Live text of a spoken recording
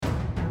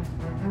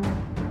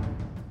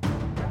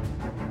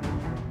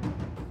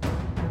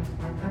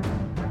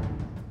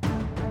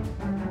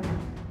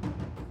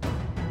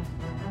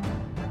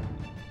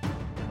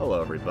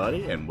Hello,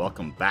 everybody, and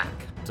welcome back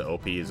to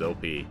OP is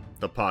OP,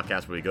 the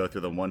podcast where we go through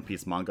the One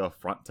Piece manga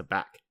front to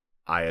back.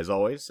 I, as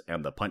always,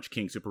 am the Punch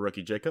King Super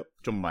Rookie Jacob,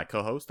 joined by my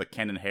co-host, the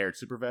cannon-haired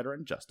super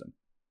veteran Justin.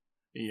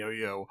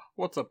 Yo,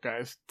 what's up,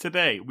 guys?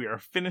 Today, we are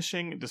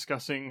finishing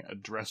discussing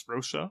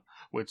Dressrosa,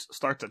 which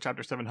starts at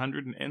chapter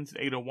 700 and ends at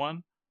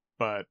 801,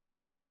 but,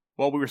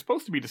 well, we were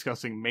supposed to be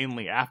discussing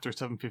mainly after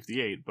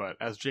 758, but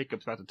as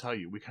Jacob's about to tell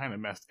you, we kind of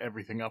messed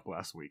everything up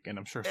last week, and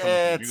I'm sure some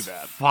of you knew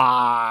that.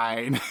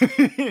 Fine.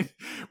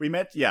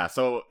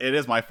 So it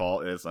is my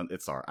fault. It's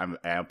sorry.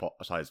 I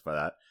apologize for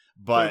that.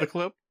 But Play the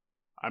clip?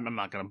 I'm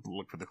not going to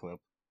look for the clip.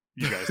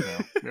 You guys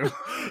know.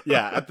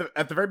 Yeah,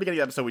 at the very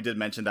beginning of the episode, we did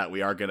mention that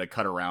we are going to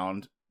cut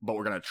around, but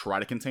we're going to try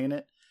to contain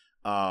it.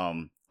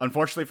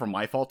 Unfortunately, from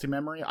my faulty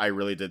memory, I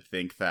really did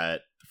think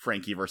that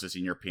Frankie versus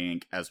Senior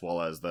Pink, as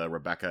well as the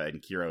Rebecca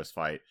and Kiros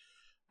fight,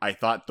 I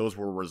thought those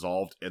were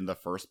resolved in the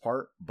first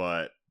part,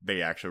 but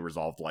they actually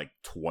resolved like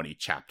 20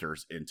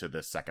 chapters into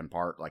the second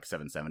part, like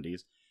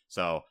 770s.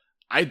 So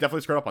I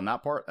definitely screwed up on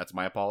that part. That's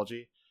my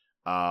apology.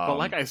 But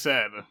like I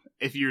said,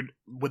 if you're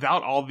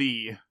without all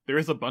there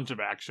is a bunch of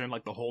action,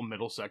 like the whole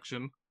middle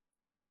section.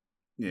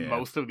 Yeah.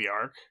 Most of the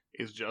arc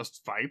is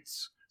just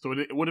fights, so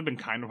it would have been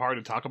kind of hard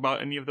to talk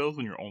about any of those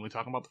when you're only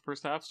talking about the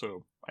first half.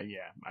 So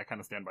I kind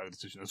of stand by the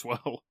decision as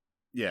well.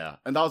 Yeah,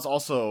 and that was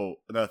also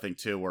another thing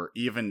too, where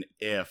even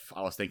if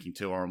I was thinking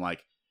too, where I'm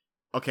like,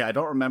 okay, I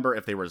don't remember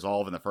if they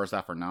resolve in the first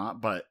half or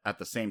not, but at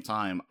the same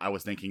time, I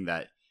was thinking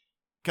that.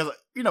 Because,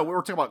 we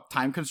were talking about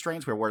time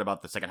constraints. We were worried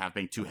about the second half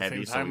being too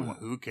heavy.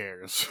 Who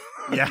cares?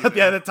 Yeah, at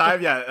the end of the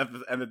time, at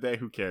the end of the day,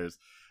 who cares?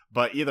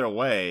 But either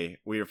way,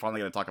 we are finally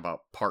going to talk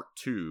about part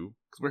 2.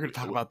 Because we're here to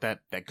talk about that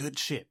good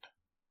shit.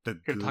 We're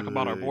here to talk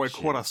about our boy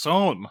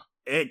Corazon.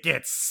 It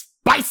gets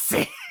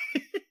spicy!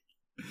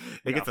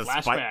 It gets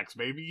flashbacks,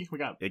 baby. We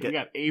got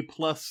A+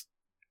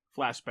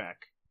 flashback.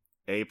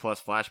 A+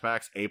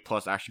 flashbacks, A+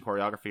 action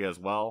choreography as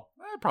well.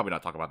 Probably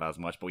not talk about that as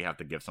much, but we have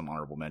to give some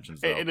honorable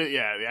mentions, though.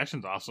 The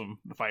action's awesome.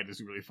 The fight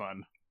is really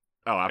fun.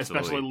 Oh,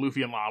 absolutely. Especially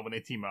Luffy and Law when they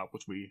team up,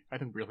 which I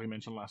think briefly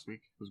mentioned last week.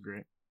 It was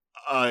great.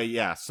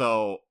 Yeah,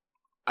 so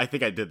I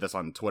think I did this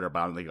on Twitter, but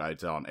I don't think I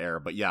did it on air.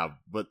 But yeah,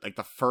 like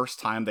the first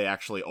time they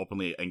actually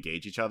openly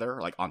engage each other,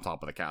 like on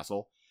top of the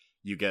castle,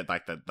 you get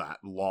like that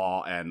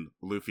Law and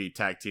Luffy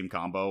tag team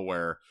combo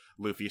where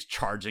Luffy's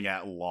charging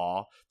at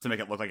Law to make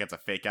it look like it's a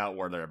fake out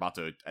where they're about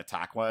to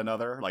attack one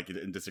another, like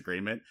in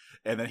disagreement,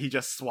 and then he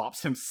just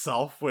swaps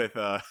himself with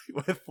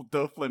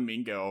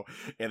Doflamingo,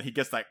 and he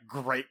gets that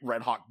great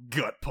Red Hawk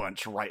gut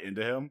punch right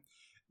into him.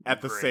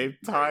 At the same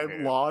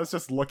time, Law is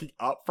just looking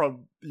up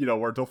from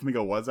where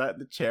Doflamingo was at in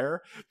the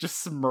chair,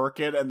 just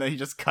smirking, and then he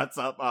just cuts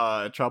up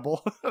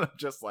Trouble. I'm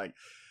just like,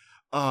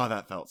 oh,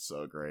 that felt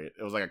so great.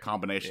 It was like a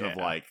combination of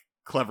like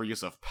clever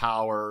use of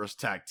powers,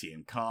 tag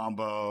team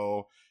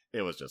combo.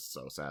 It was just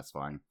so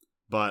satisfying.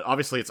 But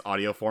obviously, it's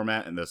audio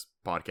format in this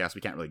podcast. We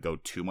can't really go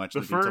too much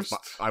into details. But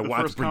I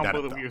wanted to bring that up.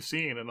 The first combo that we have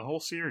seen in the whole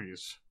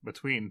series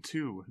between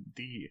two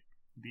D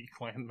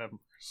clan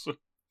members.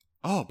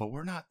 Oh, but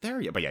we're not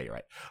there yet. But yeah, you're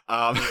right.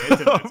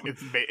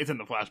 It's in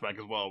the flashback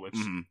as well,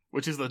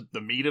 which is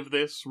the meat of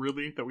this,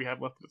 really, that we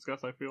have left to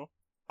discuss, I feel.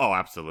 Oh,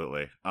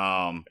 absolutely.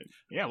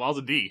 Yeah, Law's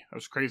a D. That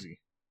was crazy.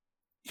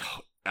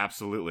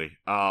 Absolutely.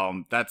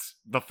 That's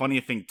the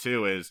funny thing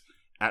too is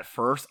at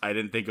first I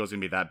didn't think it was gonna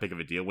be that big of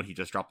a deal when he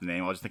just dropped the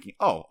name. I was just thinking,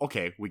 oh,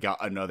 okay, we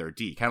got another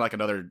D, kind of like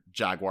another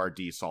Jaguar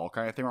D Saul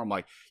kind of thing. Where I'm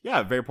like,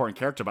 yeah, very important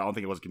character, but I don't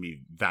think it was gonna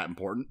be that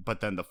important.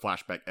 But then the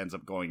flashback ends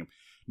up going,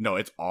 no,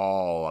 it's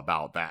all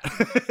about that.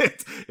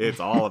 it's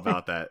all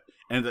about that,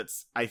 and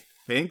I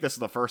think this is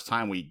the first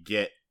time we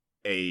get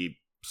a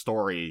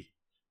story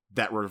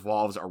that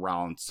revolves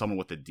around someone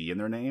with a D in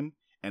their name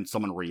and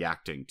someone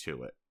reacting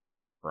to it.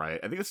 Right?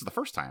 I think this is the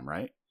first time,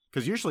 right?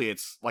 Because usually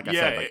it's like I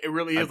said, it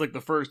really is like the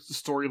first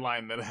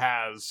storyline that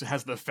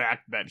has the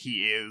fact that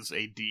he is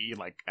a D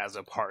like as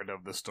a part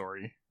of the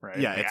story, right?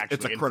 Yeah,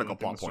 it's a critical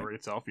plot point. Story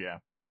itself, yeah.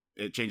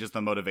 It changes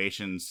the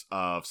motivations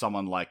of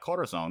someone like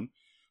Corazon,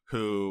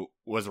 who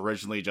was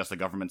originally just a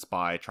government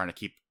spy trying to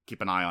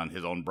keep an eye on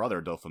his own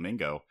brother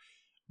Doflamingo,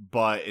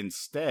 but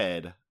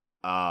instead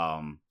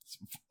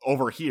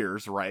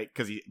overhears, right?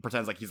 Because he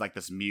pretends like he's like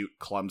this mute,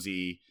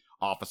 clumsy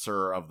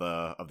officer of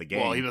the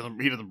gang. Well,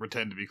 he doesn't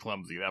pretend to be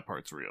clumsy. That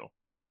part's real.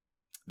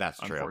 That's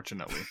true.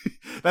 Unfortunately,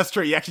 that's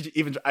true.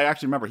 I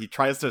actually remember he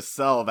tries to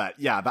sell that.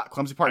 Yeah, that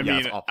clumsy part.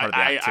 It's all part of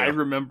that too. I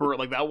remember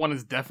like that one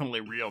is definitely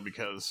real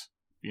because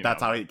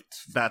that's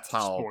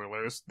how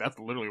spoilers. That's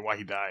literally why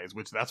he dies.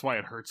 That's why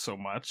it hurts so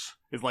much.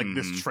 It's like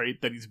this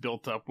trait that he's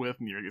built up with,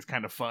 and it's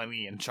kind of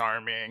funny and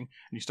charming, and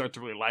you start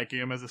to really like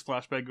him as this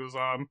flashback goes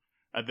on,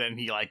 and then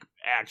he like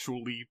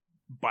actually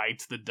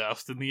bites the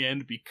dust in the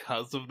end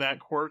because of that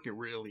quirk. It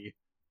really,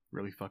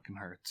 really fucking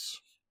hurts.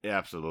 Yeah,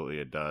 absolutely,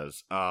 it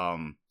does.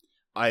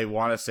 I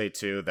want to say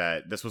too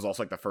that this was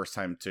also like the first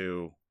time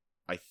too,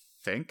 I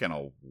think in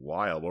a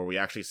while, where we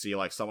actually see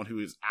like someone who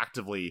is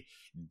actively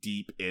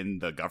deep in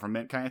the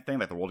government kind of thing,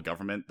 like the world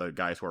government, the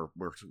guys who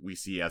we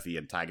see as the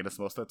antagonists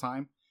most of the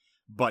time,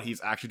 but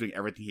he's actually doing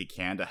everything he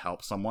can to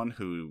help someone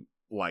who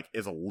like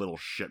is a little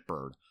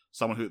shitbird.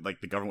 Someone who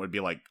like the government would be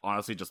like,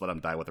 honestly, just let him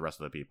die with the rest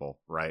of the people,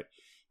 right?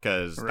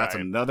 Because that's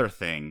another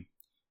thing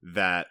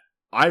that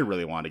I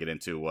really wanted to get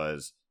into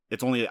was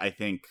it's only, I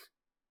think,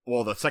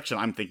 well, the section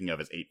I'm thinking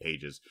of is 8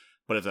 pages,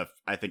 but it's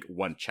I think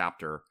one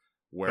chapter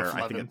where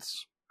I think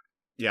it's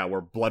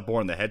where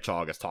Bloodborne the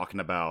Hedgehog is talking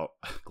about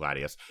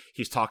Gladius.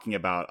 He's talking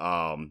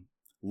about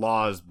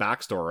Law's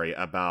backstory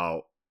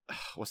about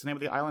what's the name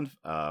of the island?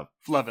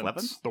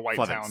 Flevens, the White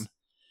Town.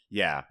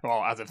 Yeah.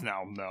 Well, as it's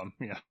now known.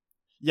 Yeah.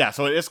 Yeah.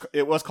 So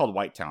it was called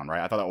White Town,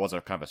 right? I thought that was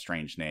a kind of a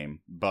strange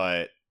name,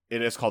 but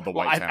it is called the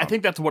White Town. I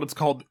think that's what it's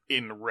called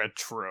in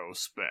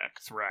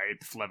retrospect,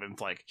 right? Flevens,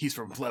 like he's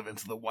from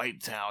Flevens, the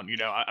White Town. You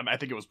know, I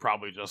think it was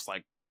probably just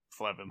like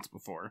Flevens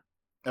before.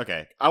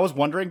 Okay, I was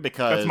wondering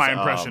because that's my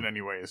impression,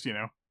 anyways. You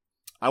know,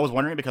 I was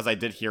wondering because I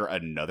did hear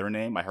another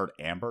name. I heard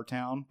Amber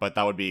Town, but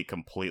that would be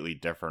completely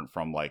different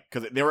from like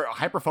because they were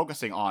hyper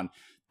focusing on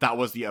that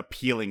was the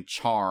appealing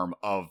charm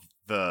of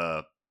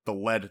the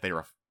lead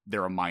they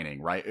were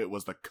mining, right? It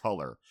was the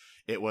color.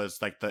 It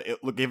was like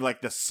it gave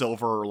like the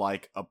silver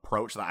like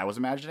approach that I was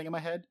imagining in my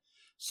head.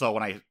 So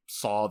when I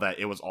saw that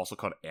it was also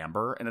called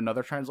Amber in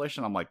another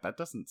translation, I'm like, that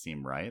doesn't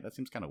seem right. That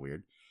seems kind of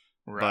weird.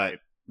 Right. But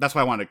that's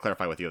why I wanted to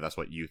clarify with you. That's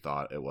what you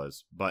thought it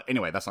was. But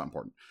anyway, that's not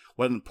important.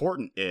 What's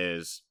important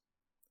is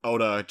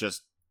Oda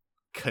just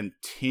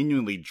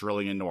continually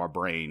drilling into our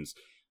brains.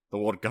 The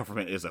world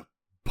government is a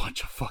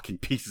bunch of fucking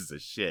pieces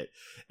of shit.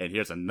 And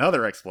here's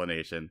another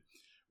explanation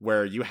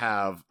where you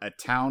have a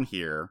town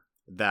here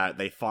that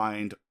they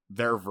find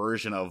their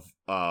version of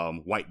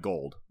white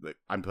gold.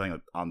 I'm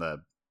playing on the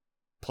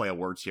play of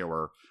words here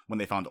where when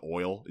they found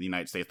oil in the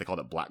United States, they called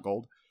it black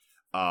gold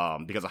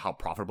because of how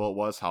profitable it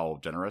was, how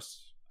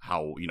generous,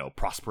 how, you know,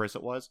 prosperous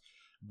it was.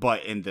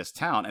 But in this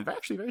town, and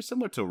actually very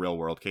similar to a real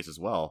world case as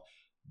well,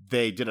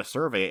 they did a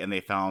survey and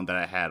they found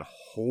that it had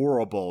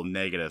horrible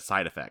negative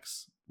side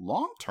effects.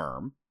 Long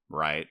term,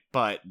 right?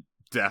 But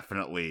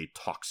definitely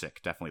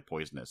toxic, definitely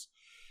poisonous.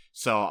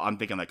 So I'm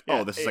thinking like,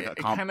 this is like a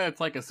kind of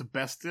like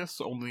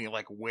asbestos, only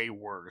like way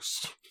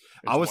worse.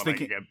 I was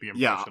thinking, I get the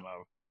impression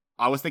of.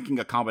 I was thinking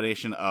a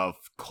combination of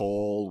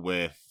coal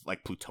with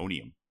like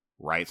plutonium,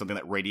 right? Something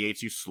that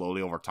radiates you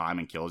slowly over time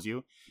and kills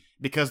you.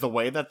 Because the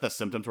way that the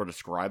symptoms were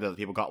described, that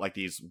people got like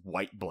these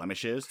white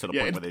blemishes to the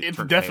point where it's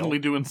definitely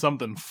pale. Doing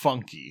something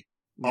funky.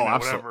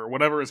 Absolutely.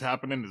 Whatever is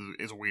happening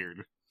is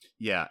weird.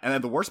 Yeah, and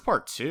then the worst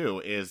part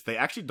too is they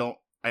actually don't.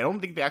 I don't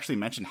think they actually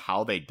mention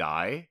how they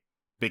die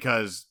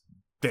because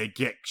they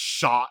get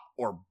shot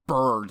or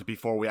burned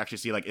before we actually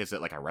see, like, is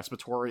it like a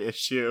respiratory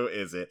issue?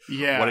 Is it?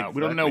 Yeah,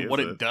 we don't know what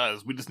it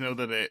does. We just know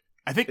that it.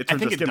 I think it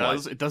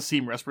does. It does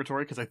seem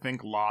respiratory because I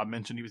think Law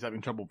mentioned he was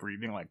having trouble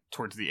breathing, like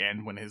towards the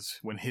end when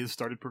his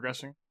started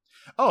progressing.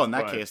 Oh, in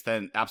that case,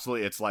 then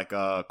absolutely, it's like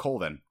coal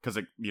then,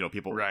 because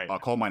people,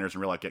 coal miners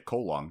in real life get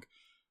coal lung,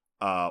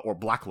 or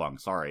black lung.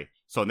 Sorry.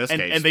 So in this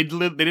case, and they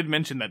did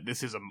mention that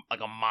this is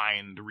a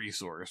mined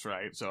resource,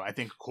 right? So I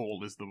think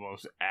coal is the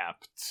most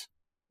apt.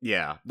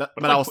 Yeah, but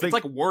I was thinking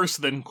it's like worse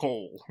than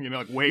coal,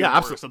 like way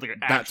worse. Something like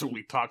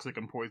actually toxic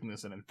and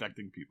poisonous and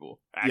infecting people.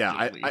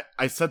 Actively. Yeah,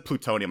 I said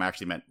plutonium. I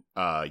actually meant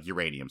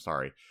uranium.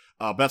 Sorry,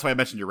 but that's why I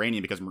mentioned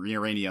uranium because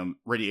uranium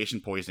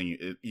radiation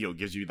poisoning,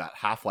 gives you that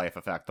half-life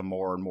effect. The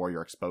more and more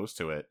you're exposed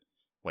to it.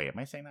 Wait, am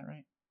I saying that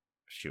right?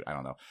 Shoot, I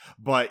don't know.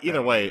 But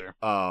either way,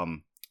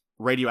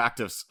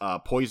 radioactive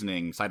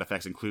poisoning side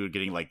effects include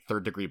getting like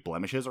 3rd-degree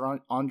blemishes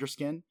on your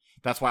skin.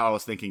 That's why I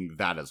was thinking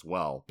that as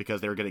well,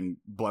 because they were getting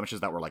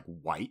blemishes that were like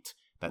white.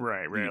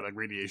 Right, like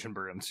radiation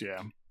burns.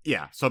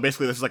 Yeah. So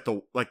basically, this is like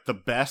the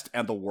best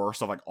and the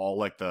worst of like all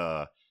like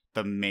the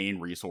main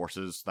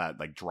resources that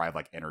like drive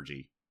like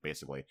energy,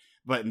 basically.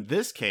 But in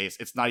this case,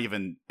 it's not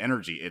even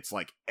energy. It's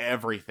like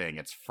everything.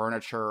 It's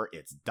furniture.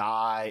 It's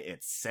dye.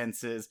 It's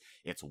senses.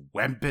 It's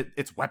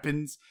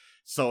weapons.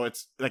 So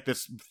it's like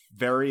this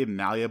very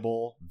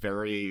malleable,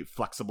 very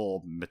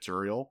flexible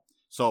material.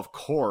 So, of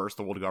course,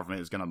 the world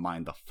government is going to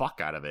mine the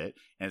fuck out of it,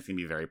 and it's going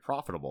to be very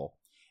profitable.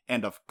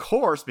 And, of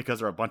course, because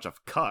they're a bunch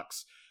of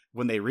cucks,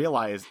 when they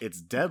realize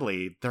it's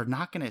deadly, they're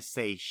not going to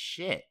say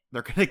shit.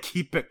 They're going to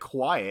keep it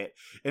quiet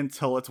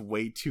until it's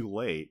way too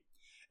late.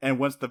 And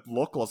once the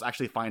locals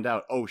actually find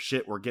out, oh,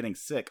 shit, we're getting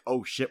sick.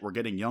 Oh, shit, we're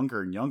getting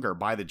younger and younger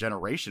by the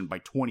generation, by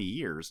 20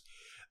 years.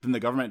 Then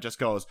the government just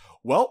goes,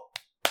 well,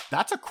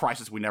 that's a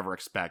crisis we never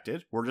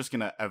expected. We're just going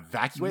to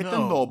evacuate the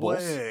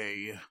nobles. No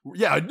way.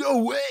 Yeah,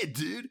 no way,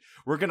 dude.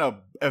 We're going to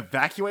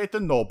evacuate the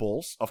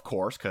nobles, of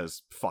course,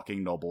 because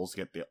fucking nobles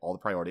get all the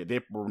priority.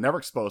 They were never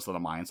exposed to the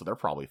mine, so they're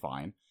probably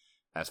fine,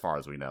 as far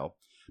as we know.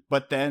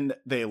 But then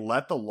they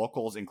let the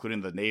locals,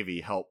 including the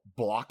Navy, help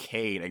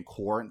blockade and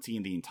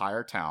quarantine the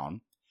entire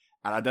town.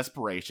 Out of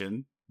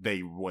desperation,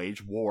 they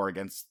wage war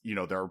against,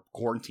 their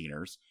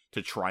quarantiners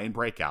to try and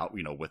break out,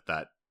 with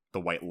the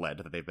white lead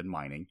that they've been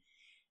mining.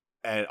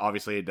 And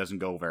obviously it doesn't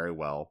go very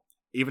well,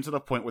 even to the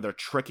point where they're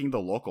tricking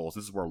the locals.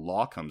 This is where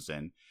Law comes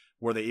in,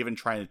 where they even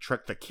try to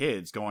trick the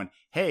kids going,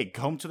 hey,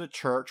 come to the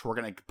church, we're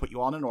going to put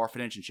you on an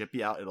orphanage and ship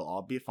you out, it'll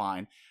all be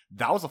fine.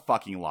 That was a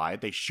fucking lie.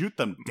 They shoot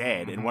them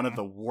dead in one of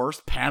the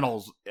worst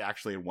panels,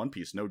 actually, in One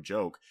Piece, no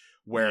joke,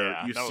 where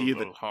you see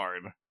the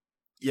hard.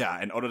 Yeah,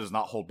 and Oda does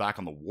not hold back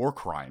on the war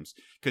crimes,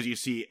 because you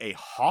see a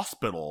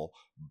hospital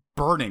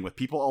burning with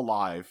people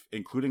alive,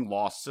 including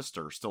Law's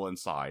sister still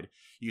inside.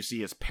 You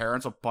see his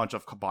parents, a bunch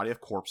of body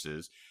of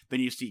corpses. Then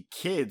you see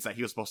kids that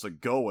he was supposed to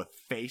go with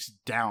face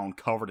down,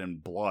 covered in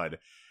blood.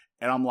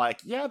 And I'm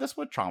like, yeah, this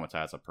would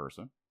traumatize a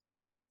person.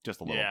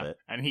 Just a little bit.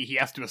 And he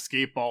has to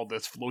escape all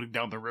this floating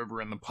down the river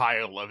in the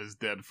pile of his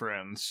dead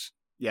friends.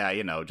 Yeah,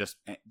 just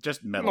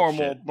metal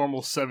shit.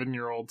 Normal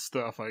 7-year-old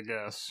stuff, I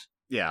guess.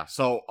 Yeah,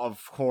 so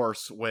of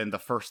course, when the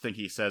first thing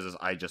he says is,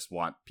 I just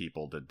want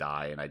people to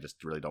die and I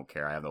just really don't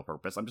care, I have no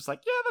purpose, I'm just like,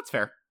 yeah, that's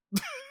fair.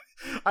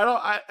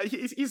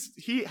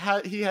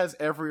 He has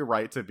every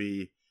right to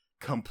be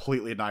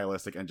completely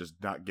nihilistic and just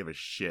not give a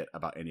shit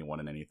about anyone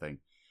and anything.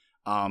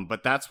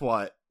 But that's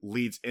what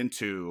leads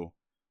into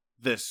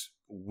this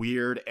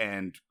weird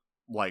and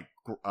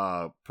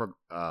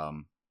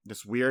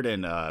this weird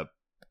and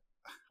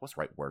what's the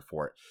right word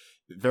for it?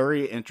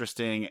 Very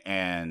interesting,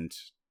 and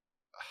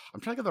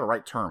I'm trying to get the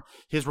right term.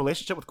 His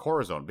relationship with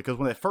Corazon, because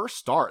when they first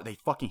start, they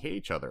fucking hate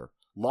each other.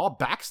 Law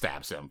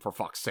backstabs him, for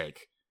fuck's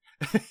sake.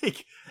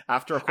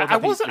 After, of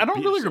course, I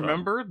don't really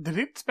remember. Did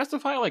it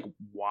specify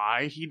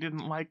why he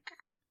didn't like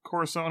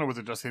Corazon, or was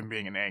it just him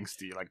being an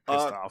angsty,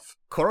 pissed off?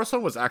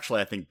 Corazon was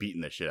actually, I think,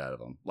 beating the shit out of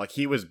him.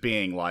 He was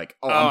being like,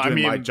 I'm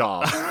doing my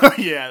job.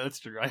 Yeah, that's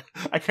true.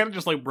 I kind of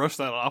just brushed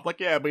that off.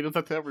 Yeah, but he does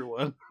that to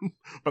everyone.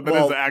 But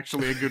that is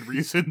actually a good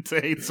reason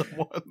to hate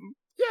someone.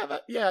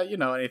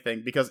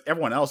 Anything, because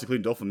everyone else,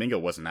 including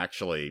Doflamingo, wasn't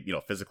actually,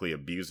 physically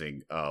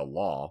abusing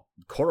Law.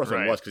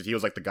 Corazon was, because he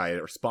was the guy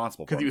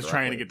responsible for it. Because he was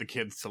trying to get the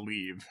kids to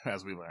leave,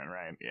 as we learned,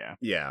 right? Yeah.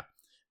 Yeah.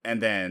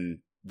 And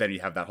then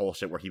you have that whole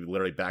shit where he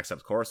literally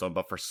backstabs Corazon,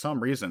 but for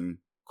some reason,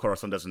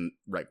 Corazon doesn't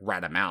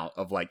rat him out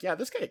of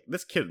this kid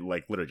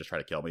literally just tried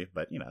to kill me,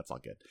 but it's all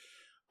good.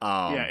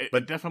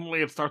 But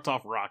definitely it starts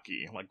off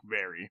rocky,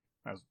 very,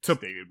 as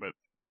stated, but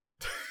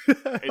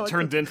it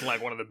turns into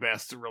one of the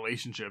best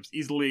relationships,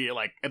 easily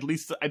at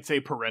least I'd say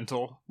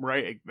parental,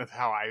 right? That's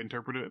how I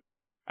interpret it,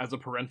 as a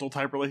parental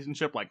type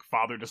relationship,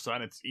 father to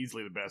son. It's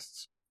easily the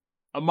best,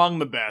 among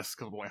the best,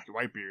 because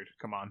Whitebeard,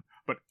 come on,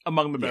 but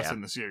among the best in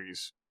the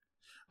series.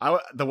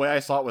 The way I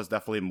saw it was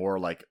definitely more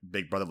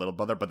big brother, little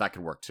brother, but that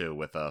could work too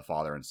with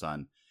father and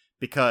son,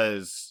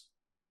 because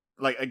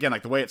again,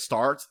 the way it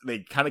starts, they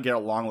kind of get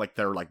along like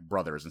they're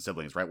brothers and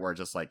siblings, right? Where it's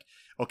just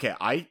okay,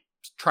 I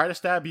try to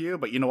stab you,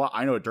 but you know what?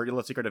 I know a dirty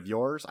little secret of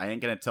yours. I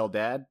ain't gonna tell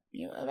Dad.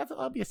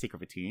 That'll be a secret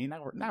between you.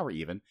 Now we're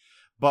even.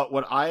 But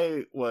what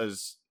I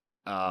was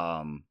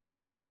was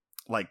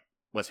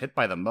hit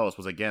by the most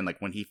was, again,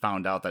 when he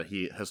found out that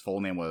his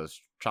full name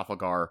was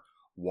Trafalgar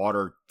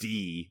Water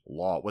D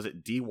Law. Was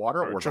it D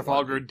Water or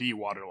Trafalgar D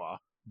Waterlaw?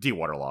 D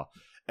Waterlaw.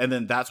 And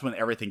then that's when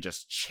everything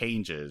just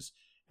changes,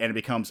 and it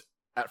becomes,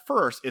 at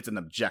first, it's an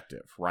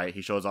objective, right?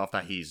 He shows off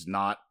that he's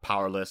not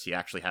powerless. He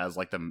actually has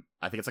I think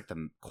it's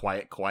the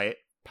quiet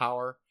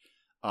power.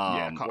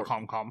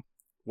 Calm.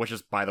 Which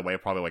is, by the way,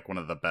 probably one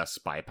of the best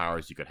spy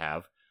powers you could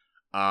have.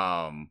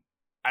 I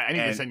need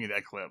to send you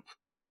that clip.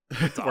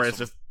 It's where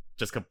awesome. It's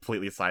just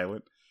completely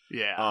silent.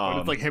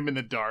 Yeah, it's him in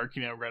the dark,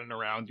 running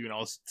around doing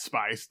all this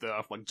spy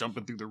stuff,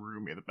 jumping through the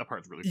room. Yeah, that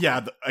part's really cool.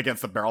 Yeah,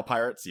 against the barrel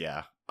pirates.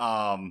 Yeah.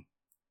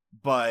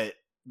 But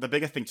the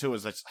biggest thing too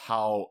is just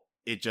how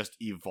it just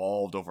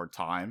evolved over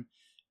time,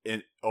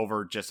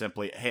 over just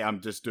simply, hey,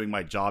 I'm just doing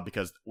my job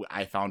because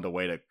I found a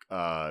way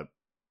to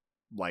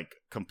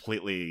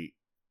completely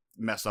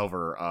mess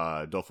over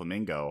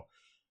Doflamingo.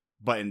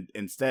 But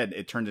instead,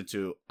 it turned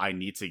into, I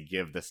need to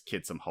give this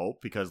kid some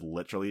hope, because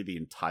literally the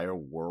entire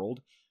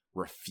world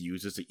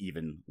refuses to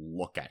even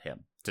look at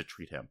him, to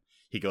treat him.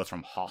 He goes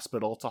from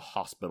hospital to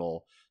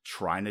hospital,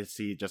 trying to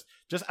see, just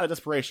out of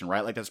desperation,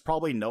 right? There's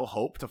probably no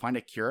hope to find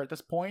a cure at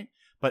this point,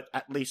 but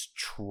at least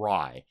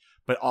try.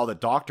 But all the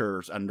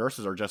doctors and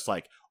nurses are just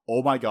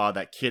oh my god,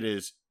 that kid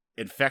is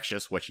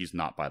infectious, which he's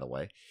not, by the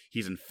way.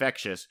 He's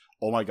infectious.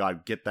 Oh my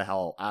god, get the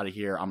hell out of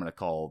here. I'm going to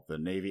call the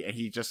Navy. And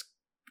he just,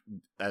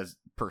 as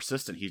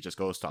persistent, he just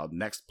goes to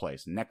next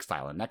place, next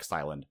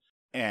island.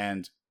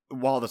 And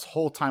while this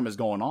whole time is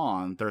going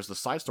on, there's the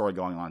side story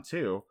going on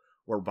too,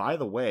 where, by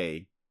the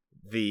way,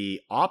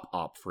 the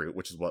op fruit,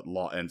 which is what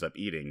Law ends up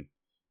eating,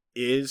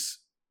 is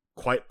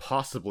quite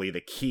possibly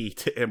the key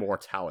to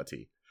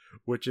immortality,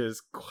 which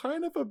is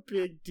kind of a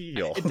big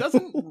deal.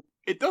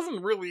 It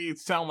doesn't really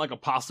sound like a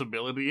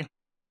possibility,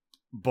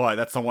 but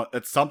that's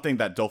something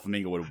that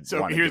Doflamingo would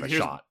want to give a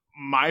shot.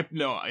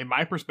 In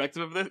my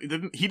perspective of this,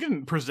 he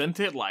didn't present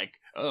it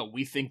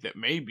we think that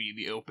maybe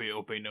the Ope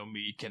Ope no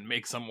Mi can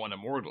make someone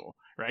immortal,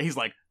 right? He's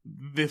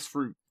this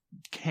fruit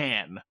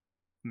can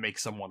make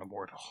someone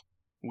immortal.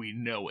 We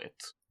know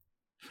it.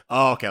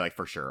 Oh, okay,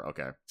 for sure,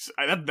 okay. So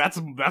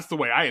that's the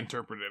way I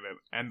interpreted it,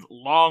 and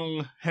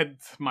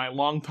my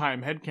long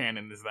time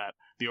headcanon is that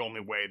the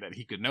only way that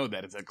he could know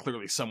that is that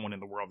clearly someone in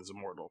the world is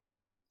immortal.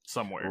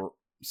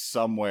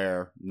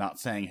 somewhere, not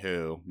saying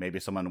who. Maybe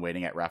someone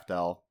waiting at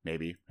Raftel.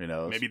 Maybe, who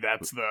knows? Maybe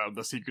that's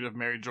the secret of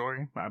Mary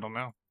Joy. I don't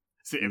know.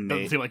 See, it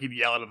doesn't seem like he'd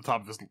yell it at the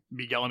top of his.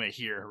 Be yelling it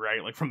here,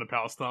 right? Like from the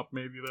palace top,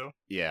 maybe though.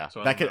 Yeah,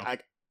 so I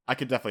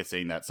could definitely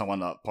see that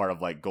someone part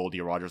of like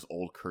Goldie Rogers'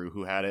 old crew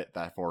who had it.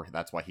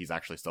 That's why he's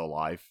actually still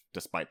alive,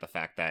 despite the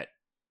fact that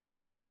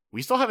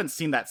we still haven't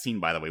seen that scene.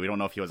 By the way, we don't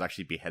know if he was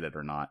actually beheaded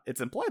or not. It's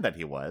implied that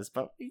he was,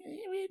 but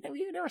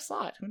we never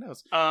saw it. Who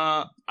knows?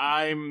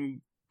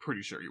 I'm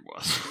pretty sure he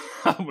was.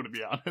 I'm gonna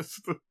be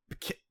honest.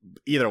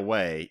 Either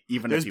way,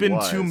 even there's if he been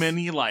was, too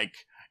many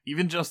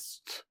even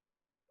just.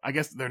 I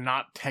guess they're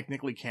not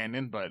technically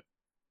canon, but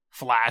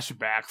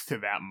flashbacks to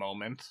that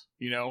moment,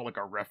 like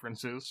our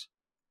references.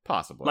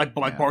 Possibly.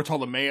 Like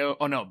Bartolomeo.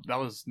 Oh, no,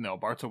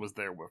 Barto was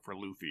there for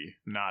Luffy,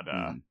 not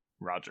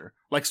Roger.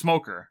 Like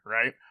Smoker,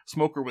 right?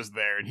 Smoker was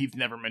there, and he's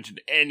never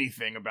mentioned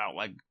anything about,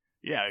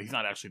 he's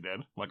not actually dead.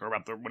 Or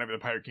about whenever the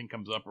Pirate King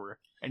comes up, or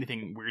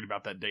anything weird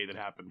about that day that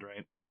happened,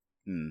 right?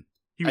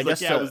 He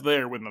was I was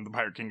there when the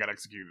Pirate King got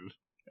executed.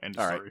 End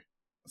of story. Right.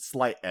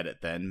 Slight edit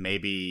then.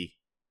 Maybe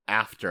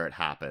after it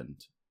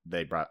happened,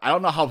 I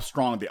don't know how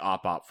strong the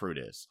op fruit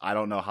is. I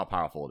don't know how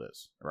powerful it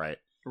is, right?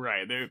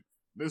 Right.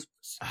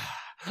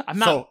 I'm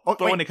not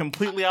throwing it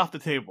completely off the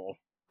table.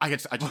 I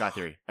just got a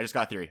theory.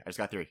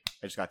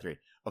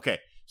 Okay,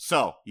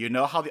 so you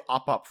know how the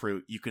op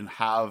fruit, you can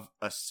have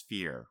a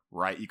sphere,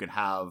 right? You can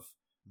have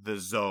the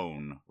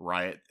zone,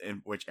 right?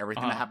 In which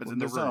everything that happens in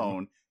the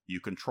zone, you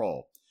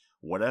control.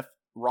 What if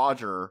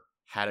Roger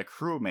had a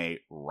crewmate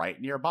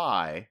right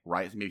nearby,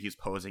 right? Maybe he's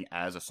posing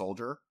as a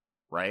soldier,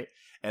 right?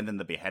 And then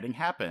the beheading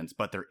happens,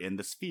 but they're in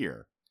the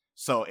sphere.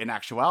 So in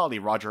actuality,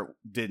 Roger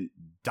didn't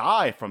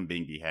die from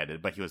being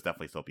beheaded, but he was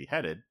definitely still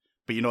beheaded.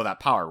 But you know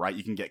that power, right?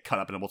 You can get cut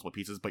up into multiple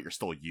pieces, but you're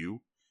still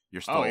you.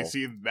 You're still. Oh, you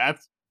see,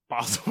 that's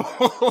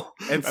possible.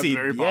 And that's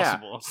very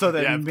possible. So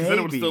then maybe then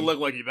it would still look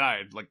like he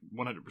died,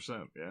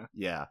 100%. Yeah.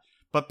 Yeah,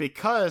 but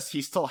because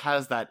he still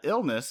has that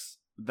illness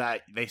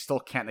that they still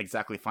can't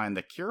exactly find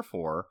the cure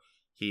for,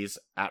 he's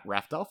at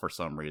Raftel for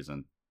some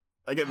reason.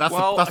 Again, that's the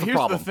problem.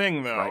 Here's the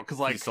thing, though,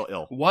 because he's still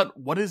ill.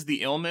 What is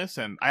the illness?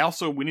 And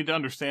we need to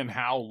understand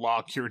how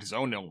Law cured his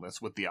own illness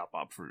with the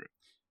op fruit.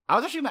 I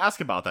was actually going to ask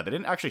about that. They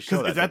didn't actually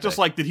show that. Is that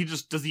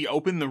just does he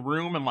open the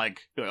room and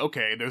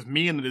okay, there's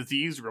me and the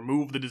disease,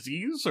 remove the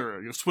disease,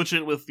 or you switch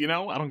it with, I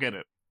don't get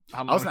it.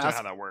 I was going to ask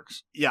how that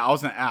works. Yeah, I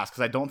was going to ask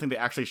because I don't think they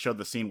actually showed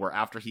the scene where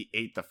after he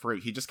ate the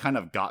fruit, he just kind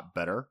of got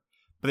better.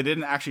 But they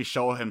didn't actually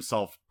show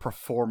himself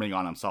performing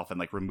on himself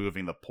and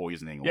removing the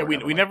poisoning. Yeah,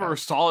 we never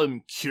saw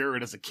him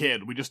cured as a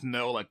kid. We just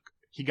know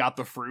he got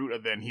the fruit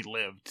and then he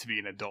lived to be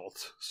an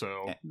adult.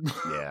 So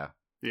yeah,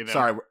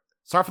 sorry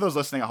for those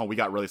listening at home. We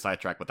got really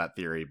sidetracked with that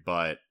theory,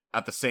 but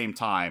at the same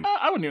time,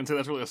 I wouldn't even say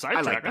that's really a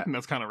sidetrack. I think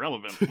that's kind of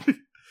relevant.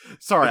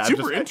 Sorry, it's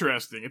super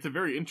interesting. It's a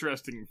very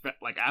interesting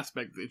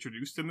aspect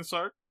introduced in this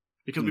arc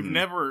because we've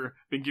never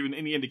been given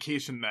any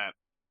indication that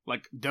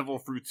devil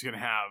fruits can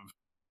have.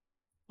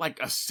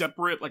 A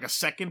separate, a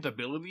second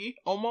ability,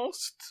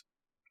 almost?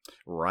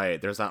 Right.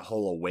 There's that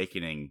whole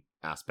awakening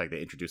aspect they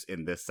introduced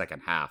in this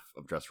second half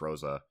of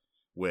Dressrosa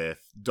with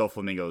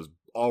Doflamingo's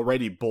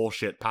already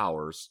bullshit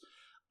powers.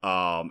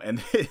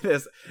 And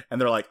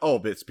they're like, oh,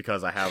 but it's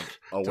because I have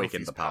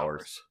awakened the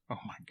powers. Oh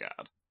my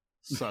god.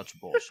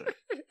 Such bullshit.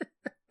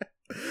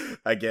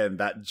 Again,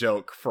 that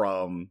joke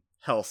from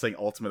Hellsing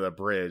Ultimate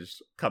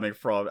Abridged coming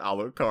from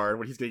Alucard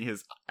when he's getting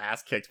his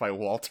ass kicked by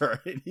Walter,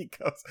 and he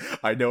goes,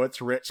 I know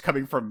it's rich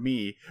coming from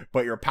me,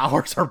 but your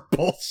powers are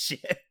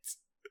bullshit.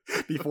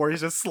 Before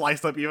he's just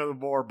sliced up even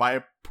more by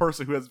a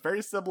person who is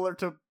very similar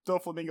to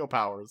Doflamingo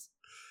powers.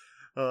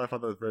 I thought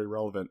that was very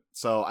relevant.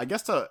 So I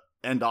guess to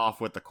end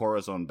off with the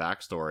Corazon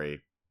backstory,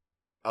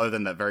 other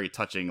than that very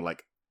touching,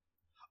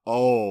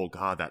 oh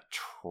god, that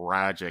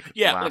tragic.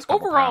 Yeah,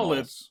 overall,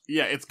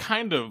 it's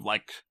kind of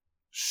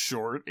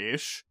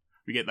short-ish.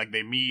 We get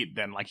they meet,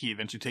 then he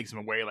eventually takes him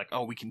away.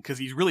 We can, because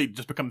he really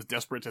just becomes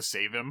desperate to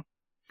save him.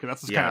 Because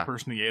that's the kind of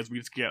person he is.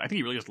 I think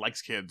he really just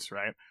likes kids,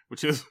 right?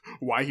 Which is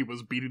why he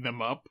was beating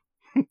them up.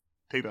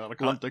 Take that out of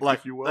context,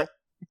 if you will.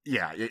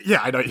 Yeah,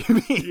 I know what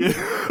you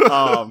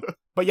mean.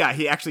 But yeah,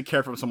 he actually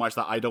cared for him so much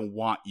that I don't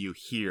want you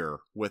here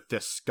with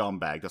this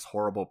scumbag, this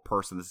horrible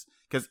person.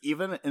 Because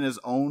even in his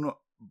own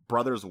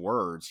brother's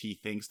words, he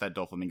thinks that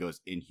Doflamingo is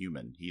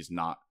inhuman. He's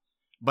not.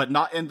 But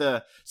not in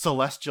the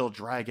celestial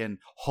dragon,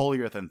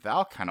 holier than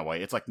thou kind of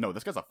way. It's no,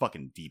 this guy's a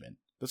fucking demon.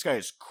 This guy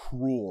is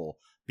cruel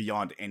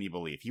beyond any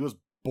belief. He was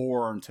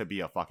born to be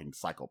a fucking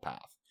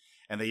psychopath.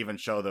 And they even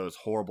show those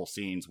horrible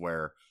scenes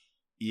where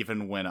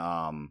even when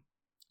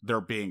they're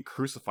being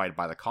crucified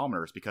by the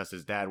commoners because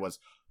his dad was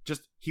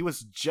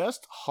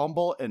just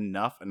humble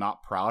enough and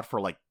not proud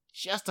for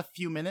just a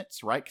few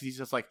minutes, right? Because he's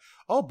just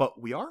oh, but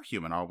we are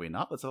human, are we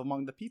not? Let's live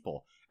among the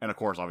people. And of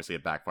course, obviously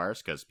it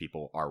backfires because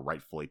people are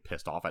rightfully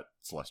pissed off at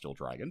celestial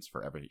dragons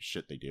for every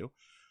shit they do.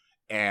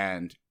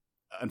 And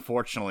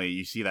unfortunately,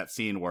 you see that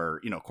scene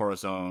where,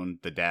 Corazon,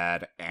 the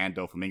dad, and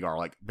Doflamingo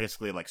are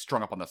basically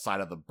strung up on the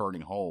side of the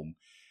burning home.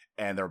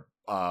 And they're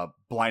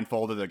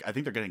blindfolded. I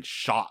think they're getting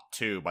shot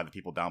too by the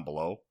people down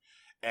below.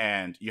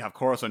 And you have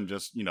Corazon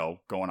just,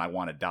 going, I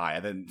want to die.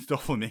 And then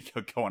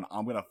Doflamingo going,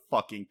 I'm going to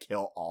fucking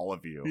kill all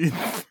of you.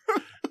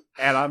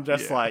 And I'm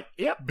just like,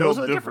 yep. Built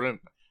different.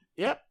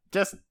 Yep.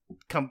 Just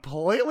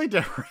completely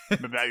different.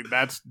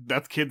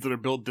 That's kids that are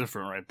built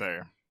different right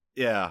there.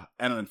 Yeah.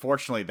 And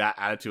unfortunately, that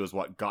attitude is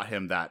what got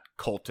him that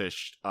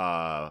cultish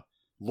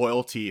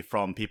loyalty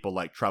from people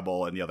like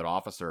Treble and the other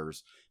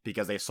officers,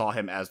 because they saw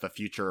him as the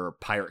future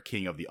pirate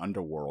king of the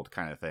underworld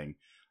kind of thing.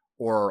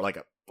 Or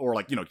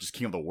just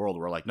king of the world,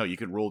 where like, no, you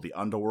can rule the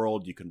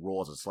underworld, you can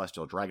rule as a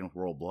celestial dragon with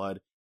royal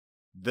blood.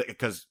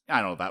 Because,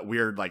 I don't know, that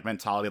weird like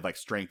mentality of like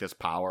strength is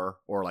power,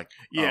 or like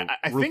I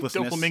think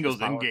Doflamingo's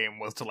endgame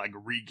was to like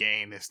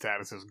regain his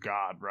status as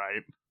god,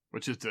 right?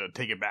 Which is to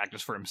take it back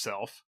just for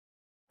himself.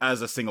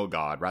 As a single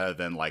god, rather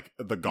than like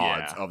the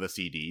gods of the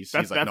CDs.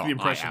 That's the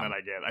impression that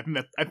I get.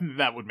 I think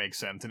that would make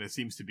sense, and it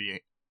seems to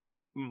be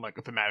like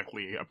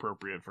thematically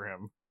appropriate for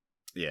him.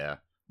 Yeah.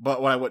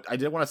 But I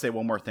did want to say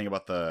one more thing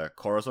about the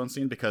Corazon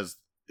scene, because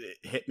it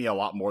hit me a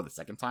lot more the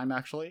second time,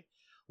 actually,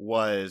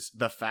 was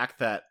the fact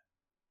that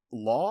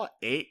Law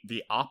ate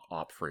the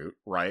op fruit,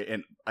 right?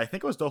 And I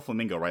think it was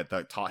Doflamingo, right,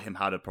 that taught him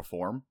how to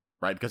perform,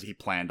 right? Because he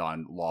planned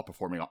on Law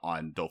performing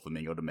on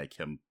Doflamingo to make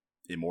him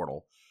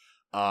immortal.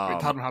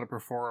 Taught him how to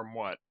perform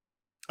what?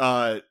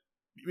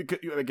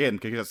 Again,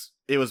 because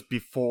it was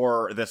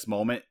before this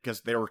moment,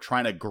 because they were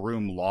trying to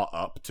groom Law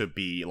up to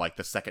be like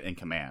the second in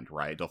command,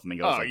 right?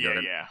 Doflamingo was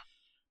yeah.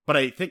 But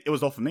I think it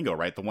was Doflamingo,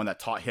 right? The one that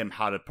taught him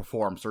how to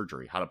perform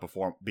surgery, how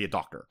to be a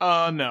doctor.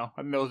 No.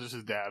 I know it was just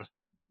his dad.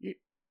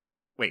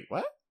 Wait,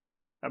 what?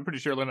 I'm pretty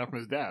sure I learned that from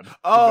his dad.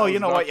 Oh, you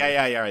know what?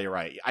 Yeah, you're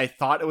right. I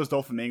thought it was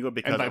Doflamingo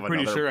because and of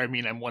pretty another... sure, I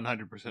mean, I'm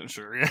 100%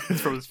 sure. Yeah,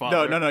 it's from his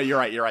father. No, you're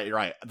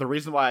right. The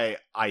reason why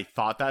I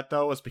thought that,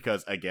 though, is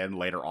because, again,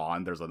 later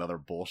on, there's another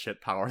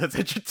bullshit power that's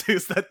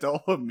introduced that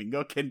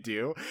Doflamingo can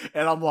do.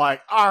 And I'm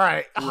like, all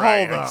right,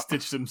 hold up.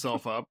 Stitched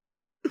himself up.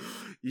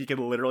 He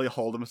can literally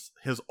hold dumb.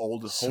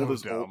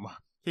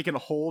 He can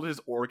hold his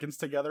organs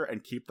together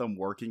and keep them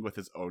working with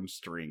his own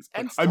strings.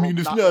 And I mean,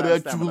 it's not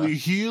actually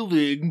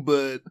healing,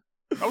 but...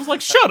 I was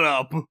like, shut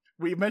up!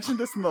 We mentioned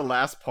this in the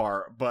last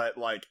part, but,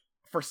 like,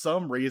 for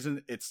some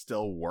reason, it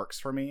still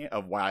works for me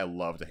of why I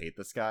love to hate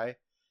this guy.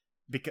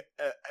 Because,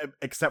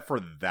 except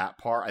for that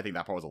part, I think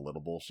that part was a little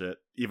bullshit.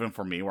 Even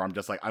for me, where I'm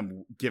just like,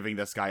 I'm giving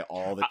this guy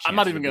all the chance. I'm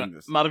not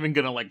even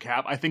gonna like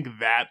cap. I think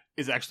that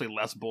is actually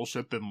less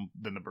bullshit than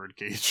the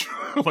birdcage,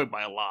 like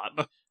by a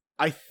lot.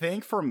 I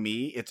think for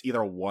me, it's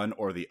either one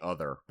or the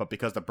other. But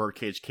because the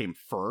birdcage came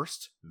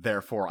first,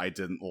 therefore I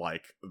didn't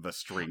like the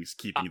strings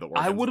keeping the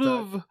organs.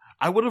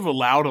 I would have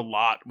allowed a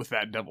lot with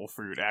that devil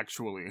fruit,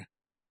 actually,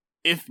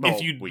 if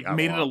you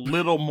made it a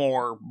little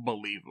more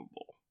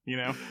believable. You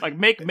know, like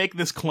make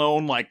this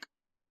clone like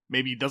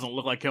maybe he doesn't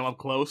look like him up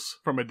close,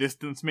 from a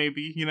distance,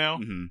 maybe, you know.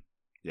 Mm-hmm.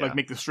 Yeah. Like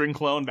make the string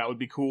clone, that would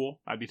be cool.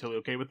 I'd be totally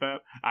okay with that.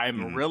 I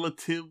am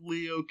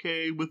relatively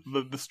okay with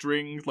the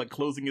strings like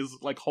closing his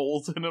like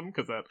holes in them,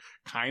 because that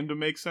kind of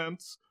makes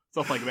sense,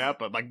 stuff like that.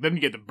 But like then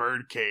you get the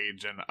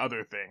birdcage and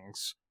other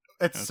things.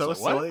 It's so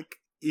silly.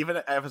 Even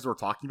as we're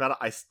talking about it,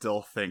 I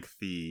still think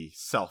the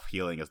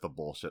self-healing is the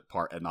bullshit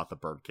part and not the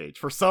birdcage.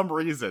 For some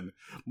reason,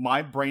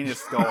 my brain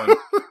is going,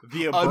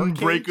 the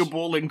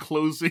unbreakable and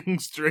closing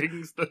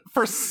strings.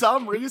 For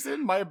some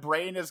reason, my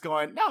brain is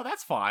going, no,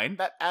 that's fine.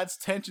 That adds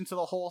tension to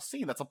the whole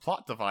scene. That's a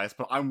plot device,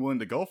 but I'm willing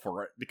to go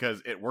for it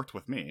because it worked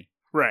with me.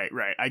 Right.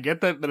 I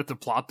get that it's a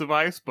plot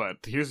device, but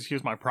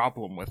here's my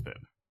problem with it.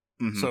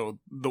 Mm-hmm. So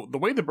the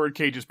way the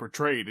birdcage is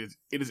portrayed is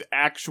it is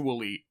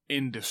actually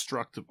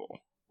indestructible.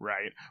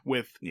 Right,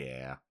 with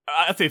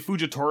I'd say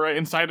Fujitora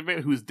inside of it,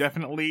 who's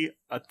definitely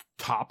a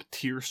top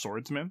tier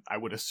swordsman. I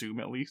would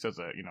assume, at least as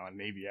a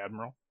Navy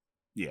admiral.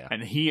 Yeah,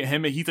 and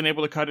he's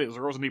unable to cut it.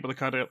 Zoro's unable to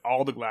cut it.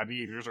 All the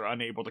gladiators are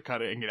unable to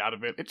cut it and get out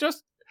of it. It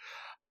just,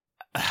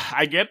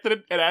 I get that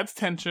it adds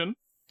tension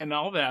and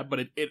all that,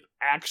 but it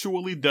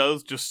actually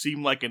does just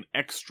seem like an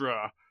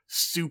extra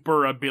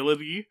super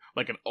ability,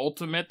 like an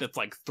ultimate that's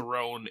like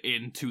thrown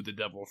into the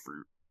devil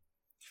fruit.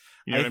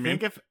 You know what I mean?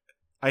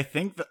 I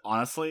think that,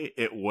 honestly,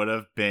 it would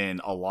have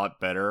been a lot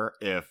better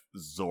if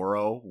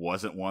Zoro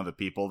wasn't one of the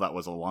people that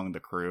was along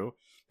the crew.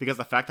 Because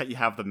the fact that you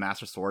have the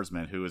Master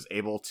Swordsman who is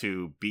able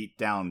to beat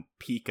down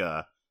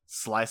Pika,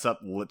 slice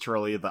up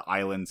literally the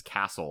island's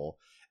castle,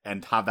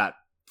 and have that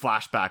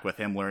flashback with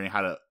him learning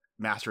how to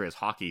master his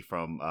hockey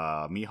from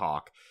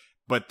Mihawk.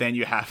 But then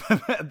you have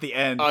him at the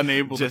end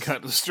unable to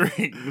cut the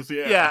strings.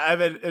 Yeah,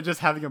 and then just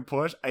having him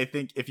push. I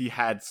think if you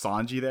had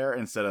Sanji there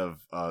instead of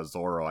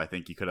Zoro, I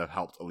think you could have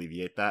helped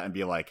alleviate that and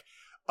be like,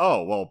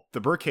 oh, well,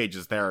 the birdcage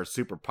is there,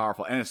 super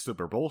powerful, and it's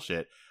super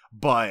bullshit.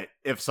 But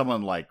if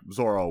someone like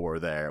Zoro were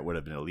there, it would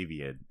have been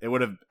alleviated. It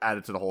would have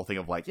added to the whole thing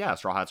of like, yeah,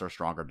 Straw Hats are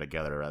stronger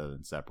together rather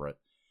than separate.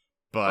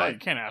 But you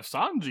can't have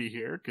Sanji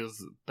here,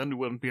 because then we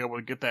wouldn't be able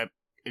to get that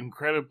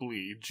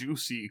incredibly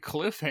juicy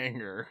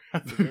cliffhanger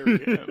at the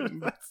very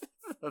end.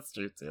 That's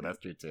true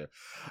too.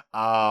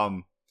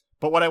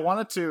 But what I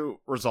wanted to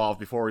resolve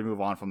before we move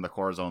on from the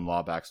Corazon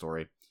Law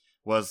backstory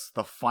was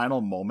the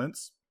final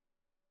moments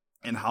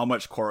and how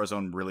much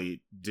Corazon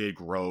really did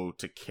grow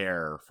to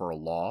care for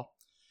Law,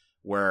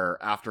 where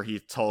after he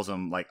tells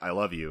him, like, I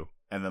love you,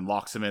 and then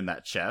locks him in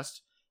that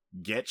chest,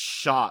 gets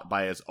shot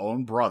by his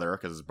own brother,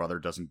 because his brother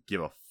doesn't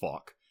give a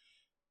fuck,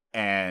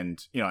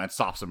 and, and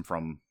stops him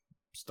from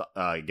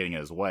getting in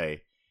his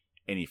way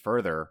any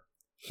further.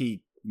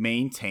 He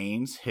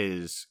maintains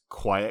his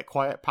quiet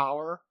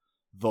power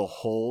the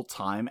whole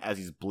time as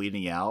he's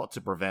bleeding out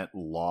to prevent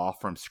Law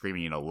from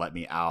screaming, let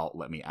me out,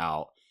 let me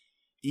out.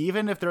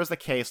 Even if there's the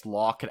case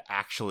Law could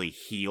actually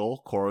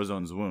heal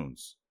Corazon's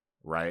wounds,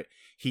 right?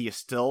 He is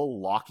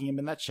still locking him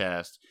in that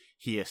chest.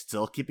 He is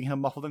still keeping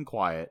him muffled and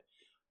quiet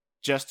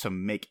just to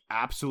make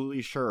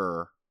absolutely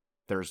sure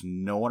there's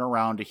no one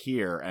around to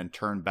hear and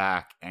turn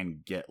back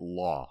and get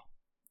Law,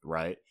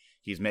 right?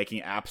 He's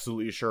making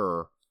absolutely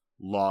sure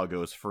Law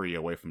goes free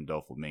away from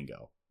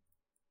Doflamingo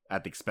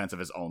at the expense of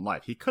his own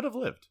life. He could have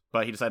lived,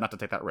 but he decided not to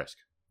take that risk.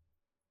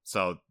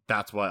 So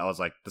that's why I was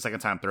like, the second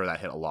time through, that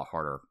hit a lot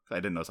harder. I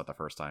didn't notice that the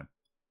first time.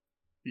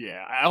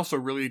 Yeah, I also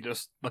really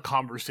just the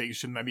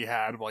conversation that he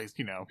had while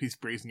he's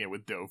phrasing it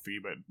with Dofi,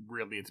 but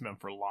really it's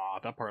meant for Law.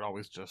 That part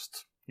always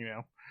just,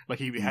 like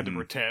he had to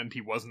pretend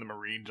he wasn't a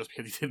Marine just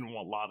because he didn't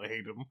want Law to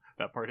hate him.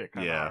 That part hit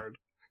kind of hard.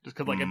 Just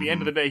because, at the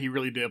end of the day, he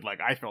really did,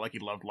 I felt like he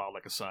loved Law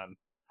like a son.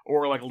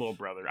 Or like a little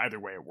brother. Either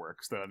way it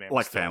works. The name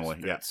like family,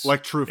 fits. Yeah.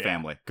 Like true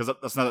family. Because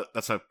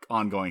that's an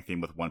ongoing theme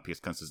with One Piece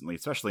consistently,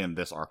 especially in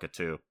this arc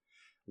too,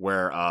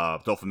 where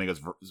Doflamingo's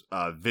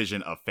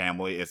vision of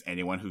family is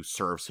anyone who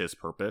serves his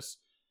purpose,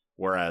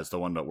 whereas the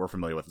one that we're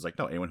familiar with is like,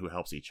 no, anyone who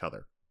helps each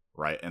other,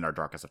 right, in our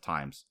darkest of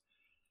times.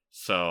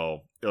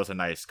 So it was a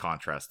nice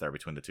contrast there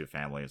between the two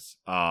families.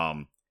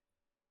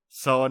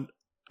 So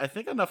I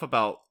think enough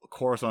about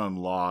Corazon and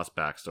Law's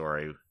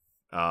backstory.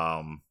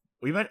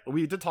 We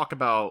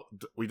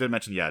did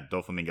mention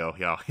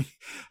Doflamingo,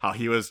 how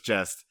he was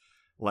just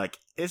like,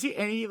 is he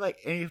any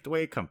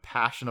way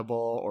compassionable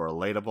or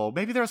relatable?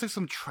 Maybe there was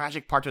some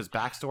tragic part to his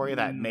backstory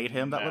that made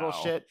him that little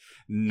shit.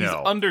 No,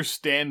 he's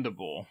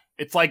understandable.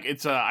 It's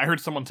I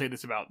heard someone say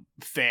this about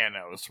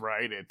Thanos,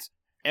 right? It's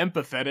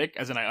empathetic,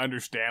 as in I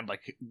understand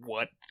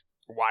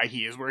why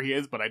he is where he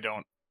is, but I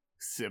don't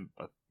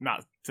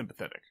not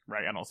sympathetic,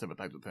 right? I don't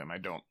sympathize with him. I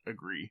don't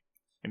agree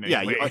in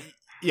any way.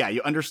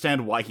 You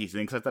understand why he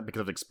thinks like that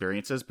because of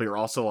experiences, but you're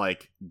also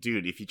like,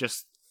 dude, if you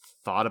just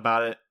thought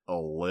about it a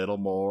little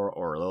more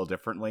or a little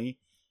differently,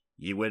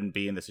 you wouldn't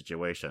be in the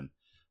situation.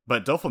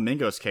 But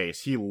Doflamingo's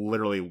case, he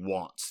literally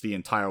wants the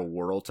entire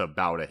world to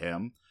bow to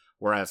him,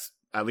 whereas,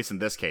 at least in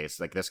this case,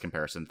 like this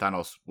comparison,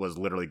 Thanos was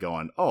literally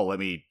going, oh, let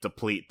me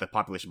deplete the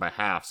population by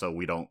half so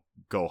we don't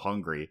go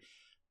hungry.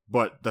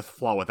 But the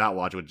flaw with that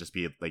logic would just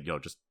be like,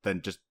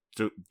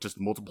 just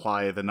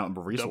multiply the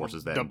number of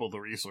resources. Double the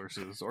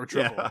resources or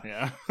triple.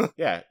 Yeah.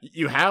 Yeah.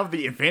 You have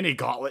the Infinity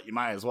Gauntlet, you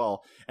might as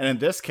well. And in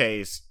this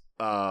case,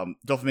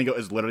 Doflamingo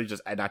is literally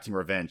just enacting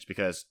revenge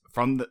because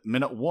from the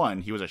minute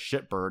one, he was a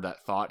shitbird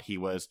that thought he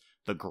was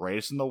the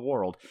greatest in the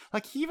world.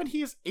 Like,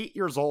 he's 8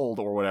 years old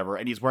or whatever,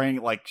 and he's wearing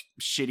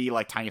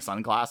shitty tiny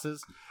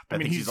sunglasses. I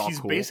mean, he's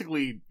cool.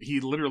 Basically, he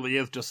literally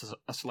is just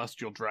a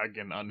celestial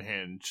dragon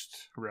unhinged,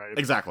 right?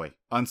 Exactly.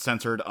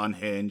 Uncensored,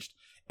 unhinged.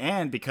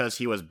 And because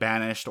he was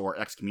banished or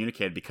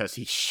excommunicated because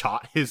he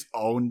shot his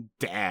own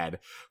dad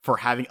for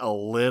having a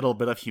little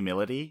bit of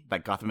humility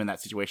that got him in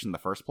that situation in the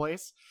first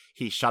place.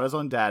 He shot his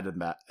own dad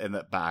in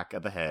the back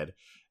of the head.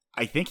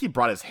 I think he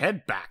brought his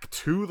head back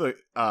to the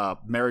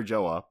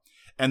Marijoa.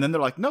 And then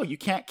they're like, no, you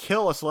can't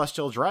kill a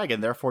celestial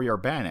dragon, therefore you're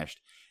banished.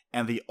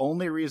 And the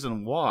only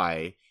reason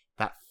why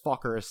that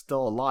fucker is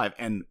still alive,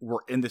 and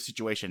we're in this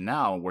situation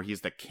now where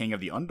he's the king of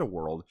the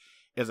underworld,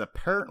 is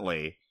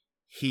apparently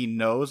he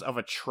knows of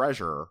a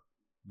treasure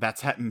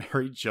that's at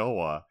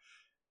Marijoa,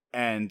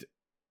 and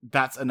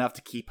that's enough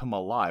to keep him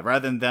alive.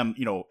 Rather than them,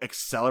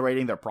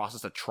 accelerating their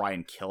process to try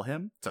and kill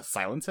him, to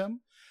silence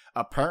him,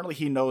 apparently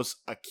he knows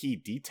a key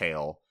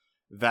detail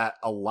that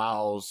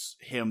allows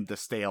him to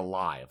stay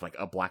alive, like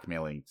a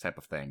blackmailing type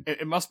of thing.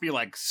 It must be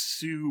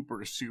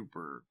super,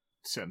 super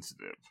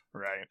sensitive,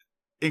 right?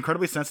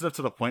 Incredibly sensitive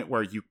to the point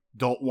where you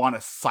don't want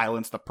to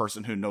silence the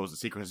person who knows the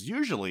secret. Because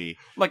usually,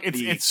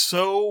 it's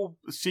so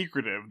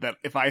secretive that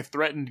if I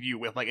threatened you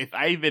with, if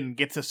I even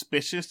get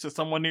suspicious that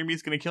someone near me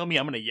is going to kill me,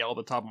 I'm going to yell at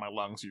the top of my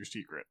lungs, "Your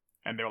secret!"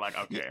 And they're like,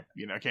 "Okay,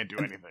 I can't do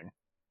anything."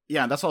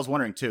 Yeah, and that's what I was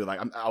wondering too.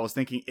 I was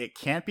thinking it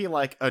can't be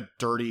like a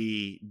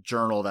dirty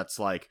journal that's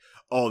like,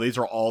 oh, these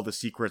are all the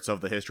secrets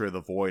of the history of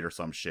the Void or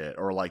some shit,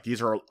 or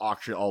these are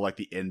actually all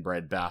the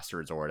inbred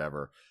bastards or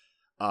whatever.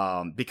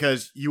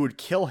 Because you would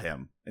kill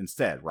him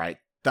instead, right?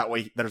 That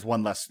way, there's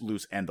one less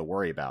loose end to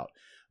worry about.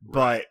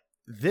 Right.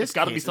 But it's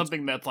got to be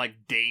something that's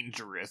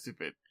dangerous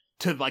if it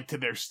to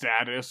their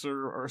status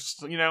or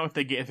if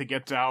it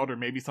gets out, or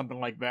maybe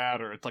something like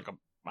that, or it's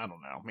I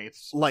don't know, maybe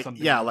it's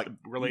something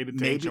related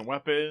to ancient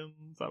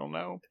weapons. I don't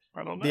know.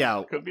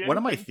 Yeah, could be one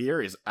of my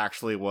theories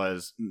actually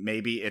was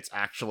maybe it's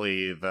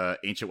actually the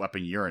ancient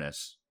weapon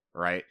Uranus,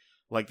 right?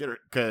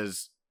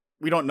 Because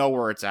we don't know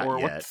where it's at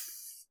yet,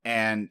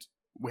 and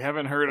We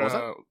haven't heard. What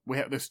was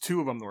that? There's two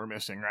of them that we're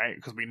missing, right?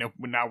 Because we know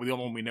now the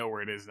only one we know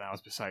where it is now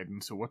is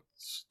Poseidon. So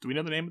do we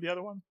know the name of the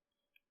other one?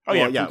 Oh Well,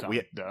 yeah, yeah,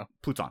 Pluton.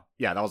 Pluton.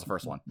 Yeah, that was the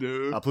first one.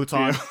 Duh.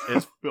 Pluton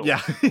is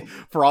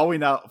for all we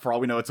know,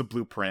 it's a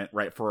blueprint,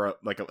 right? For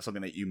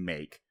something that you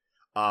make.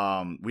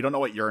 We don't know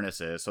what Uranus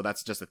is, so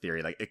that's just a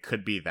theory. Like it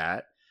could be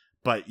that,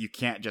 but you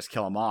can't just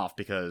kill him off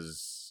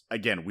because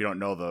again, we don't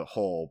know the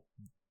whole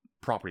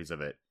properties of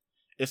it.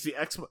 It's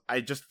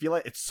I just feel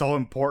like it's so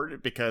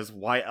important because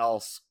why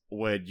else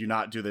would you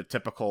not do the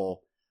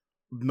typical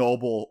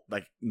noble,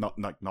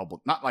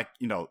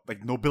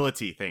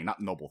 nobility thing, not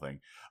noble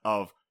thing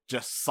of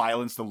just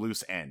silence the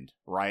loose end,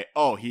 right?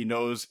 Oh, he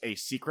knows a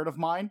secret of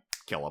mine,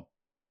 kill him.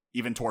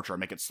 Even torture,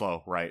 make it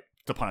slow, right?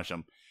 To punish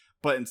him.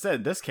 But instead,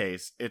 in this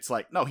case, it's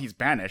like, no, he's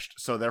banished,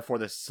 so therefore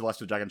this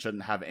celestial dragon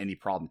shouldn't have any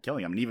problem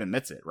killing him, and even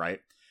admits it, right?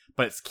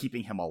 But it's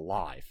keeping him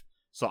alive.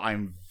 So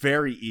I'm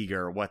very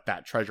eager what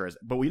that treasure is.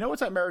 But we know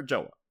it's at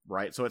Marijoa,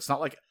 right? So it's not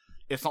like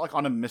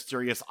on a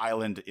mysterious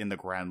island in the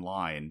Grand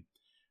Line.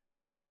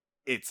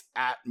 It's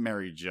at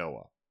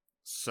Marijoa.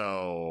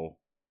 So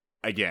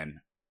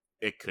again,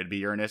 it could be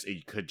Uranus.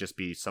 It could just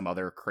be some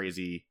other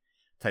crazy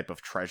type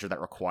of treasure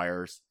that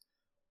requires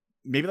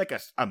maybe like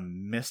a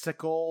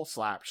mystical /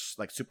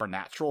 like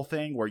supernatural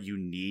thing where you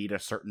need a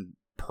certain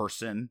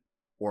person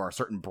or a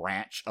certain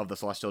branch of the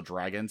celestial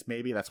dragons.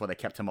 Maybe that's why they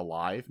kept him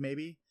alive.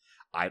 Maybe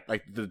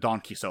like the Don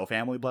Quixote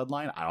family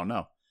bloodline. I don't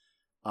know.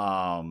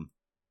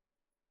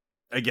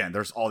 Again,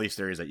 there's all these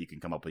theories that you can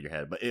come up with your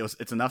head, but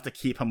it's enough to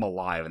keep him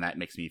alive, and that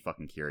makes me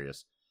fucking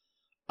curious.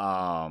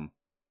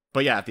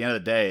 But yeah, at the end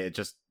of the day, it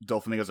just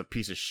Doflamingo's a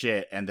piece of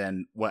shit, and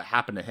then what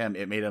happened to him,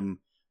 it made him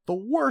the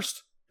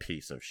worst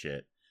piece of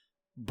shit.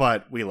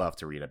 But we love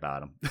to read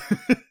about him.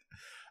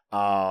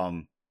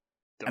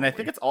 And I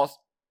think it's also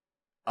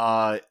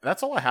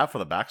that's all I have for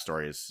the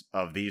backstories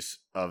of these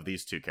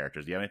two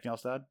characters. Do you have anything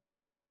else to add?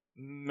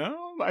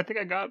 No, I think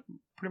I got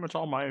pretty much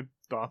all my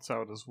thoughts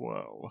out as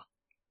well.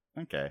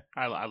 Okay.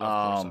 I love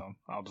Corzone.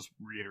 I'll just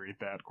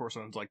reiterate that.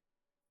 Corzone's like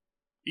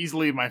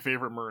easily my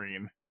favorite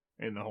Marine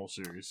in the whole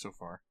series so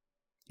far.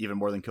 Even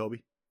more than Kobe?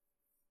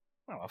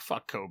 Oh,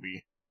 fuck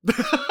Kobe.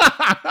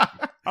 I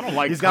don't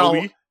like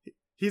Kobe.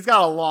 He's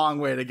got a long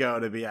way to go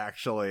to be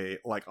actually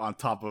like on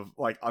top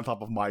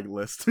of my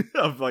list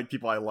of like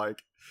people I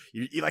like.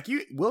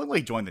 You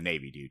willingly joined the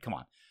Navy, dude. Come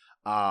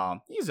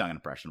on. He's young and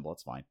impressionable.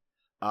 It's fine.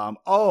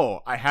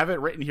 I have it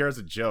written here as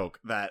a joke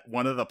that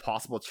one of the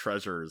possible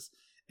treasures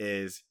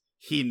is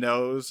he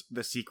knows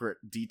the secret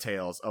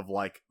details of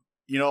like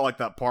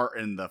that part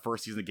in the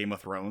first season of Game of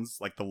Thrones,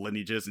 like the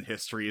lineages and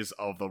histories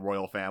of the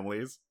royal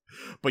families.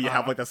 But you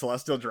have like the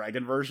Celestial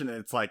Dragon version, and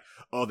it's like,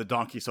 oh, the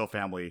Don Quixote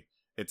family,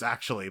 it's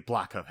actually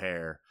black of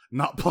hair,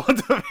 not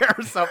blonde of hair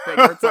or something.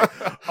 Or it's like,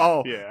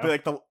 oh, yeah.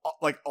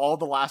 All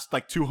the last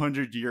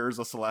 200 years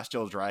of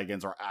Celestial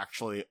Dragons are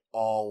actually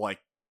all like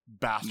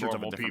bastards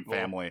normal of a different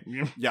family.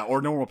 Yeah,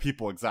 or normal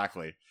people,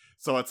 exactly.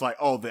 So it's like,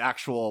 oh, the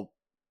actual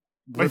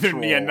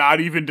literal...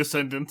 not even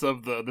descendants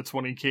of the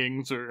 20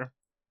 kings or...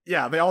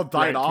 Yeah, they all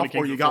died off,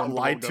 or you got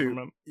lied to.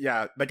 Government.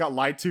 Yeah, they got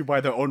lied to by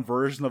their own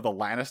version of the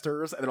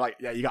Lannisters, and they're like,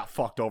 yeah, you got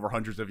fucked over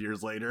hundreds of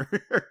years later.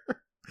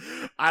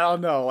 I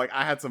don't know. Like,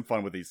 I had some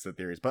fun with these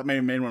theories, but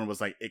my main one was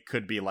like, it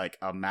could be like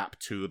a map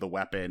to the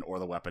weapon or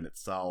the weapon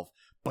itself,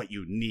 but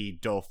you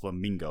need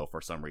Doflamingo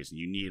for some reason.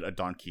 You need a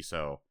Don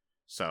Quixote.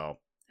 So,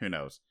 who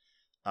knows?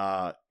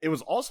 It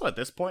was also at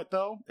this point,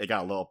 though, it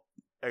got a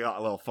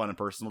little fun and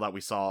personal that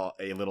we saw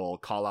a little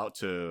call out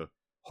to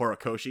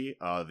Horikoshi,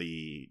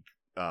 the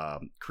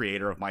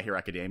creator of My Hero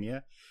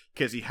Academia,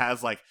 because he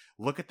has like,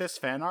 look at this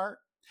fan art,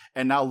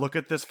 and now look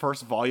at this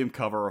first volume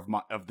cover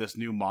of this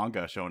new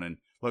manga shonen.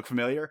 Look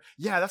familiar?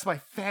 Yeah, that's my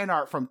fan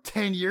art from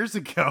 10 years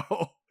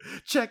ago.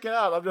 Check it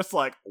out. I'm just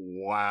like,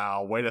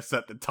 wow, way to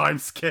set the time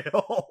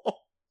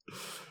scale.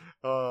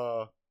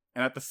 And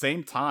at the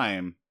same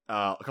time,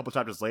 a couple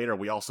chapters later,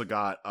 we also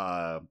got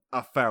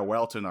a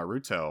farewell to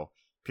Naruto,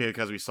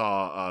 because we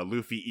saw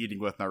Luffy eating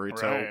with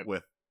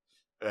Naruto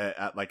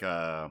at like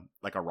a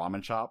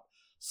ramen shop.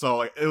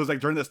 So it was like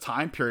during this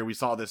time period, we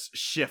saw this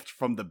shift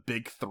from the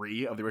big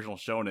three of the original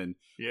shonen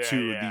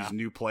to these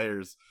new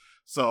players.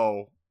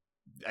 So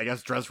I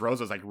guess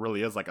Dressrosa like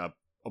really is like a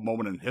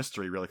moment in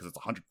history, really, because it's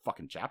 100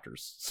 fucking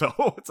chapters. So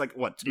it's like,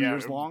 what, 2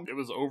 years long? It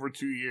was over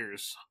 2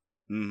 years.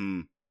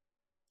 Mm-hmm.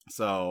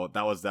 So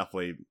that was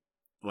definitely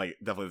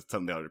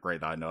something that was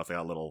great that I noticed. I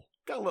got a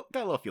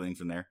little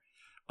feelings in there.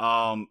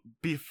 Honestly,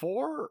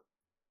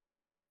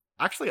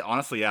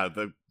 yeah,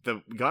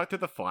 we got to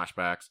the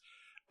flashbacks.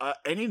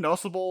 Any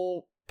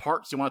noticeable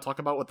parts you want to talk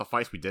about with the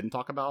fights we didn't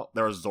talk about?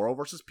 There was Zoro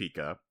versus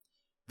Pika.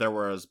 There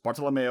was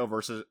Bartolomeo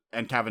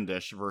and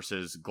Cavendish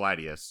versus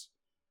Gladius.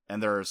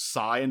 And there's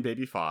Sai and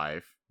Baby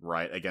 5,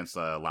 right, against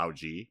Lao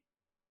G.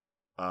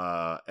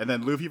 And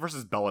then Luffy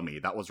versus Bellamy.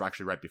 That was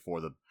actually right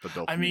before the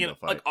Doflamingo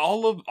fight. Like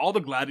all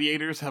the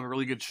gladiators have a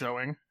really good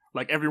showing.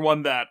 Like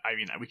everyone that,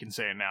 we can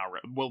say it now,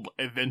 will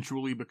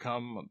eventually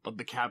become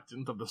the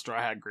captains of the Straw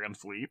Hat Grand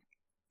Fleet.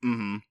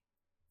 Mm-hmm.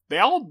 They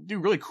all do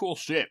really cool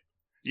shit.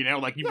 You know,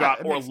 like, you've got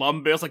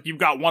Orlumbus, like, you've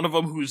got one of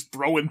them who's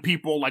throwing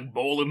people like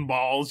bowling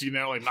balls, you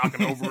know, like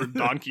knocking over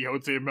Don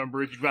Quixote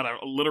members. You've got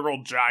a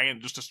literal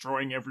giant just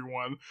destroying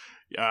everyone.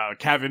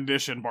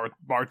 Cavendish and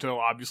Barto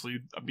obviously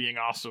being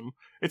awesome.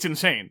 It's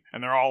insane.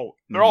 And they're all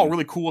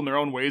really cool in their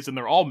own ways, and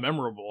they're all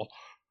memorable.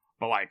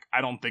 But, like,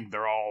 I don't think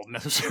they're all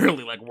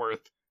necessarily, like,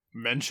 worth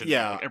mentioning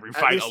every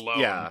fight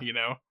alone, you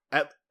know?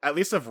 At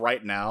least of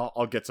right now,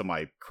 I'll get to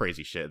my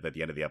crazy shit at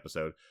the end of the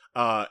episode.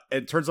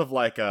 In terms of,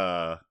 like,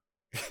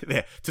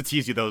 to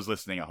tease you those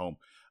listening at home,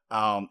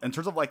 in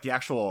terms of, like, the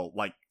actual,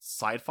 like,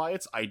 side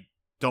fights, I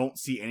don't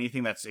see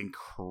anything that's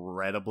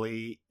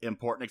incredibly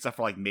important except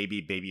for, like,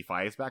 maybe Baby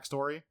Five's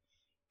backstory.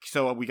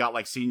 So we got,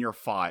 like,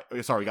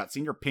 we got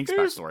Senior Pink's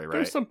backstory, right?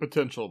 There's some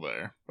potential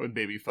there with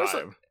Baby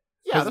Five.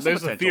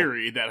 There's a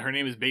theory that her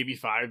name is Baby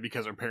Five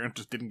because her parents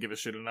just didn't give a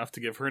shit enough to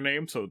give her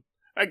name. So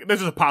there's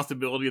just a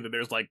possibility that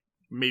there's, like,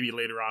 maybe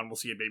later on we'll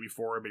see a Baby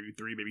 4, or Baby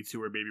 3, Baby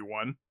 2, or Baby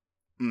 1.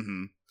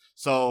 Mm-hmm.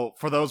 So,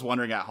 for those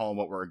wondering at home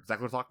what we're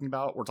exactly talking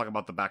about, we're talking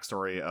about the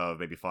backstory of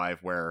Baby Five,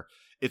 where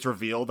it's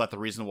revealed that the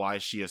reason why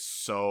she is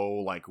so,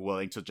 like,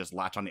 willing to just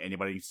latch on to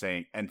anybody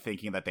saying and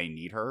thinking that they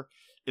need her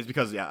is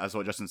because, as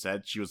what Justin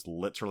said, she was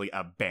literally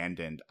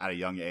abandoned at a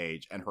young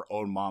age, and her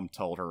own mom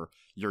told her,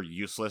 "You're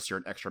useless, you're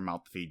an extra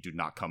mouth to feed, do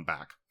not come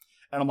back."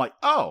 And I'm like,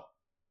 oh,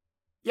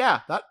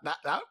 yeah, that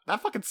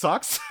fucking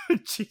sucks.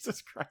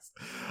 Jesus Christ.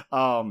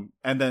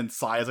 And then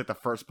Sai is, like, the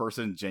first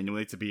person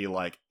genuinely to be,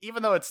 like,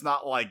 even though it's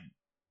not, like,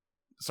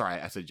 sorry,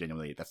 I said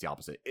genuinely, that's the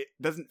opposite. It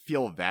doesn't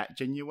feel that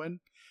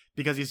genuine,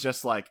 because he's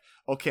just like,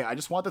 okay, I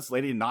just want this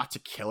lady not to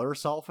kill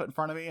herself in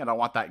front of me, and I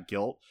want that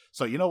guilt.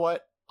 So you know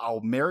what?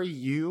 I'll marry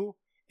you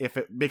if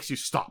it makes you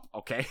stop,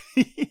 okay?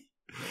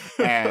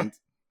 and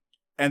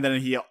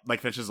then he,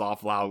 like, finishes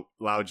off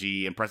Lao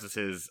Ji, impresses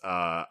his,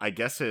 I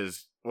guess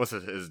his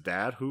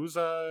dad? Who's,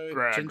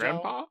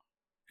 grandpa?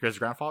 His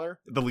grandfather?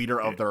 The leader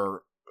of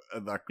their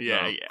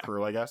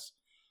crew, I guess.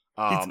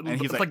 And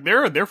he's like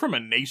they're from a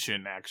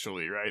nation,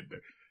 actually, right?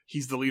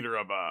 He's the leader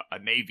of a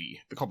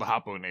navy. They're called the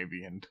Hapo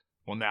Navy, and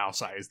now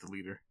Sai is the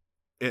leader.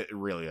 It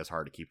really is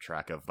hard to keep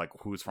track of, like,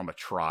 who's from a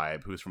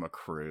tribe, who's from a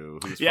crew.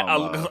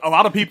 A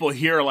lot of people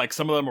here, like,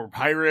 some of them were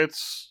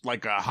pirates.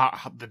 Like,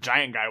 the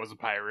giant guy was a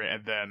pirate,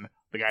 and then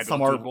the guy that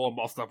was doing bowling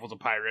ball stuff was a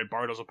pirate.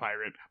 Bardo's a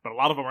pirate, but a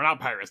lot of them are not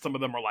pirates. Some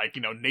of them are, like,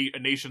 you know, a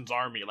nation's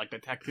army. Like, the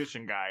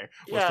tactician guy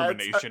was from a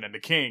nation, and the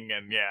king,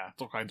 and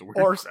it's all kinds of weird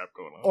crap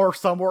going on. Or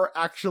some were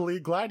actually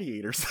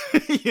gladiators.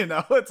 You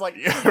know, it's like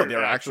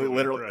they're actually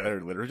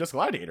literally just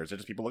gladiators. They're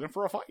just people looking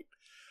for a fight.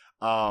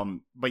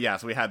 But yeah,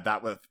 so we had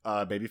that with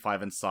Baby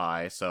Five and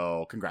Sai,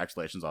 so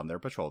congratulations on their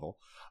betrothal.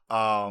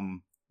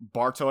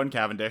 Barto and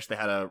Cavendish, they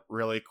had a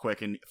really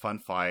quick and fun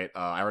fight.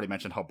 I already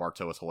mentioned how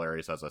Barto was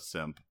hilarious as a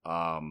simp.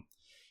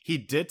 He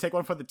did take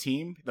one for the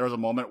team. There was a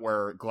moment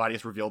where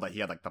Gladius revealed that he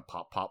had, like, the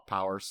pop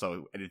power,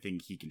 so anything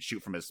he can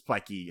shoot from his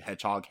spiky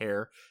hedgehog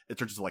hair, it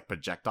turns into, like,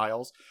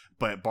 projectiles.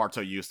 But Barto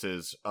used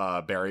his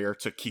barrier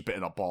to keep it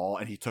in a ball,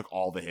 and he took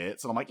all the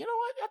hits. And I'm like, you know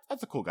what?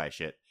 That's a cool guy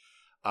shit.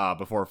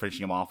 Before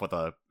finishing him off with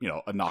a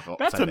knockout.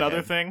 That's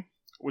another thing,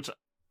 which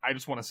I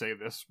just want to say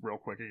this real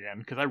quick again,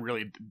 because I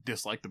really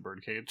dislike the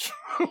birdcage.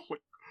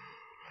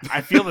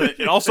 I feel that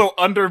it also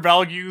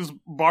undervalues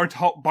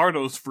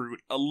Barto's fruit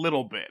a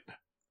little bit.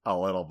 A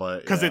little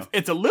bit, because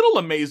it's a little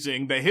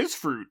amazing that his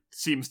fruit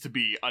seems to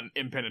be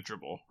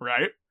impenetrable,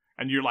 right?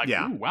 And you're like,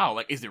 ooh, wow,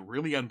 like, is it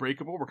really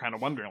unbreakable? We're kind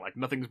of wondering, like,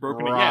 nothing's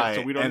broken it yet,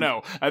 so we don't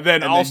know. And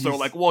then also,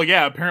 like, well,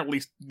 yeah,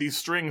 apparently these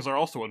strings are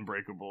also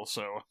unbreakable,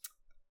 so...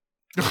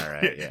 All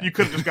right, yeah. You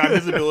could have just got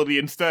his ability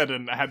instead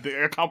and had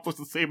to accomplish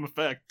the same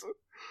effect.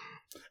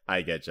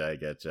 I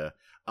getcha.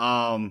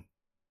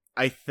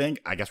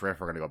 I guess we're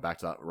going to go back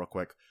to that real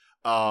quick.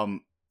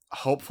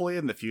 Hopefully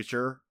in the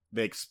future,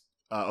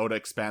 Oda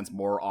expands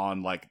more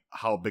on, like,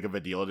 how big of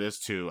a deal it is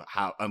to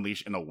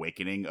unleash an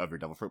awakening of your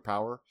Devil Fruit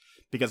power.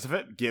 Because if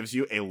it gives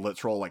you a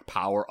literal, like,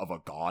 power of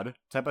a god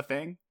type of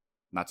thing,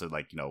 not to,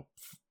 like,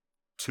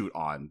 toot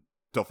on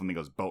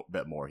Doflamingo's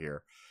bit more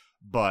here,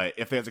 but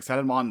if there's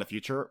extended mod in the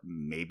future,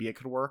 maybe it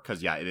could work,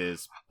 because it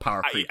is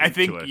power creep. I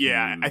think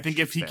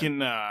if he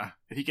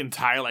can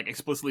tie, like,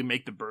 explicitly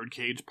make the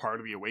birdcage part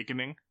of the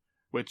awakening,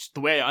 which, the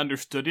way I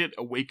understood it,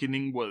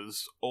 awakening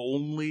was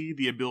only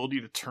the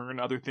ability to turn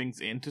other things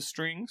into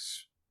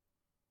strings.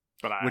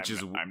 But I'm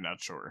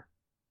not sure.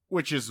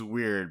 Which is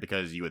weird,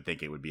 because you would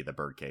think it would be the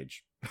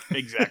birdcage.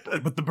 Exactly.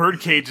 But the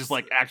birdcage is,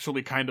 like,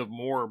 actually kind of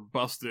more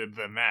busted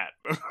than that.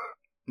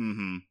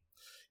 Mm-hmm.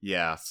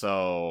 Yeah,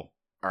 so...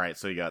 Alright,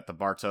 so you got the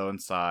Barto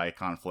and Sai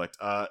conflict.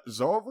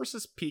 Zoro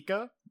versus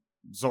Pika.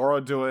 Zoro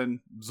doing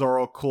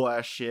Zoro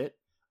cool-ass shit.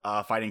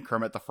 Fighting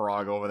Kermit the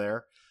Frog over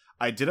there.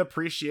 I did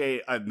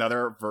appreciate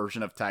another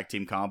version of Tag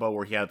Team Combo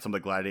where he had some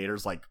of the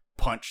gladiators, like,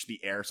 punch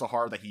the air so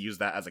hard that he used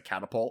that as a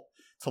catapult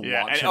to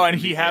launch him. And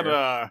he had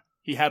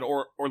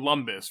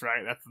Orlumbus,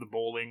 right? That's the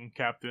bowling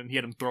captain.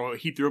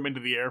 He threw him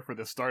into the air for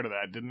the start of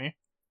that, didn't he?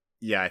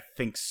 Yeah, I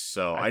think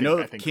so. I know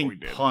that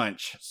King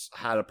Punch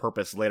had a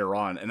purpose later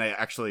on, and I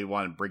actually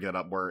want to bring that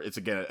up where it's,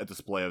 again, a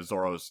display of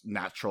Zoro's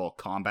natural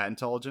combat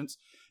intelligence,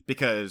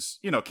 because,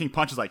 King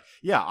Punch is like,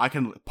 yeah, I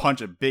can punch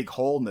a big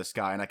hole in this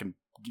guy and I can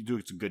do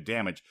some good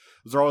damage.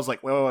 Zoro's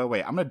like,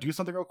 wait, I'm gonna do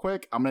something real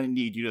quick. I'm gonna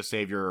need you to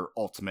save your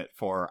ultimate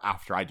for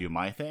after I do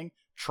my thing.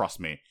 Trust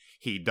me.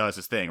 He does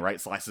his thing,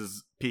 right?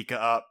 Slices Pika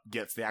up,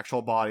 gets the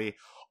actual body,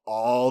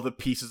 all the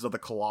pieces of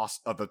the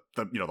of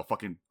the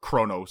fucking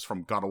Kronos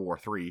from God of War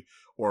 3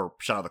 or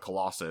Shadow of the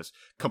Colossus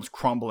comes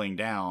crumbling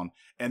down,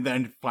 and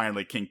then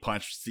finally King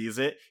Punch sees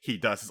it. He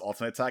does his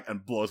ultimate attack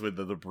and blows with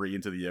the debris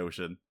into the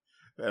ocean.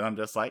 And I'm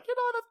just like,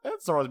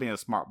 that's Zoro's being a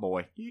smart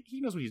boy. He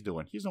knows what he's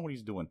doing. He knows what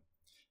he's doing.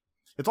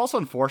 It's also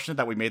unfortunate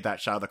that we made that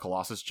Shadow of the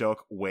Colossus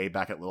joke way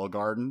back at Little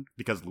Garden,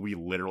 because we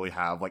literally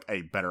have like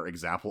a better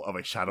example of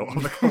a Shadow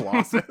of the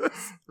Colossus.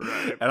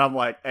 Right. And I'm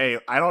like, hey,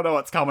 I don't know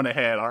what's coming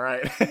ahead, all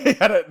right?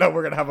 I don't know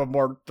we're going to have a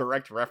more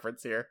direct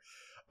reference here.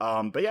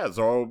 But yeah,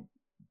 Zoro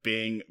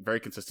being very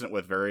consistent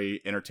with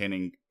very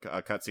entertaining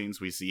cutscenes.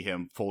 We see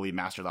him fully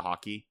master the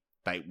Haki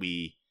that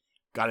we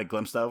got a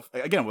glimpse of.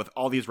 Again, with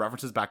all these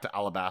references back to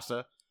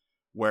Alabasta,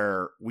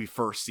 where we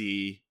first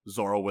see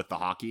Zoro with the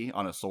Haki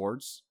on his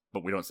swords,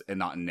 but we don't, and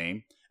not in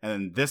name. And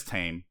then this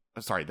time,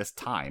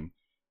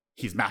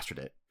 he's mastered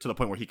it to the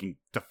point where he can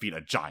defeat a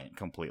giant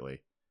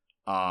completely.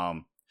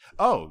 You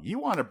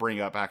want to bring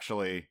up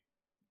actually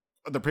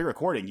the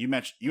pre-recording?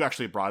 You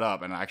actually brought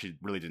up, and I actually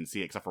really didn't see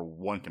it except for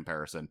one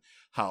comparison,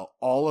 how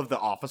all of the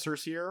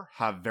officers here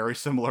have very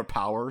similar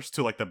powers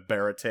to like the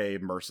Barate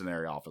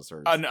mercenary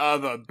officers.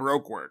 The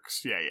Broke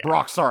Works, yeah.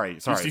 Brock, sorry. You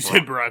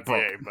said Barate,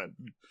 but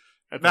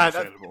that's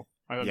understandable.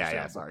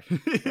 Yeah, sorry.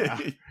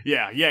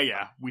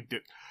 Yeah. We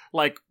did.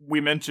 Like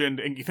we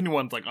mentioned, and if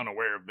anyone's like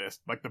unaware of this,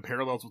 like the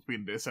parallels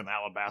between this and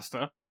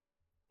Alabasta,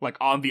 like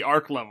on the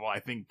arc level, I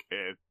think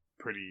it's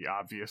pretty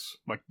obvious.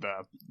 Like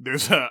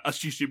there's a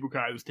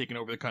Shishibukai that's taking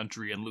over the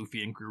country, and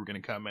Luffy and crew are going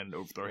to come and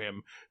overthrow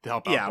him to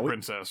help out the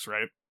princess,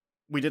 right?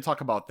 We did talk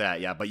about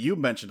that, yeah. But you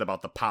mentioned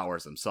about the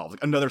powers themselves,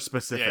 like another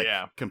specific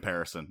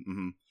comparison.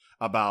 Mm-hmm.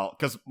 About,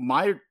 because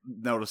my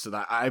notice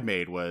that I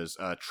made was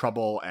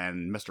Trouble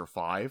and Mr.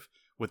 Five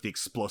with the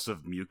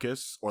explosive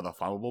mucus or the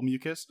flammable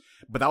mucus,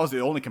 but that was the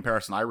only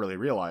comparison I really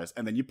realized.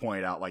 And then you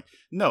pointed out, like,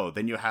 no,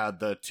 then you had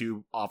the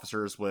two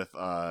officers with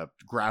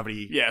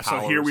gravity. Yeah,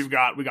 powers. So here we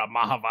got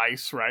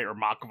Mahavise, right, or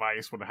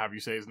Machvice, whatever you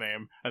say his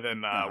name, and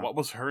then what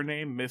was her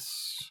name, Miss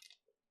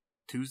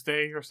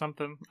Tuesday or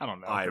something? I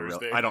don't know. I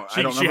don't.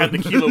 She had the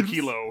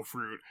kilo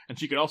fruit, and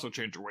she could also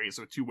change her weight.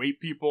 So 2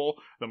 weight people.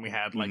 Then we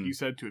had, like you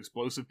said, 2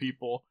 explosive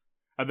people,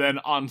 and then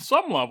on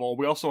some level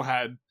we also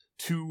had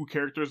 2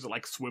 characters that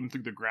like swim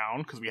through the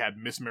ground, because we had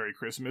Miss Merry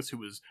Christmas, who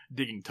was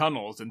digging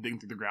tunnels and digging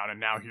through the ground, and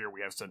now here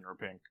we have Senor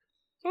Pink.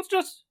 So it's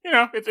just,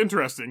 it's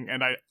interesting,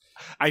 and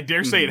I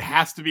dare say it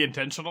has to be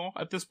intentional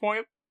at this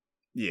point.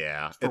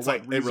 Yeah, it's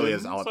like reasons, it really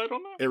is. I don't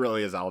know. It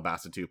really is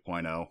Alabasta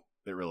 2.0.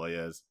 It really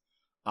is.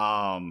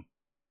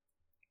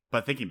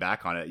 But thinking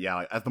back on it, yeah,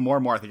 like, as the more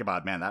and more I think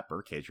about it, man, that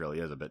birdcage really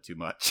is a bit too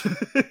much.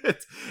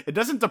 It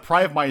doesn't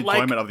deprive my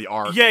enjoyment of the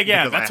arc.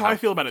 Yeah, that's how I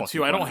feel about it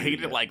too. I don't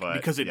hate it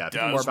because it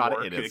does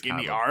work it in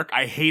the arc.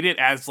 I hate it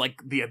as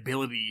like the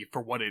ability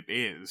for what it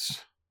is.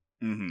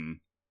 Mm-hmm.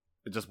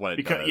 It's just what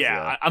it does.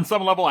 Yeah, on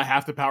some level, I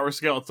have to power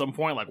scale at some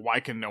point. Like,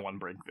 why can no one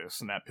break this?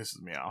 And that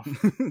pisses me off.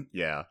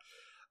 Yeah.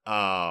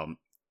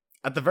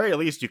 At the very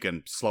least, you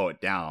can slow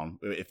it down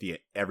if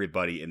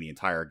everybody in the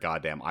entire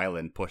goddamn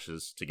island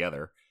pushes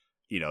together.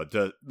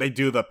 They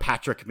do the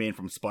Patrick meme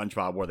from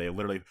SpongeBob where they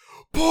literally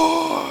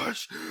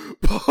push,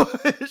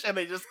 and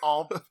they just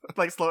all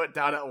like slow it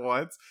down at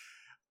once.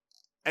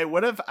 It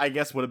would have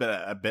been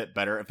a bit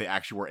better if they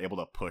actually were able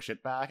to push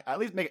it back. At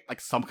least make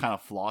like some kind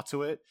of flaw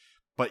to it.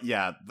 But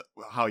yeah,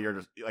 how you're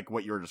just, like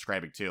what you're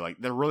describing too, like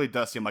there really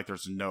does seem like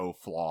there's no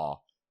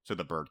flaw to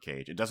the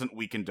birdcage. It doesn't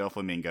weaken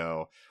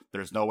Doflamingo.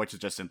 There's no way to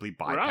just simply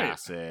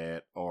bypass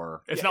it,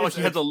 or it's not like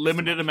he has a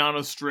limited amount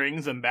of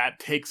strings and that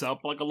takes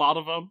up like a lot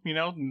of them.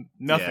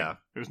 Nothing. Yeah.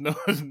 There's no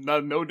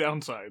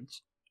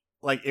downsides.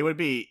 Like it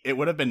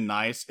would have been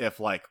nice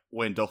if like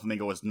when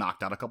Doflamingo was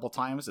knocked out a couple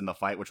times in the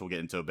fight, which we'll get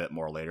into a bit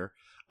more later.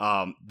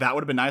 That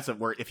would have been nice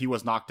if he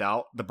was knocked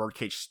out, the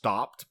birdcage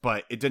stopped,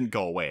 but it didn't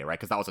go away, right?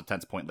 Because that was a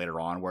tense point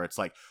later on where it's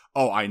like,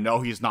 oh, I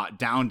know he's not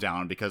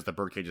down because the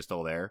birdcage is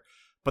still there.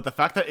 But the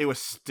fact that it was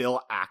still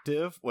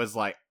active was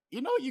like,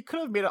 you could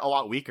have made it a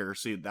lot weaker,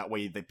 so that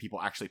way the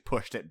people actually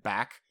pushed it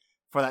back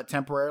for that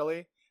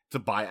temporarily to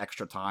buy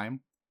extra time.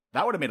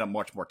 That would have made it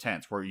much more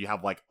tense, where you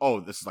have like, oh,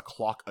 this is a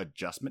clock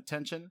adjustment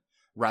tension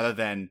rather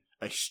than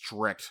a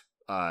strict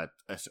time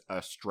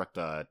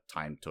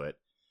to it.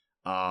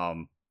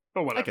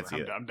 But whatever. I can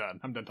see I'm done.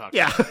 I'm done talking.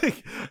 Yeah,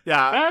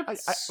 yeah.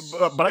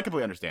 But I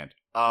completely understand.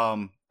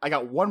 I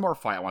got one more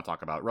fight I want to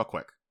talk about real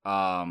quick.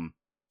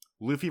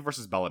 Luffy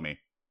versus Bellamy.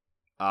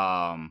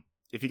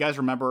 If you guys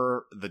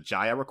remember the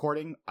Jaya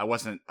recording, I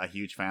wasn't a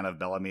huge fan of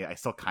Bellamy. I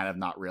still kind of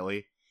not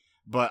really.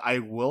 But I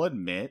will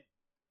admit,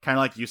 kind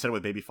of like you said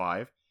with Baby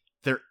 5,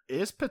 there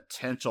is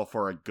potential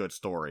for a good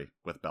story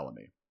with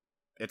Bellamy.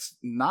 It's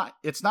not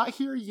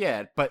here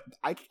yet, but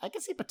I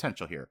can see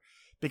potential here.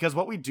 Because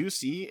what we do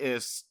see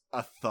is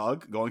a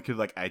thug going through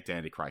like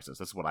identity crisis.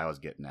 That's what I was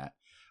getting at.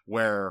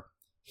 Where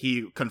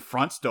he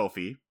confronts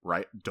Dofi,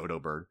 right, Dodo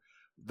Bird,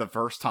 the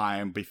first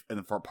time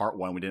in part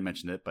 1. We didn't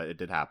mention it, but it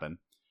did happen.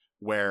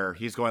 Where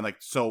he's going like,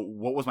 so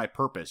what was my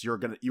purpose? You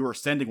were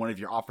sending one of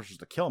your officers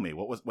to kill me.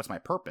 What's my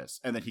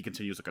purpose? And then he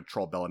continues to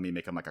control Bellamy,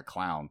 make him like a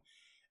clown.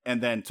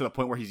 And then to the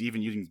point where he's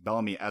even using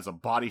Bellamy as a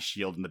body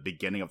shield in the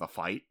beginning of the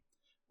fight,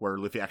 where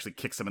Luffy actually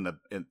kicks him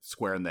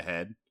square in the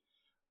head.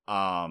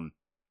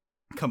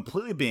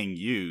 Completely being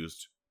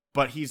used,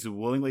 but he's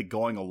willingly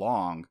going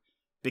along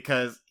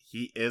because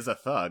he is a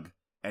thug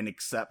and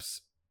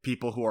accepts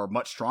people who are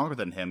much stronger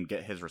than him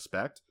get his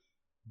respect.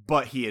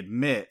 But he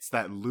admits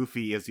that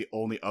Luffy is the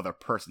only other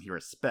person he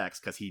respects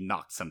because he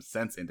knocked some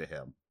sense into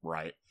him,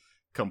 right?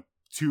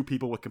 Two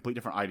people with complete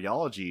different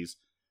ideologies,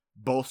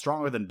 both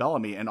stronger than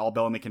Bellamy, and all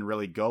Bellamy can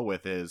really go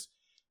with is,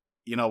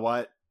 you know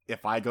what?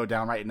 If I go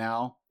down right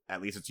now,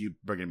 at least it's you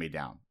bringing me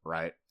down,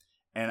 right?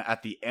 And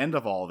at the end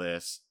of all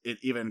this, it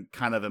even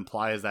kind of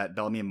implies that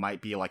Bellamy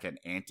might be like an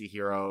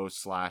anti-hero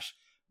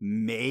 /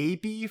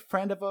 maybe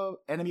friend of a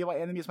enemy. My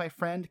enemy is my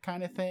friend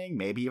kind of thing.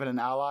 Maybe even an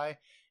ally.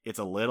 It's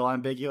a little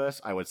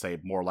ambiguous. I would say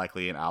more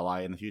likely an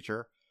ally in the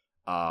future.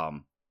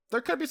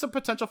 There could be some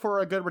potential for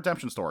a good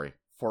redemption story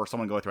for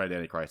someone going through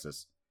identity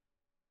crisis.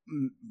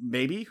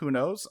 Maybe, who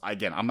knows?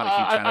 Again, I'm not a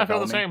huge fan of Bellamy. I feel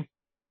the same.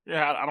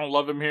 Yeah, I don't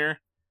love him here.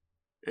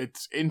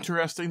 It's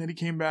interesting that he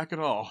came back at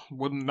all.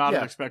 Would not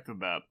have expected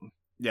that.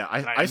 Yeah,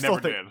 I still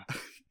think did.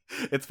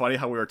 It's funny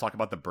how we were talking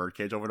about the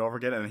birdcage over and over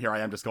again, and here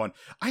I am just going,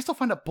 I still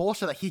find it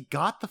bullshit that he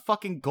got the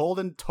fucking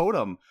golden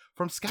totem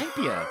from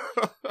Skypiea.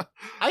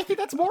 I think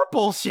that's more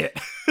bullshit.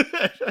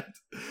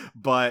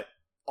 But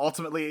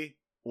ultimately,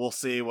 we'll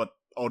see what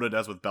Oda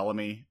does with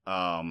Bellamy.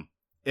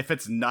 If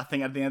it's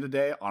nothing at the end of the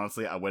day,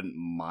 honestly, I wouldn't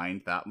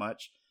mind that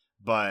much.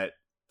 But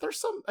there's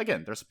some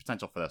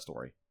potential for that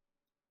story.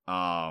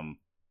 All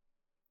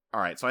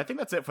right, so I think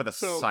that's it for the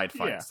side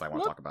fights I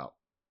want to talk about.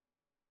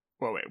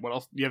 Well, wait, what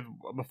else? You have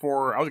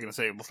before? I was going to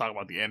say, let's talk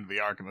about the end of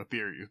the arc and the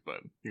theories, but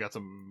you got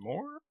some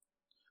more?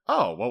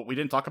 Oh, well, we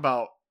didn't talk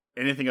about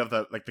anything of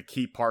the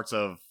key parts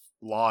of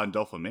Law and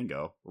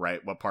Doflamingo,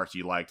 right? What parts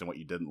you liked and what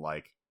you didn't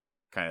like,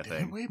 kind of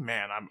thing. Wait,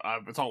 man,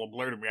 it's all a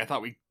blur to me. I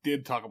thought we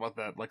did talk about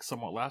that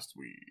somewhat last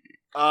week.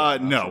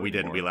 No, we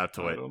didn't. We left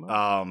to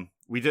it.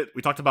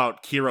 We talked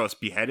about Kiros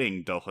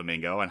beheading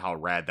Doflamingo and how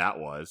rad that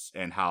was,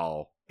 and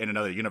how in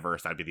another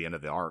universe that'd be the end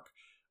of the arc.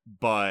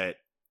 But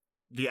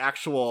the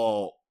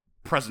actual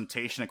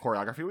presentation and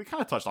choreography, we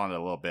kind of touched on it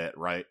a little bit,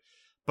 right?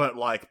 But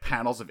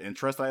panels of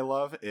interest that I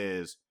love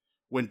is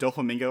when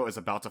Doflamingo is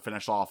about to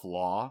finish off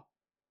Law,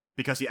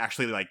 because he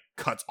actually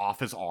cuts off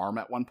his arm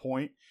at one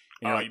point.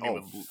 And you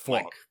mean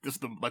fuck.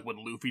 When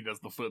Luffy does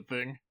the foot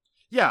thing?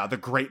 Yeah, the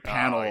great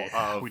panel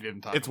of we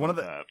didn't talk it's about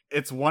that.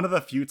 It's one of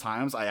the few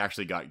times I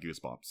actually got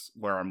goosebumps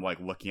where I'm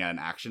looking at an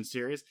action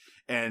series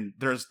and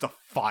there's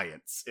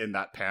defiance in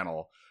that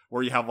panel,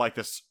 where you have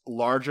this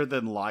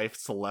larger-than-life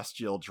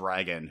celestial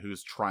dragon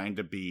who's trying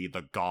to be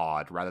the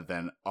god rather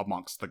than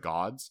amongst the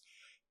gods,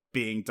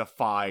 being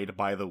defied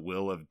by the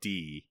will of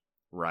D,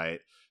 right?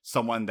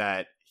 Someone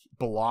that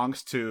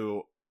belongs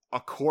to,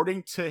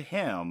 according to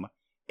him,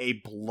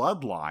 a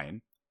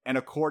bloodline, and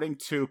according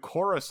to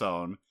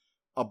Corazon,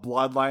 a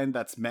bloodline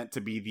that's meant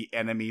to be the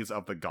enemies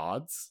of the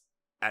gods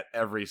at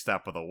every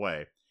step of the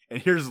way.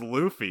 And here's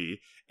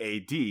Luffy,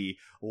 AD,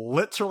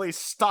 literally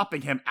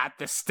stopping him at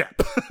this step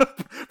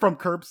from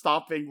curb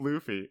stopping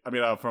Luffy.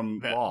 From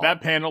Law. That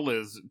panel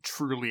is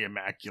truly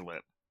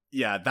immaculate.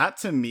 Yeah,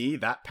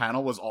 that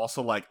panel was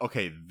also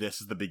okay,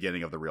 this is the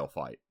beginning of the real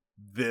fight.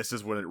 This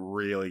is when it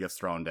really gets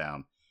thrown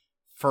down.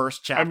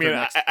 First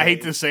chapter. I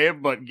hate to say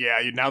it, but yeah,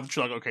 now that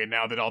you're okay,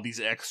 now that all these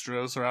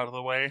extras are out of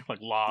the way,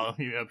 Law,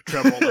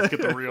 Treble, let's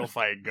get the real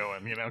fight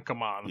going.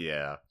 Come on.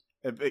 Yeah.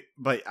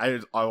 But I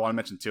want to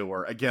mention too,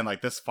 where again,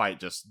 this fight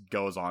just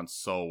goes on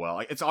so well.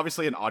 It's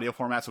obviously an audio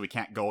format, so we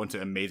can't go into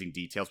amazing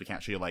details. We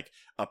can't show you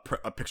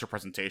a picture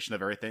presentation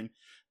of everything,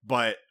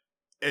 but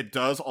it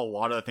does a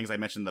lot of the things I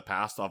mentioned in the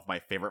past of my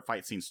favorite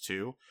fight scenes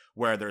too,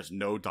 where there's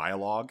no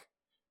dialogue,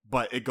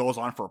 but it goes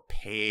on for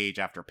page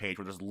after page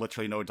where there's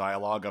literally no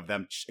dialogue of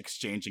them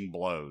exchanging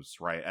blows.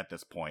 Right at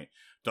this point,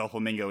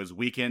 Doflamingo is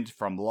weakened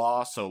from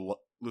Law, so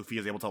Luffy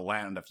is able to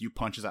land a few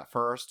punches at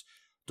first.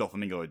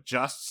 Doflamingo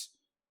adjusts.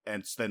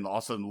 And then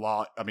also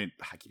Law, I keep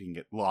getting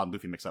Law and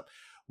Luffy mixed up.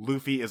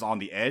 Luffy is on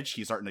the edge.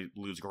 He's starting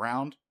to lose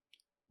ground.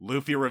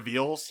 Luffy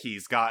reveals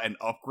he's got an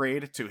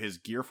upgrade to his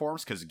gear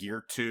forms because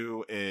Gear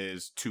 2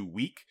 is too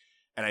weak.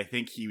 And I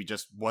think he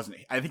wasn't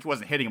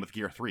hitting him with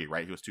Gear 3,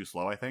 right? He was too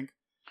slow, I think.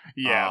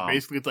 Yeah,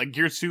 basically it's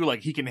Gear 2,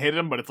 he can hit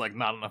him, but it's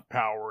not enough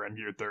power. And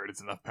Gear 3,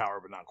 it's enough power,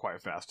 but not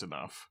quite fast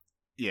enough.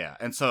 Yeah,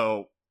 and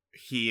so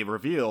he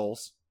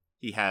reveals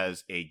he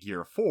has a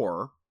Gear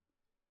 4,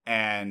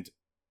 and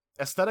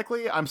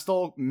aesthetically, I'm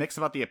still mixed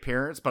about the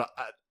appearance, but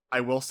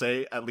I will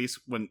say, at least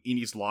when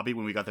Enies Lobby,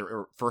 when we got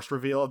the first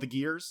reveal of the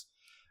gears,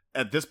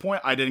 at this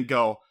point, I didn't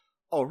go,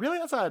 oh, really?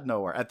 That's out of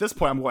nowhere. At this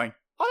point, I'm going,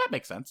 oh, that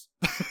makes sense.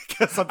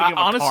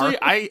 Honestly,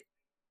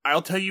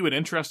 I'll tell you an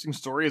interesting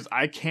story is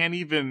I can't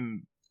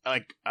even,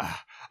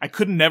 I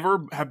could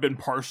never have been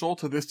partial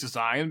to this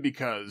design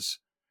because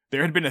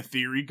there had been a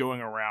theory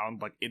going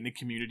around like in the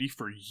community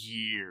for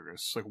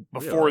years, like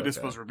before this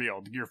was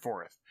revealed, Gear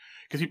 4th,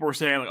 because people were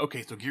saying like,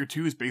 okay, so Gear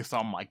 2 is based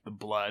on like the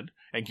blood,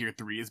 and Gear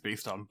 3 is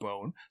based on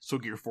bone, so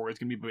Gear 4 is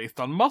gonna be based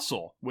on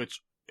muscle,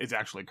 which is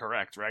actually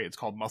correct, right? It's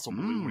called muscle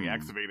balloon when you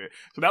activate it.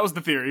 So that was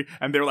the theory,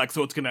 and they're like,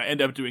 so it's gonna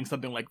end up doing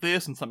something like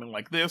this and something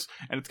like this,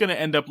 and it's gonna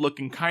end up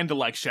looking kind of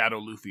like Shadow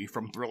Luffy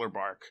from Thriller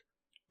Bark.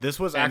 This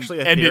was actually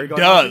a theory. And it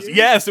does.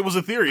 Yes, it was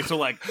a theory.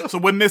 So so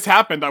when this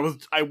happened,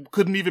 I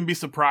couldn't even be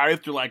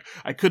surprised, or like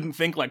I couldn't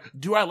think like,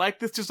 do I like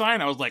this design?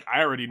 I was like,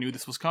 I already knew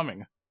this was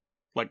coming.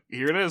 Like,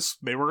 here it is.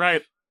 They were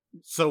right.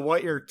 So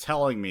what you're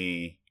telling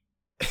me,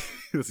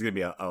 this is gonna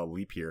be a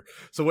leap here.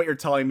 So what you're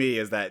telling me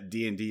is that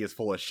D&D is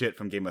full of shit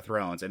from Game of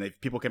Thrones, and if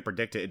people can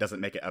predict it, it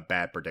doesn't make it a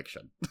bad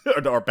prediction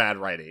or bad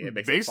writing. It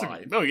makes it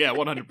fine. Oh yeah,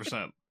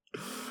 100%.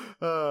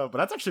 But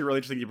that's actually really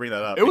interesting you bring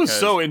that up. It was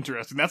so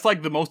interesting. That's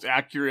like the most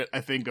accurate,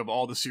 I think, of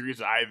all the series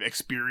I've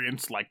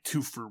experienced, like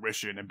to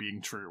fruition and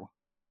being true.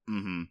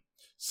 Mm-hmm.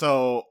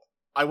 So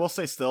I will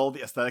say, still,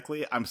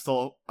 aesthetically, I'm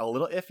still a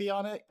little iffy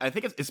on it. I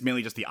think it's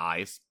mainly just the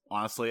eyes.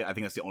 Honestly, I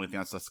think that's the only thing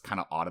that's kind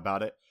of odd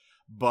about it.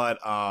 But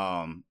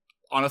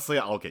honestly,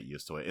 I'll get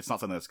used to it. It's not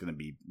something that's going to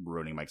be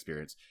ruining my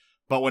experience.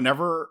 But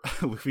whenever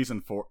Luffy's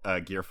in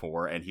Gear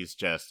 4 and he's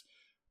just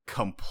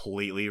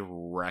completely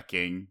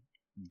wrecking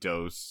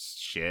Do's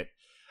shit,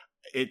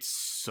 it's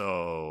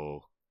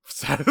so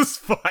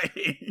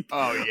satisfying.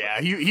 Oh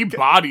yeah, he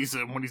bodies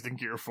him when he's in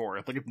Gear 4.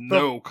 It's like it's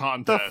no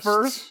contest. The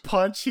first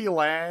punch he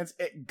lands,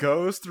 it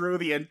goes through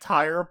the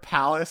entire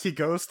palace. He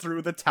goes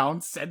through the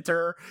town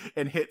center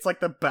and hits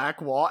like the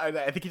back wall, and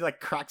I think he like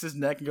cracks his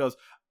neck and goes,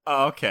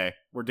 oh, okay,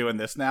 we're doing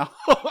this now.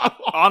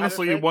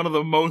 Honestly, one of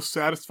the most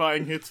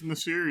satisfying hits in the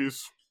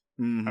series.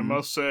 Mm-hmm. I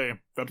must say,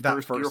 that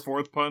first Gear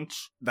 4th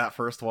punch. That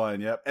first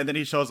one, yep. And then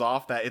he shows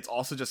off that it's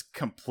also just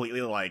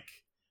completely, like,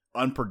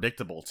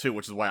 unpredictable, too,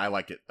 which is why I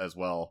like it as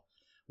well.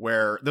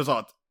 Where there's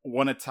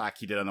one attack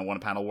he did on the one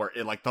panel where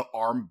it, like, the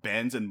arm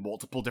bends in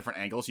multiple different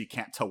angles. You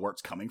can't tell where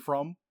it's coming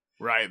from.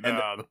 Right,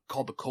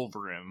 called the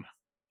Culverin.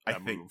 I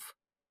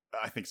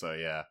think so,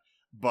 yeah.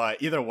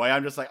 But either way,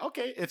 I'm just like,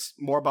 okay, it's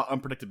more about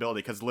unpredictability,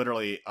 because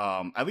literally,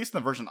 at least in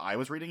the version I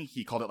was reading,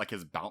 he called it, like,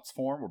 his bounce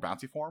form, or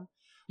bouncy form.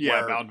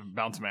 Yeah,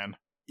 bounce man.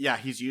 Yeah,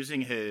 he's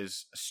using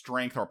his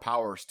strength or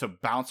powers to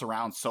bounce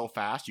around so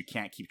fast you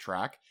can't keep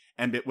track,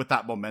 and with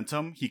that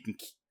momentum, he can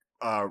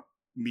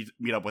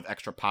meet up with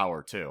extra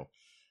power too.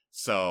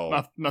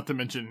 So, not to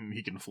mention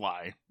he can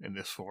fly in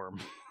this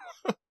form.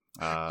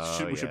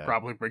 We should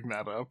probably bring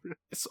that up.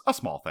 It's a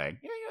small thing.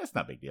 Yeah, it's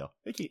not a big deal.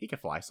 He can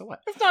fly, so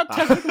what? It's not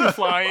technically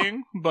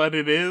flying, but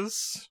it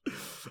is.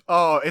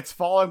 Oh, it's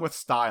falling with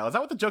style. Is that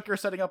what the joke you're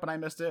setting up and I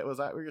missed it? Was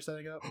that what you're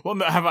setting up? Well,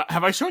 no,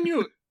 have I shown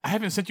you? I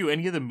haven't sent you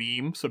any of the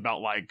memes about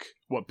like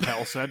what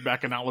Pell said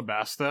back in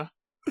Alabasta.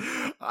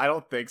 I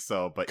don't think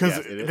so, but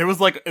because there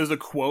was a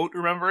quote,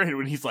 remember,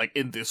 when he's like,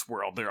 "In this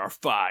world, there are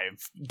 5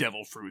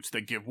 devil fruits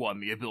that give one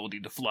the ability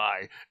to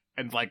fly,"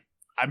 and like.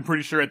 I'm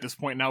pretty sure at this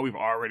point now we've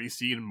already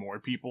seen more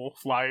people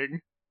flying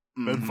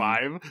than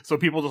 5. So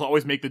people just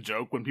always make the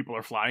joke when people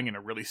are flying in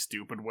a really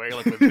stupid way,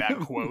 like with that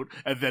quote,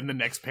 and then the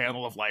next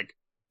panel of like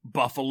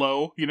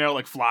Buffalo,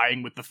 like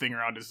flying with the thing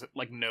around his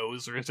like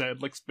nose or his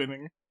head, like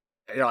spinning.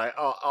 You're like,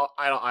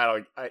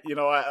 you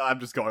know what? I'm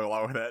just going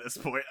along with it at this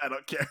point. I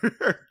don't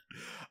care.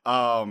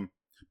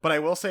 But I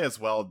will say as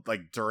well,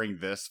 like during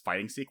this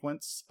fighting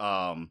sequence,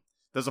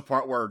 there's a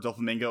part where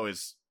Doflamingo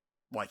is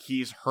like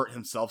he's hurt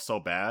himself so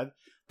bad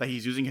that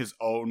he's using his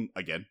own,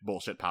 again,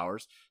 bullshit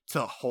powers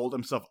to hold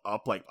himself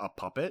up like a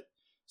puppet.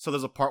 So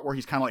there's a part where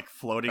he's kind of like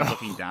floating,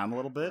 looking down a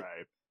little bit.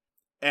 Right.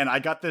 And I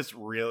got this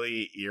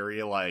really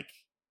eerie, like,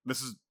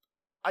 this is,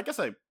 I guess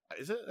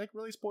is it like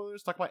really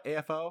spoilers? Talk about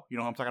AFO? You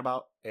know what I'm talking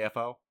about?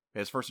 AFO?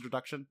 His first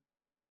introduction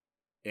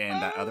in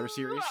that other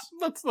series?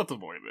 Let's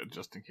avoid it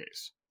just in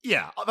case.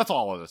 Yeah, that's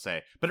all I was to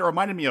say. But it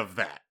reminded me of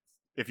that.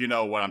 If you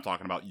know what I'm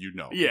talking about, you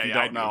know. Yeah, if you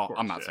don't know,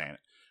 I'm not saying it.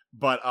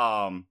 But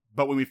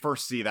when we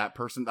first see that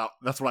person,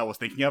 that's what I was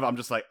thinking of. I'm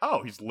just like,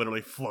 oh, he's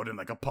literally floating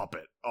like a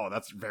puppet. Oh,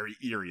 that's very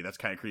eerie. That's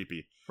kind of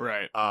creepy.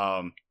 Right. But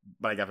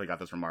I definitely got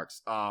this from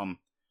Marks.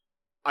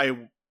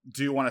 I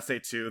do want to say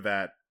too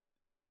that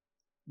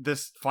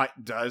this fight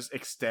does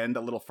extend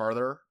a little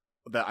farther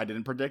that I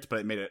didn't predict, but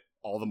it made it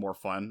all the more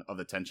fun of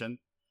the tension.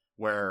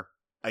 Where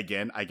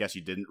again, I guess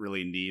you didn't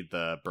really need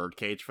the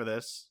birdcage for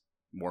this.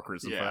 More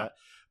criticism for that.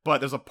 But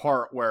there's a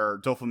part where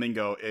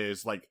Doflamingo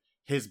is like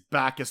his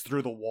back is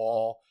through the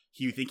wall.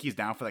 You think he's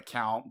down for the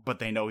count, but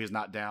they know he's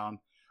not down.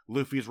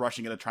 Luffy's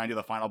rushing in to try and do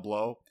the final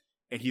blow,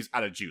 and he's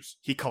out of juice.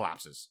 He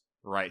collapses,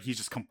 right? He's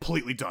just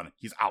completely done.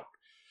 He's out.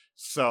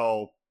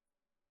 So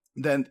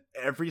then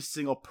every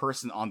single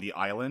person on the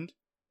island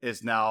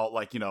is now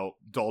like,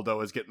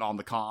 Doldo is getting on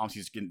the comms.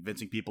 He's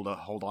convincing people to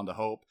hold on to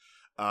hope.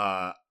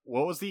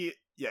 What was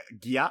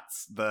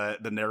Gyatz,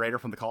 the narrator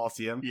from the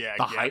Coliseum? Yeah,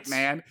 the hype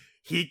man.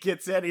 He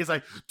gets in, he's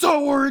like,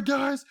 don't worry,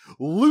 guys.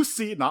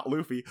 Lucy's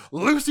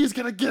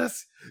gonna get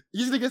us.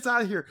 He's gonna get us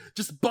out of here.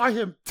 Just buy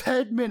him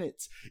 10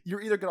 minutes. You're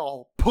either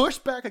gonna push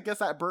back against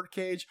that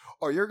birdcage,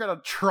 or you're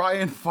gonna try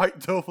and fight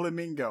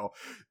Doflamingo.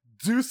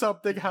 Do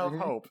something, have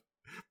hope.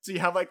 So you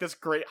have like this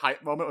great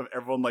hype moment of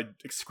everyone like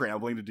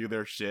scrambling to do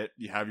their shit.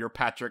 You have your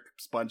Patrick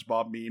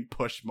SpongeBob meme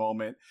push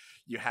moment.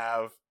 You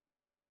have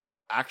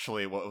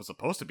actually what was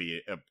supposed to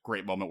be a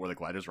great moment where the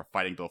gliders were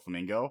fighting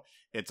Doflamingo.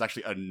 It's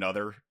actually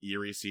another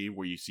eerie scene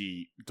where you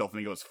see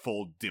Doflamingo is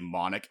full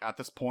demonic at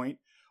this point,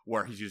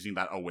 where he's using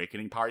that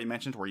awakening power you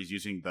mentioned, where he's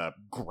using the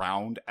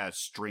ground as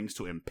strings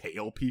to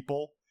impale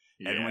people.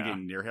 Anyone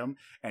getting near him,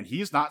 and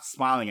he's not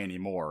smiling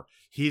anymore.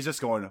 He's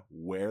just going,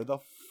 "Where the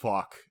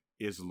fuck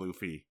is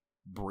Luffy?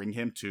 Bring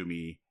him to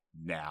me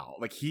now!"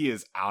 Like he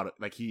is out.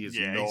 Like he is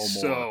no he's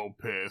more. So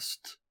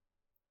pissed.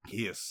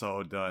 He is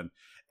so done.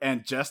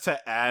 And just to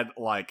add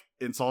like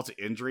insult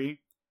to injury,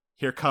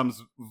 here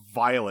comes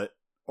Viola,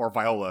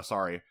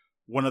 sorry,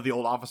 one of the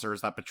old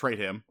officers that betrayed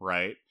him,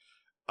 right?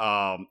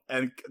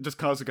 And just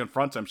comes to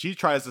confront him. She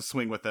tries to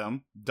swing with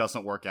him,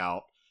 doesn't work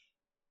out.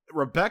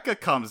 Rebecca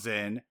comes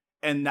in.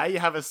 And now you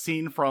have a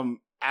scene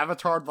from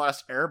Avatar: The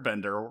Last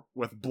Airbender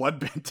with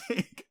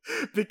bloodbending.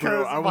 Because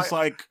bro, I was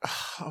like,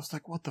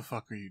 what the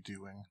fuck are you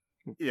doing?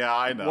 Yeah,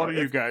 I know. What are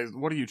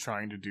you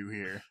trying to do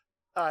here?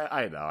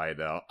 I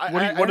know.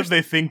 What did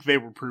they think they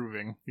were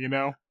proving, you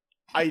know?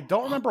 I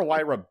don't remember why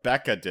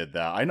Rebecca did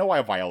that. I know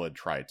why Viola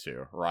tried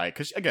to, right?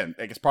 Because, again,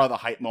 it's part of the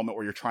hype moment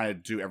where you're trying to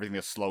do everything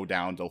to slow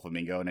down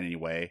Doflamingo in any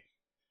way.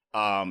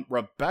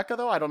 Rebecca,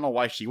 though, I don't know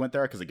why she went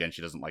there, because, again,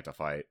 she doesn't like to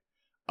fight.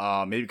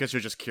 Maybe because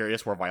you're just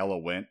curious where Viola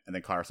went and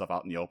then caught herself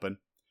out in the open.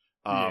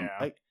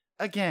 Like,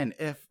 again,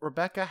 if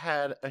Rebecca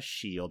had a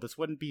shield, this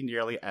wouldn't be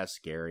nearly as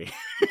scary.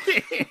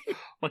 You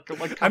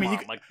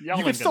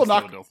can still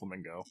knock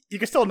Doflamingo. You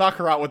can still knock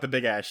her out with the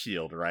big ass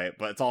shield, right?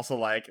 But it's also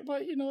like,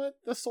 but you know what?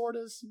 The sword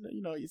is,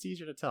 it's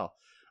easier to tell.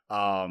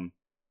 Then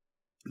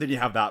you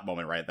have that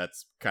moment, right?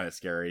 That's kind of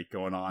scary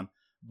going on.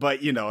 But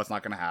it's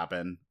not going to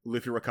happen.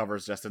 Luffy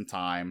recovers just in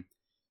time.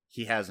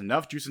 He has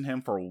enough juice in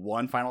him for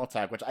one final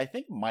attack, which I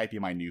think might be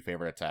my new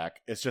favorite attack.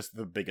 It's just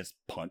the biggest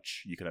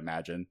punch you can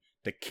imagine.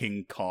 The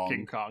King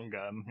Kong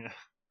gun. Yeah.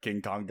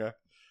 King Konga.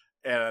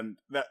 And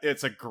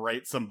it's a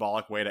great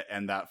symbolic way to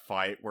end that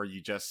fight where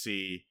you just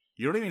see...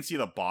 You don't even see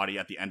the body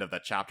at the end of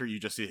that chapter. You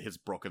just see his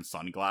broken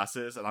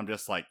sunglasses. And I'm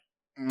just like,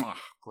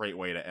 great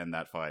way to end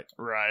that fight.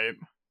 Right.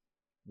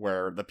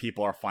 Where the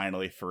people are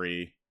finally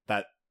free.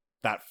 That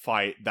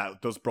fight,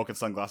 those broken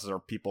sunglasses are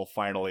people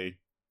finally...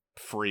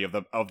 free of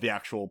the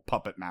actual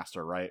puppet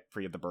master, right?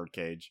 Free of the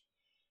birdcage.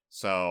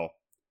 So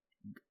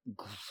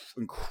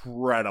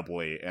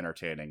incredibly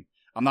entertaining.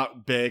 I'm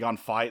not big on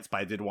fights, but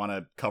I did want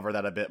to cover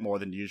that a bit more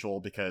than usual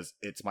because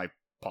it's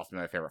possibly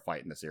my favorite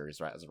fight in the series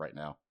as of right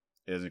now.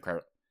 It is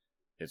incredible.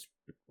 It's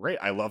great.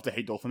 I love to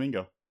hate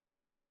Doflamingo.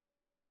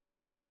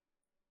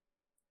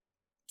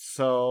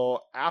 So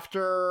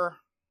after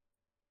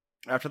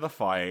the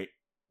fight,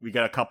 we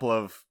get a couple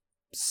of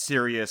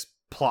serious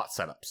plot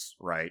setups,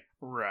 right?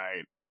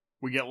 Right.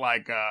 We get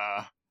like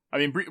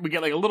we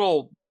get like a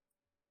little,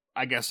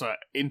 I guess,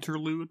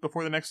 interlude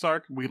before the next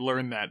arc. We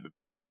learn that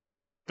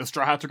the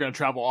Straw Hats are going to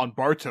travel on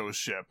Barto's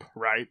ship,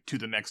 right, to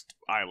the next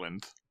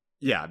island.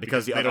 Yeah,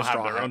 because the they other don't have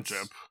Straw their Hats, own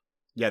ship.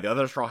 Yeah, the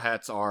other Straw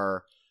Hats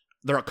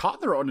they're caught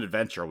in their own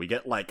adventure. We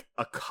get like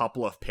a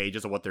couple of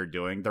pages of what they're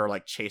doing. They're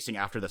like chasing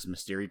after this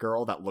Mystery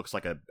Girl that looks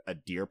like a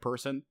deer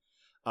person.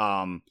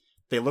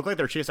 They look like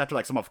they're chasing after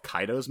like some of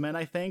Kaido's men,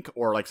 I think,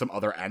 or like some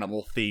other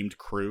animal themed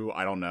crew.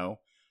 I don't know.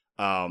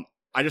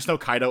 I just know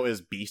Kaido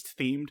is beast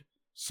themed,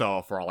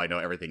 so for all I know,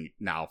 everything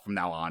from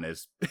now on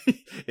is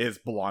is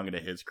belonging to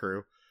his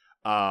crew.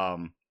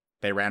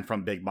 They ran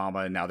from Big Mama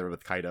and now they're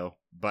with Kaido.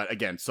 But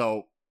again,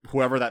 so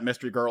whoever that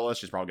mystery girl is,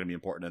 she's probably gonna be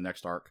important in the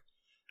next arc.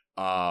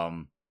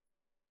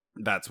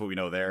 That's what we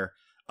know there.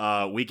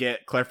 We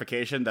get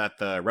clarification that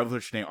the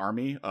Revolutionary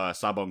Army,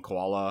 Sabo and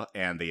Koala,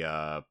 and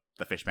the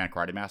Fishman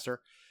Karate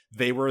Master,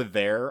 they were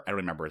there. I don't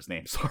remember his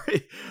name.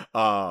 Sorry.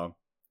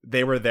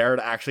 They were there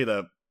to actually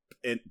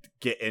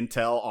get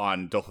intel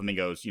on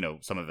Doflamingo's,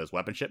 some of his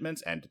weapon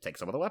shipments and to take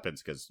some of the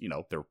weapons because,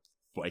 they're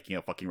fighting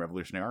a fucking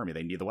Revolutionary Army.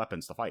 They need the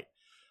weapons to fight.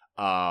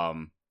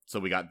 So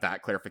we got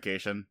that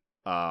clarification.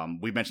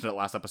 We mentioned it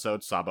last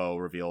episode. Sabo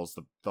reveals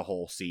the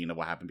whole scene of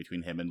what happened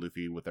between him and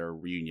Luffy with their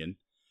reunion.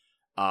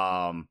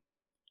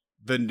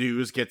 The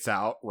news gets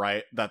out,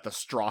 right, that the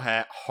Straw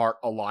Hat Heart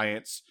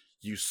Alliance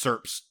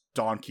usurps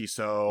Don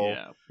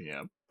Quiso.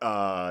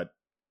 Yeah.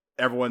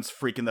 Everyone's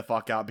freaking the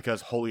fuck out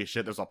because holy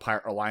shit, there's a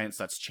pirate alliance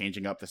that's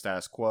changing up the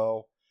status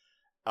quo.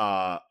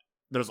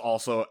 There's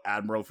also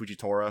Admiral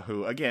Fujitora,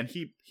 who again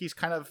he's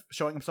kind of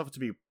showing himself to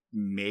be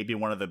maybe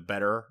one of the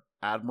better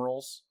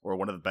admirals or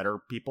one of the better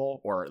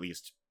people, or at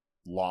least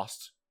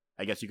lost,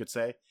 I guess you could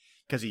say,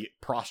 because he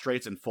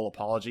prostrates in full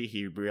apology.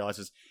 He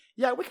realizes,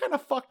 yeah, we kind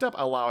of fucked up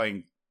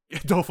allowing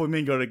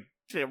Doflamingo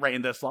to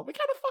reign this long. We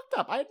kind of fucked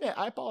up. I admit,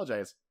 I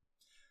apologize.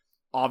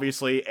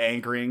 Obviously,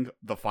 angering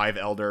the Five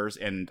Elders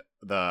and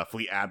the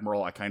Fleet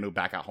Admiral Akainu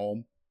back at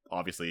home.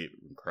 Obviously,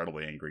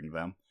 incredibly angering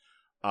them.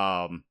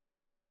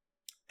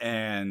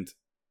 And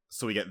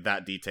so we get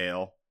that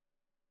detail.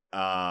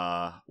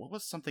 What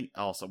was something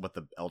else with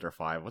the Elder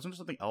Five? Wasn't there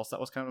something else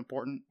that was kind of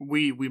important?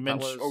 We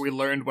mentioned, or we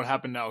learned what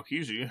happened to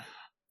Aokiji.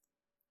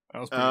 That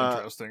was pretty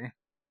interesting.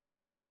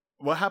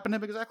 What happened to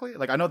him exactly?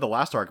 Like, I know the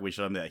last arc we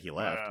showed him that he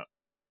left.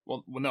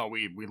 Well, no,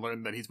 we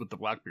learned that he's with the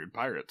Blackbeard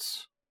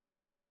Pirates.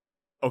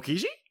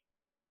 Okiji?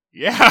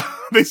 Yeah,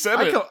 they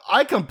said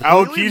I completely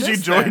Aokiji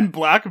missed joined that.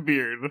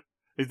 Blackbeard.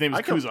 His name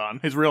is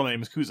Kuzan. His real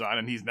name is Kuzan,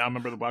 and he's now a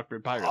member of the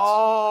Blackbeard Pirates.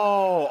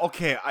 Oh,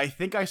 okay. I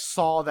think I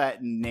saw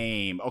that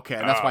name. Okay,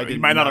 and that's why I didn't.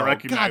 You might not have know.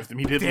 recognized him.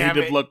 He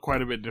did look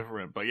quite a bit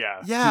different, but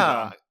yeah.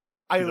 Yeah. Kuzan.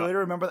 I literally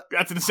remember that.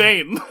 That's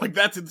insane. Like,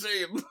 that's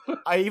insane.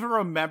 I even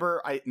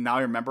remember. I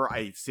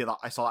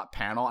saw that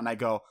panel, and I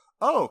go,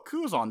 "Oh,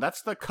 Kuzan.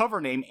 That's the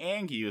cover name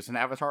Aang used in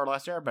Avatar: The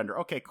Last Airbender."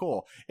 Okay,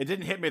 cool. It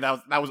didn't hit me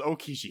that was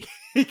Okiji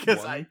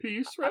because One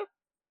Piece rep.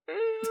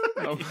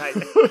 No.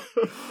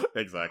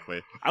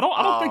 Exactly. I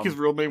don't think his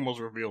real name was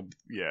revealed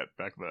yet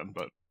back then,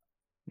 but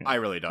yeah. I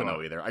really don't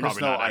know either. I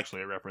just know not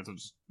actually a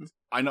reference.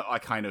 I know I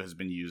kind of has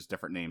been used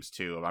different names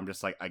too. I'm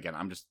just like, again,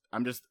 I'm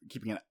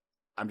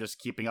just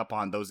keeping up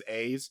on those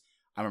A's.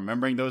 I'm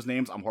remembering those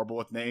names. I'm horrible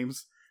with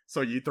names.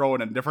 So you throw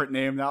in a different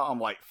name now, I'm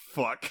like,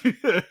 fuck.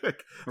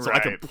 So I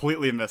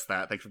completely missed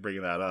that. Thanks for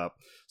bringing that up.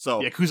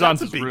 So yeah,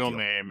 Kuzan's his real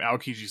name.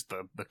 Aokiji's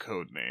the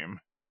code name.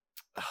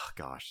 Oh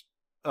gosh.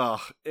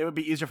 It would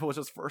be easier if it was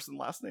just first and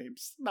last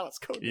names. Now it's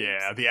code names.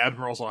 Yeah, the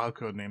admirals all have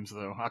code names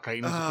though.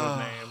 Akaina's a code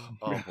name.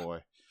 Oh boy.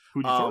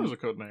 Fujitora a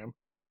code name.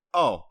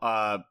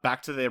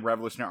 Back to the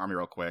Revolutionary Army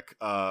real quick.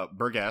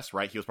 Burgess,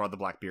 right? He was part of the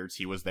Blackbeards.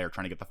 He was there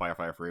trying to get the Fire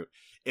fruit.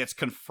 It's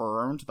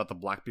confirmed that the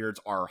Blackbeards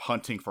are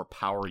hunting for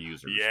power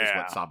users, is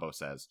what Sabo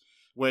says.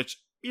 Which,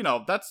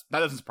 that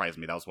doesn't surprise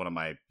me. That was one of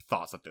my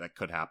thoughts that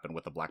could happen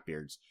with the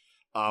Blackbeards.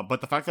 But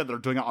the fact that they're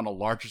doing it on a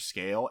larger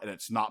scale and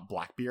it's not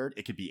Blackbeard,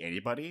 it could be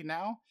anybody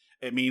now.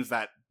 It means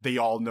that they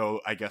all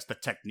know, I guess, the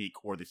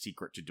technique or the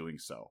secret to doing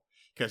so.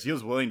 Because he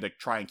was willing to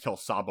try and kill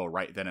Sabo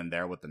right then and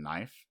there with the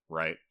knife,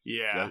 right?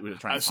 Yeah.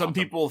 Some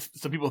people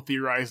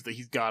theorize that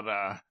he's got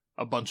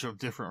a bunch of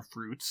different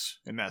fruits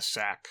in that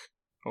sack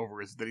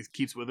that he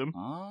keeps with him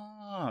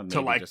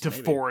to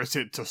force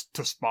it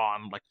to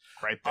spawn like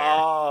right there.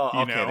 Oh,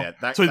 okay.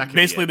 So that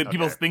basically,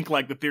 people think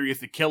like the theory is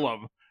to kill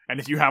him. And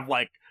if you have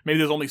like maybe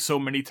there's only so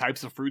many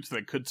types of fruits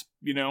that could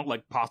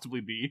like possibly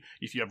be.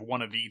 If you have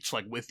one of each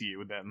like with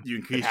you, then you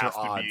increase your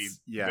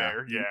odds.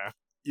 There.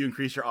 You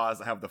increase your odds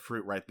to have the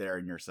fruit right there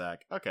in your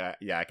sack. Okay,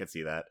 yeah, I can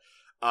see that.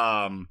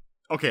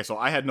 Okay, so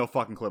I had no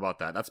fucking clue about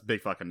that. That's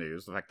big fucking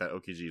news. The fact that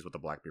Okiji is with the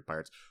Blackbeard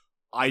Pirates.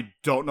 I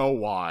don't know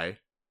why.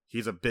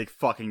 He's a big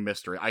fucking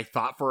mystery. I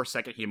thought for a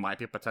second he might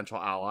be a potential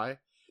ally.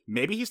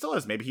 Maybe he still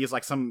is. Maybe he's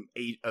like some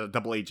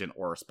double agent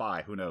or a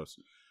spy. Who knows?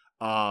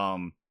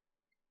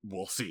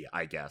 We'll see,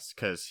 I guess,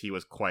 because he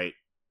was quite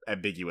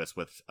ambiguous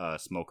with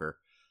Smoker.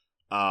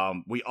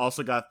 We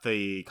also got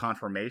the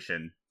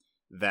confirmation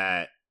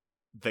that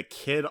the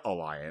Kid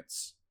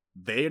Alliance,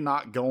 they're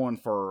not going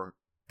for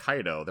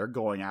Kaido, they're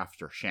going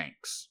after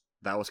Shanks.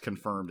 That was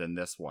confirmed in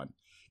this one.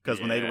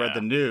 Because when they read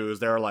the news,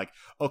 they were like,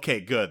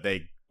 okay, good,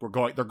 they're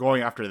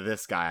going after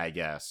this guy, I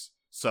guess.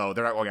 So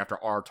they're not going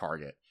after our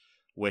target.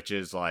 Which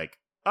is like,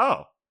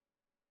 oh,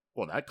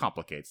 well, that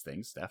complicates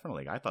things,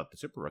 definitely. I thought the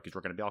Super Rookies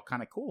were going to be all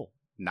kind of cool.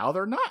 Now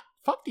they're not.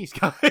 Fuck these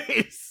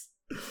guys.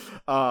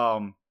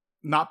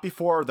 Not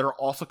before they're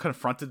also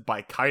confronted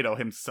by Kaido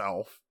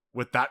himself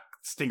with that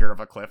stinger of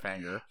a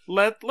cliffhanger.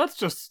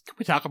 Can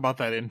we talk about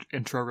that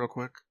intro real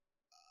quick?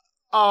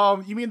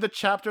 You mean the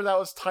chapter that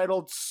was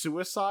titled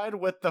Suicide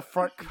with the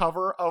front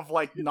cover of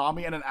like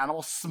Nami and an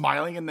animal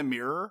smiling in the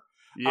mirror?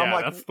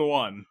 Yeah, that's the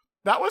one.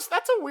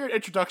 That's a weird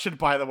introduction,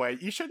 by the way.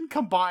 You shouldn't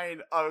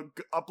combine a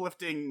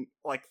uplifting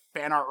like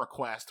fan art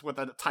request with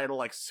a title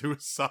like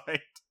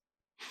Suicide.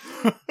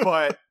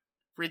 But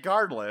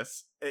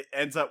regardless, it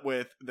ends up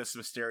with this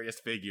mysterious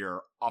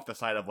figure off the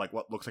side of like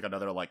what looks like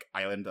another like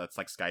island that's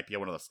like Skypiea,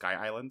 one of the Sky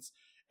Islands,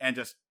 and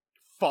just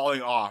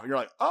falling off. You're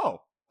like, oh,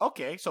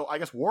 okay, so I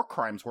guess war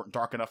crimes weren't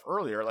dark enough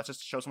earlier. Let's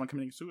just show someone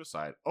committing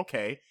suicide.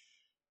 Okay,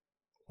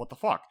 what the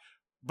fuck?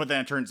 But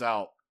then it turns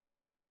out,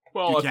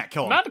 well, you can't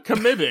kill him. Not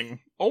committing,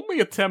 only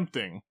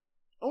attempting.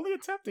 Only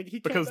attempting.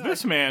 Because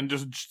this man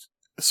just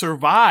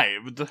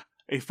survived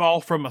a fall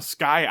from a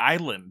sky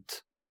island.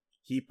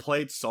 He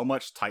played so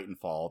much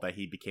Titanfall that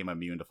he became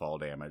immune to fall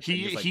damage.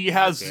 He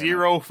has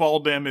 0 fall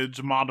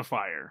damage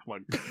modifier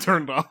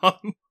turned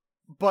on.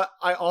 But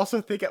I also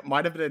think it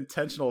might have been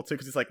intentional too,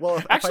 because he's like, well,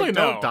 if I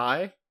don't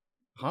die,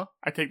 huh?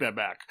 I take that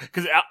back,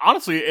 because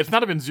honestly, it's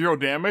not even 0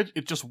 damage.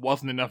 It just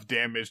wasn't enough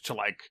damage to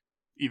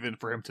even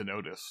for him to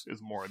notice. Is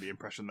more the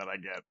impression that I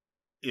get.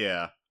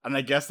 Yeah. And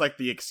I guess,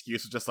 the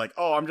excuse is just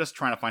oh, I'm just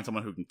trying to find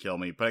someone who can kill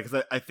me. But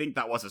because I think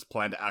that was his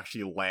plan to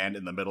actually land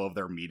in the middle of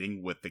their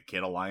meeting with the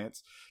Kid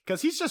Alliance.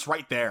 Because he's just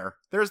right there.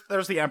 There's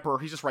the Emperor.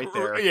 He's just right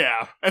there.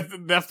 Yeah.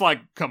 That's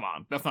come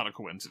on. That's not a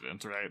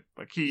coincidence, right?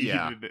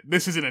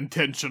 This is an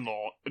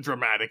intentional,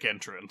 dramatic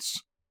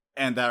entrance.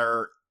 And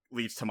that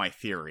leads to my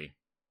theory,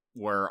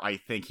 where I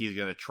think he's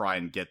going to try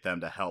and get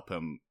them to help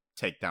him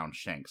take down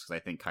Shanks. Because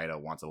I think Kaido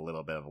wants a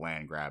little bit of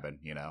land grabbing,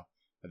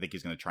 I think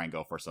he's going to try and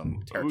go for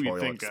some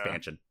territorial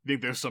expansion. You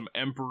think there's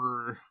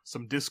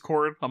some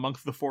discord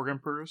amongst the 4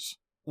 emperors?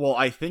 Well,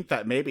 I think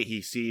that maybe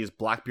he sees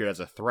Blackbeard as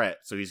a threat,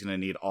 so he's going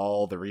to need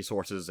all the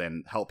resources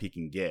and help he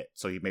can get.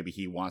 So maybe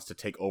he wants to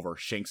take over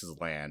Shanks'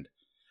 land.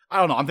 I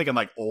don't know. I'm thinking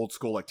like old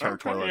school, like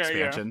territorial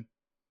expansion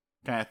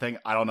kind of thing.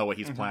 I don't know what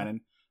he's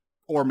planning.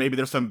 Or maybe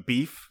there's some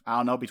beef, I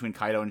don't know, between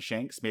Kaido and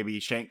Shanks. Maybe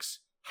Shanks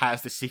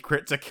has the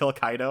secret to kill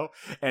Kaido,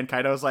 and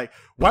Kaido's like,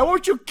 why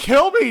won't you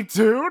kill me,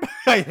 dude?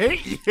 I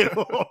hate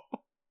you.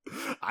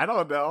 I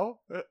don't know.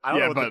 I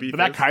don't know what the beef but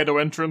that is. Kaido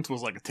entrance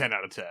was like a 10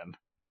 out of 10.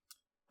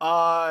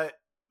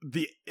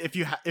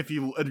 If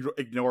you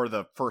ignore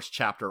the first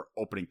chapter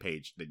opening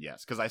page, then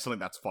yes, because I still think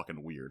that's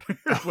fucking weird.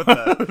 With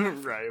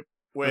the right,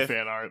 with the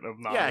fan art of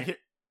Nami.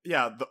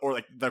 or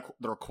like the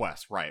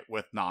request, right,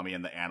 with Nami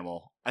and the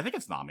animal. I think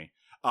it's Nami.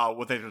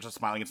 With they're just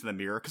smiling into the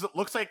mirror because it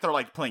looks like they're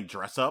like playing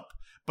dress up,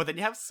 but then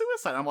you have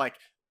suicide. I'm like,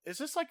 is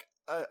this like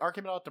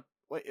argument about the?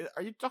 Wait,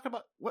 are you talking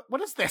about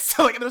what is this?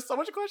 Like, there's so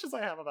much questions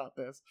I have about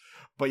this.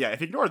 But yeah,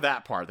 if you ignore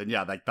that part, then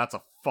yeah, like that's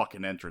a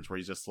fucking entrance where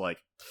he's just like,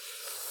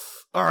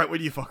 all right, what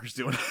are you fuckers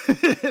doing?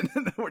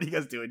 What are you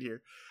guys doing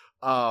here?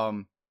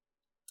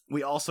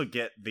 We also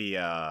get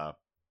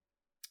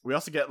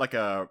like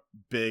a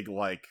big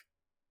like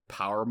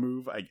power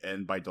move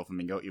again by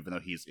Doflamingo, even though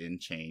he's in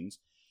chains.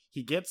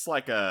 He gets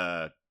like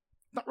not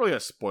really a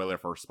spoiler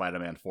for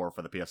Spider-Man 4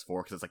 for the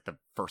PS4 because it's like the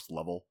first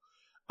level.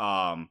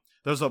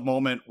 There's a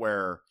moment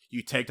where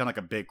you take down like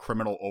a big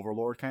criminal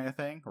overlord kind of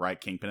thing, right?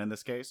 Kingpin in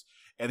this case.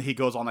 And he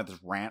goes on like this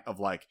rant of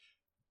like,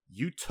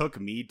 you took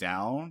me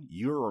down.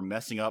 You were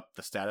messing up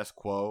the status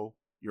quo.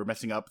 You're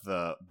messing up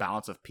the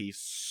balance of peace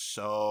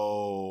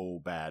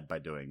so bad by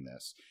doing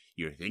this.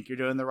 You think you're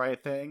doing the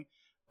right thing,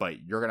 but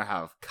you're going to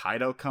have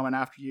Kaido coming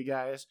after you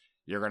guys.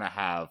 You're going to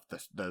have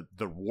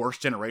the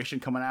worst generation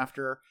coming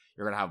after.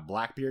 You're going to have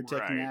Blackbeard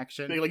taking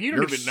action. Like, you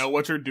don't even know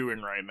what you're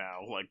doing right now.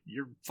 Like,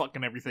 you're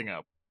fucking everything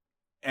up.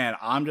 And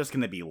I'm just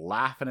going to be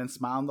laughing and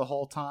smiling the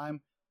whole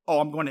time. Oh,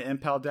 I'm going to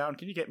Impel Down.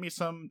 Can you get me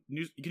some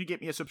news? Can you get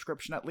me a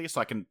subscription at least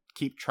so I can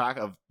keep track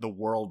of the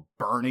world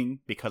burning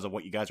because of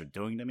what you guys are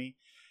doing to me?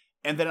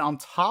 And then on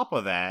top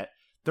of that,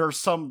 there's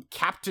some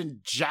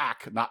Captain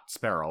Jack, not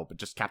Sparrow, but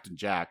just Captain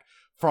Jack,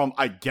 from,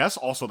 I guess,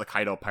 also the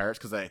Kaido Pirates,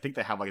 because I think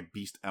they have like a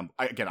beast.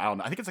 Again, I don't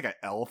know. I think it's like an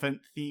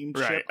elephant themed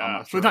ship. I'm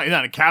not sure. So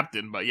not a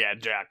captain, but yeah,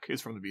 Jack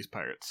is from the Beast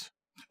Pirates.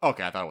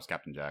 Okay, I thought it was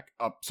Captain Jack.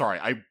 Sorry,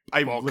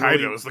 well,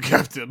 Kaido's the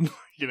captain,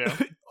 you know.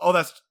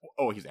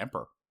 He's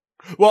Emperor.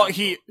 Well,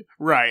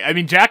 right. I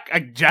mean, Jack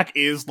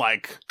is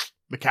like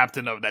the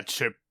captain of that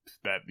ship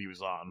that he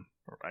was on,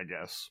 I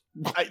guess.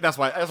 That's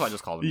why I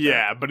just called him.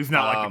 Yeah, Jack. but he's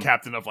not like the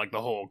captain of like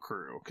the whole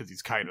crew because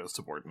he's Kaido's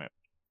subordinate.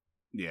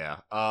 Yeah.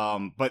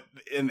 But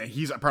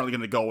he's apparently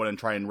going to go in and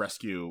try and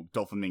rescue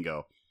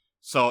Doflamingo.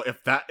 So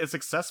if that is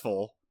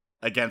successful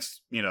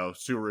against,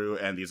 Suru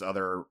and these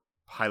other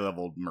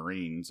high-level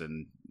Marines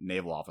and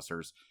naval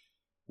officers,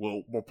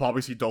 we'll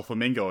probably see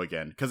Doflamingo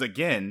again. Because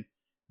again,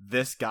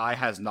 this guy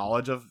has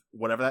knowledge of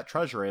whatever that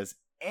treasure is,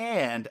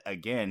 and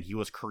again, he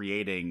was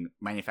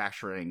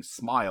manufacturing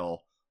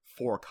Smile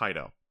for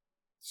Kaido.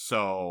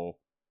 So,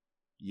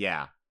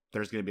 yeah,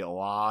 there's going to be a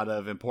lot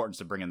of importance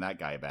to bringing that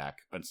guy back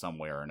in some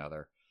way or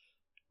another.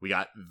 We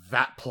got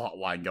that plot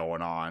line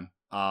going on.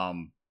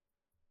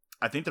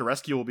 I think the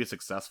rescue will be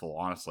successful,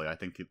 honestly. I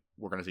think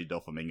we're going to see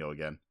Doflamingo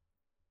again.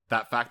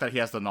 That fact that he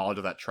has the knowledge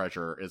of that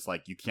treasure is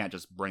like, you can't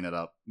just bring that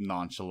up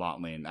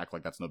nonchalantly and act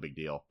like that's no big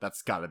deal.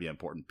 That's got to be an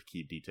important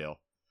key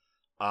detail.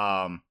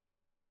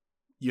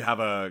 You have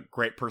a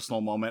great personal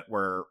moment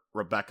where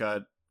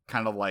Rebecca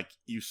kind of like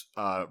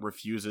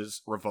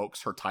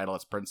revokes her title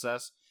as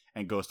princess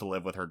and goes to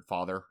live with her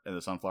father in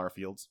the sunflower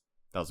fields.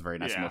 That was a very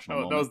nice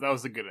emotional moment. That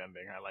was a good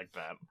ending. I like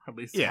that. At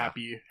least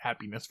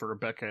happiness for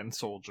Rebecca and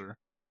Soldier.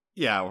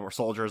 Yeah, where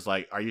Soldier's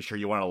like, are you sure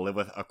you want to live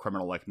with a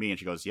criminal like me? And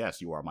she goes,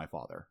 yes, you are my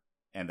father.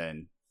 And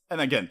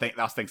again,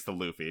 that's thanks to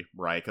Luffy,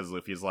 right? Because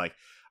Luffy's like,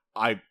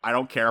 I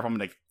don't care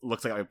if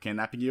looks like I'm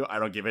kidnapping you. I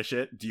don't give a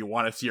shit. Do you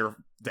want to see your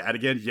dad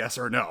again? Yes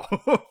or no?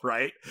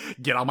 Right?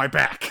 Get on my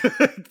back.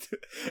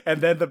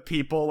 And then the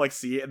people like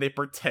see it and they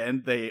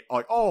pretend they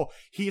like, oh,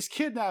 he's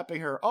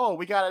kidnapping her. Oh,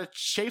 we gotta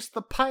chase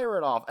the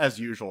pirate off as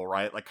usual,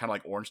 right? Like kind of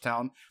like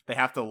Orangetown. They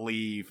have to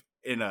leave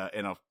in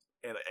a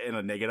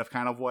negative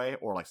kind of way,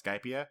 or like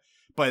Skypiea.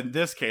 But in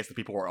this case, the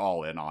people were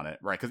all in on it,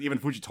 right? Because even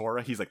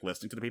Fujitora, he's like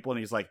listening to the people and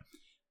he's like,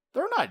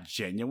 they're not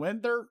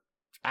genuine. They're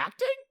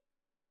acting?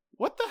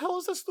 What the hell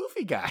is this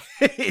Luffy guy?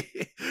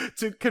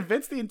 To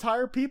convince the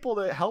entire people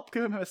to help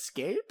him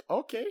escape?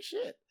 Okay,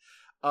 shit.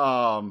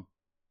 As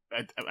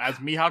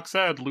Mihawk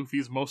said,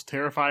 Luffy's most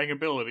terrifying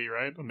ability,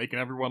 right? Making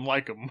everyone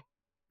like him.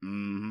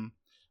 Mm-hmm.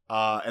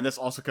 And this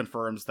also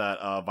confirms that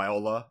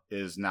Viola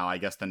is now, I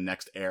guess, the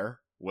next heir,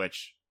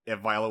 which, if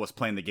Viola was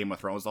playing the Game of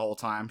Thrones the whole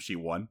time, she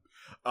won.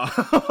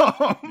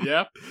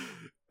 Yeah.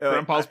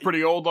 Grandpa's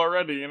pretty old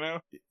already,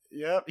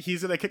 Yep,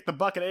 he's gonna kick the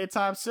bucket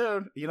anytime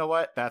soon. You know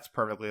what? That's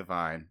perfectly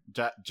fine.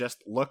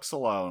 Just looks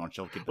alone,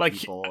 she'll keep the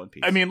people in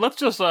peace. I mean, let's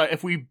just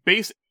if we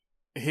base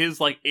his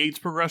like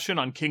age progression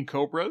on King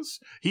Cobra's,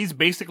 he's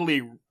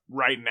basically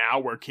right now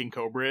where King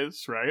Cobra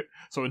is, right?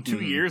 So in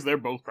 2 years, they're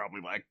both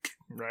probably like,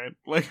 right?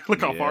 Like,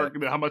 look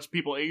how much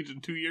people age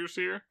in 2 years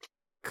here.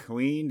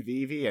 Queen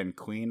Vivi and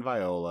Queen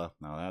Viola.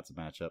 No, that's a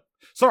matchup.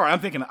 Sorry, I'm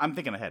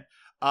thinking ahead.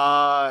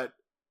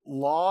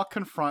 Law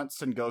confronts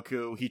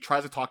Sengoku. He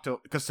tries to talk to,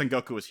 because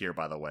Sengoku is here,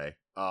 by the way.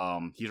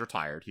 He's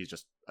retired. He's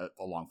just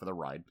along for the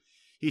ride.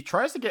 He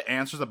tries to get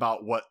answers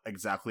about what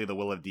exactly the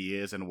Will of D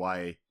is and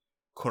why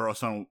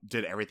Koroson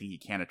did everything he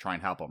can to try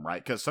and help him,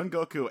 right? Because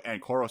Sengoku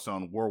and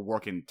Koroson were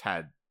working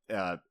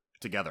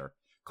together.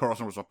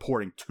 Koroson was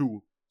reporting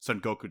to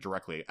Sengoku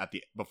directly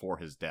before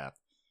his death.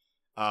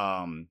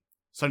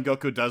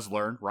 Sengoku does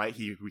learn, right?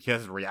 He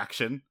has a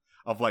reaction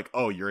of like,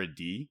 "Oh, you're a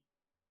D."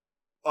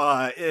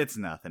 It's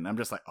nothing. I'm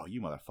just like, "Oh,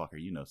 you motherfucker,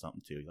 you know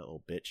something too, you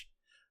little bitch."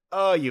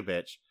 Oh, you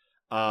bitch.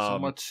 So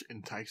much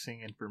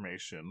enticing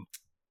information.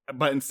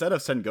 But instead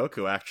of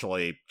Sengoku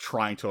actually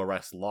trying to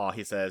arrest Law,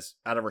 he says,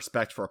 out of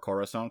respect for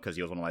Koroson, because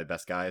he was one of my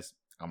best guys,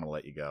 I'm going to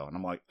let you go. And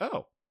I'm like,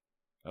 oh,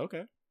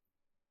 okay.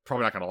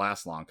 Probably not going to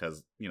last long,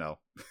 because, you know,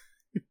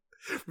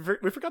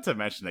 we forgot to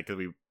mention it, because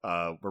we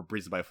were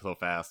breezing by so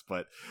fast,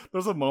 but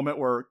there's a moment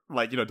where,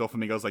 like, you know,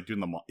 Doflamingo's, like, doing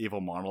the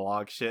evil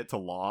monologue shit to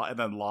Law, and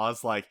then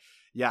Law's like,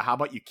 yeah, how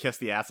about you kiss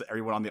the ass of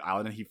everyone on the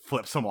island, and he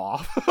flips him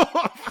off.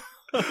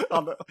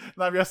 And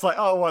I'm just like,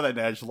 oh, what an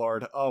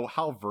edgelord. Oh,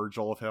 how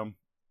Virgil of him.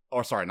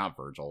 Or sorry, not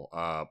Virgil.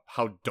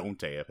 How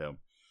Dante of him.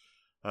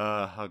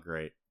 How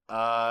great.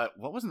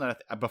 What was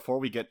that? Before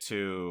we get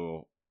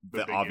to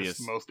the obvious,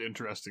 most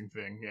interesting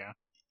thing, yeah.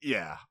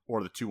 Yeah,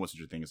 or the two most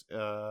interesting things.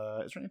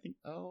 Is there anything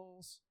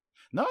else?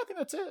 No, I think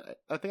that's it.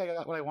 I think I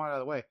got what I wanted out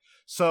of the way.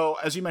 So,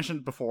 as you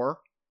mentioned before,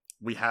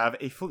 we have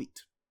a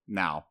fleet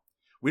now.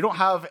 We don't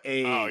have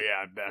a... Oh,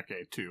 yeah,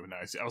 okay, two.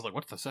 Nice. I was like,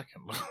 what's the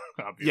second?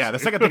 Obviously. Yeah, the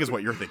second thing is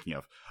what you're thinking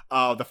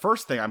of. The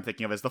first thing I'm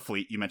thinking of is the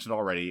fleet you mentioned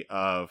already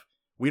of...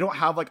 We don't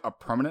have, like, a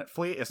permanent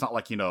fleet. It's not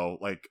like, you know,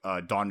 like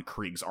Don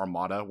Krieg's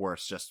Armada, where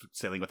it's just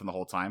sailing with them the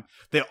whole time.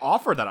 They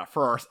offer that at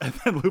first, and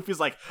then Luffy's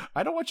like,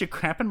 I don't want you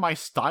cramping my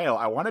style.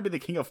 I want to be the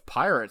king of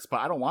pirates, but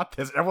I don't want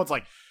this. And everyone's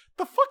like,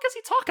 the fuck is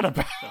he talking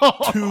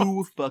about?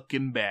 Too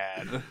fucking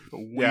bad.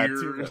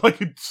 Weird, like,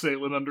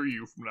 sailing under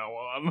you from now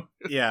on.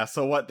 Yeah,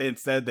 so what they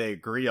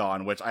agree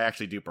on, which I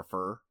actually do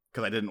prefer,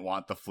 because I didn't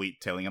want the fleet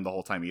tailing him the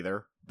whole time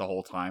either.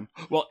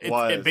 Well,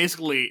 it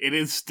basically, it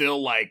is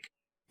still, like,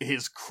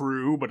 his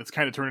crew, but it's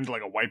kind of turned into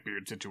like a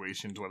Whitebeard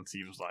situation is what it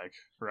seems like,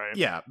 right?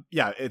 Yeah.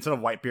 Instead of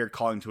Whitebeard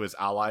calling to his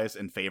allies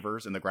and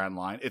favors in the Grand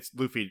Line, it's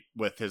Luffy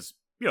with his,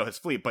 you know, his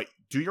fleet. But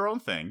do your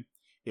own thing.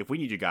 If we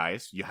need you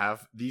guys, you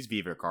have these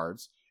Viva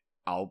cards.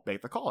 I'll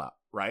make the call out,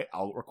 right?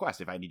 I'll request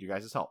if I need you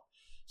guys' help.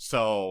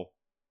 So,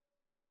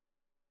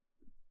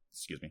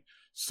 excuse me.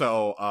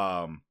 So,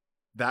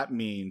 that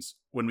means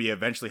when we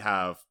eventually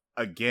have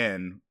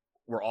again,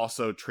 we're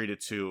also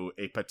treated to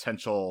a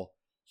potential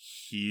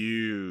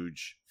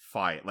huge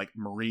fight, like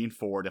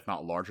Marineford, if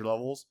not larger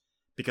levels,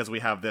 because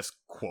we have this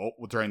quote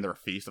during their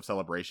feast of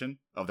celebration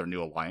of their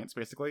new alliance,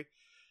 basically.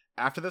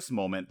 After this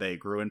moment, they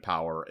grew in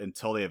power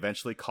until they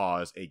eventually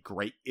caused a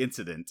great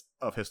incident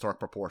of historic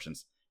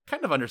proportions.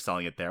 Kind of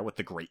underselling it there with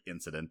the great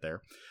incident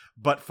there.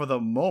 But for the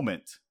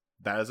moment,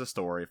 that is a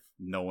story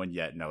no one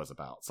yet knows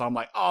about. So I'm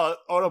like, oh,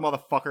 Oda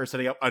motherfucker is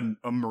setting up a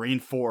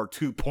Marineford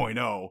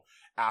 2.0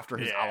 after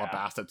his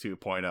Alabasta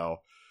 2.0.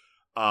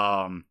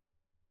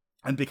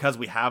 And because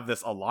we have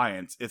this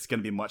alliance, it's going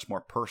to be much more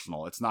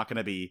personal. It's not going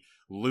to be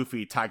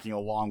Luffy tagging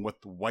along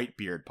with the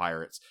Whitebeard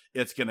pirates.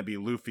 It's going to be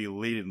Luffy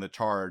leading the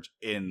charge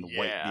in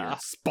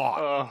Whitebeard's spot.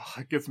 Oh,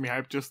 it gets me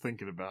hyped just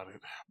thinking about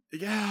it.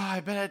 Yeah,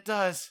 I bet it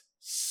does.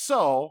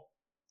 So,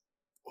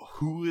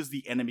 who is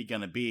the enemy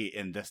going to be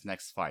in this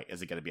next fight?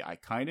 Is it going to be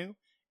Akainu?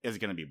 Is it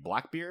going to be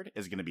Blackbeard?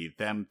 Is it going to be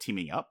them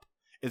teaming up?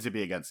 Is it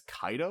be against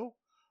Kaido?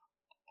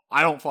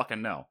 I don't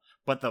fucking know.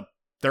 But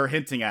they're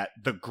hinting at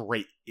the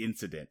great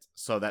incident.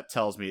 So that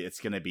tells me it's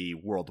going to be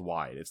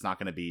worldwide. It's not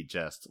going to be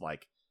just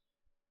like,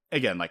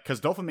 again, like, because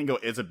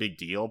Doflamingo is a big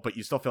deal, but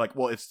you still feel like,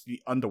 well, it's the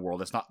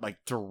underworld. It's not like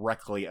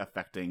directly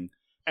affecting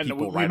people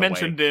right away. We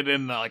mentioned it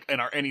in our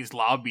Enies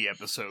Lobby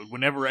episode.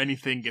 Whenever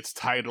anything gets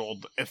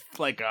titled, it's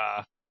like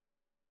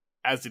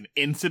as an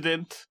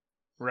incident,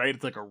 right?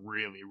 It's like a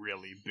really,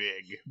 really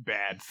big,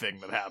 bad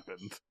thing that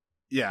happened.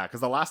 Yeah, because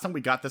the last time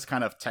we got this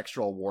kind of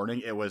textual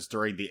warning, it was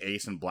during the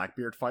Ace and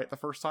Blackbeard fight the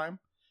first time.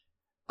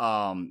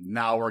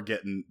 Now we're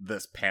getting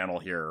this panel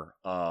here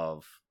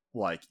of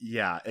like,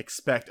 yeah,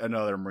 expect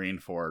another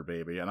Marineford,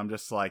 baby. And I'm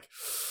just like,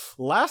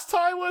 last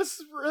time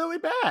was really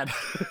bad.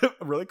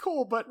 Really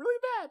cool, but really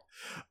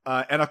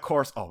bad. And of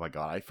course, oh my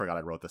god, I forgot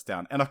I wrote this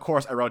down. And of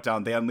course, I wrote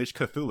down they unleashed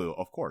Cthulhu.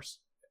 Of course,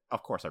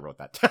 I wrote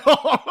that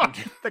down.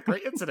 The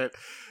great incident.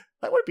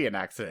 That would be an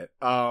accident.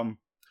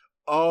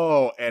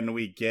 Oh, and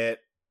we get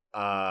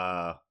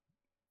our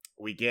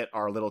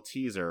little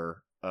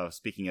teaser of,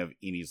 speaking of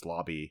Enies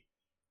Lobby,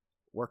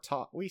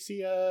 we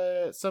see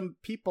some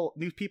people,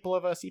 new people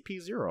of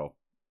CP0.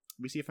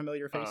 We see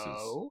familiar faces.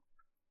 Oh.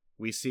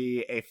 We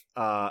see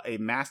a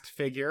masked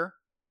figure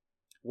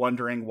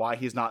wondering why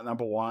he's not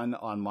number one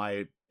on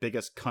my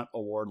biggest cunt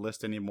award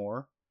list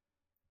anymore.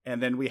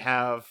 And then we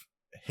have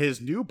his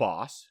new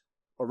boss,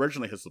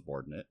 originally his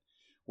subordinate.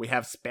 We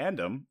have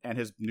Spandam and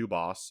his new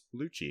boss,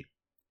 Lucci.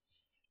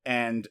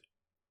 And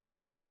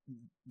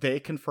they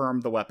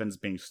confirmed the weapons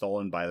being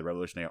stolen by the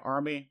Revolutionary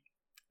Army.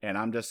 And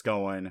I'm just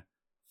going,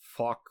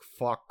 fuck.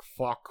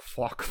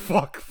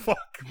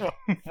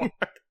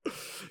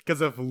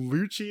 Because if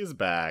Lucci is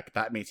back,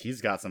 that means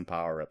he's got some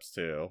power-ups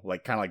too.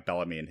 Like, kind of like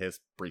Bellamy in his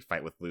brief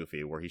fight with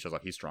Luffy, where he shows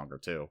like he's stronger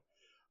too.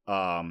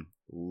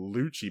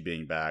 Lucci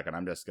being back, and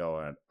I'm just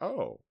going,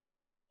 oh,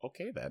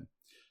 okay then.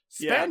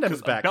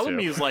 Spandam's back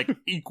Bellamy too. is like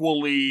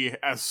equally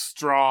as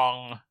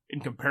strong in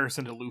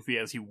comparison to Luffy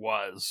as he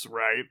was,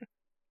 right?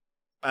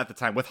 At the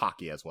time, with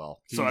hockey as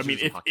well. So I mean,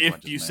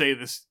 if you say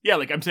this, yeah,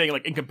 like I'm saying,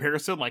 like in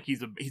comparison, like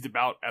he's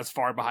about as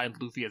far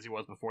behind Luffy as he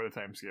was before the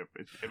time skip,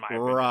 in my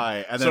opinion.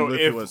 Right, and then so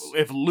Luffy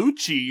if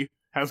Lucci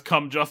has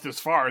come just as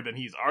far, then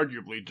he's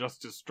arguably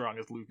just as strong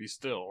as Luffy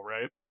still,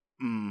 right?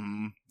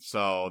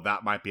 So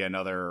that might be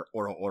another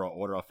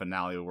Oro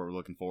finale we're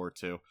looking forward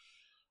to.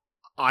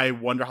 I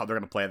wonder how they're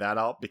going to play that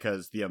out,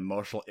 because the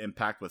emotional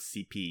impact with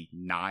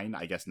CP9,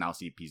 I guess now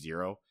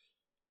CP0,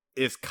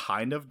 is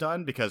kind of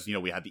done, because, you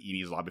know, we had the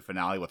Enies Lobby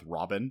finale with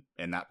Robin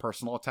and that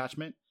personal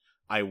attachment.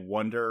 I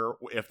wonder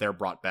if they're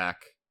brought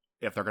back,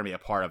 if they're going to be a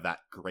part of that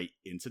great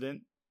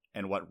incident,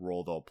 and what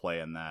role they'll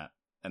play in that,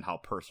 and how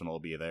personal it'll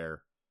be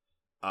there.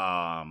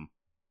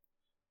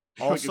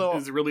 Also, like,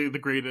 is it really the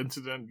great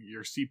incident,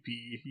 your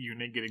CP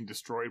unit getting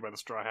destroyed by the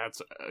Straw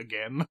Hats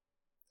again?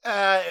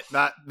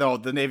 No,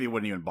 the Navy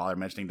wouldn't even bother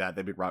mentioning that.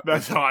 They'd be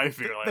That's how I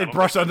feel. They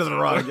brush under the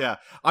rug. Yeah,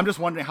 I'm just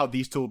wondering how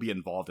these two will be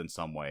involved in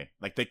some way.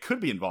 Like, they could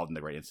be involved in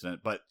the great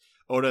incident, but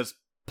Oda's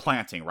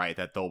planting, right,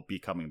 that they'll be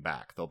coming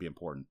back. They'll be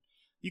important.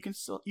 You can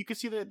see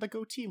the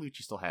goatee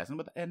Lucci still has,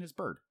 and his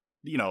bird.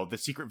 You know, the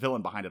secret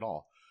villain behind it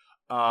all.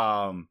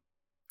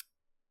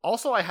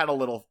 Also, I had a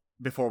little,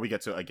 before we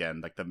get to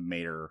again like the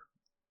major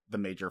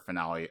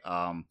finale.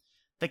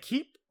 They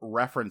keep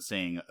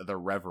referencing the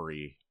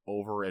Reverie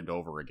over and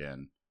over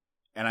again.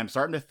 And I'm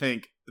starting to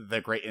think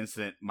the Great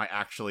Incident might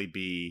actually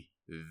be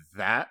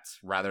that,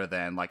 rather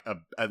than like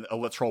a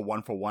literal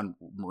one-for-one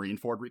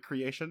Marineford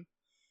recreation.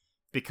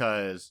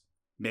 Because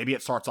maybe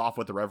it starts off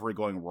with the Reverie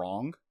going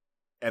wrong,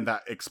 and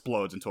that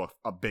explodes into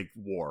a big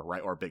war,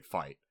 right? Or a big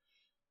fight.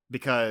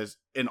 Because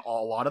in a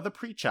lot of the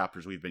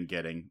pre-chapters we've been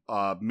getting,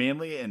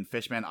 mainly in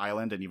Fishman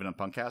Island and even in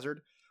Punk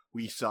Hazard,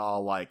 we saw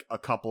like a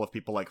couple of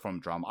people like from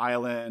Drum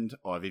Island,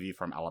 or Vivi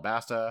from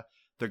Alabasta.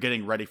 They're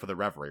getting ready for the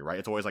Reverie, right?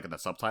 It's always like in the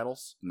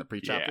subtitles, in the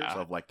pre-chapters,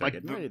 of like, they're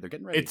getting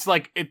ready. It's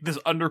like, this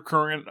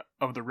undercurrent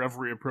of the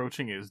Reverie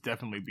approaching is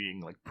definitely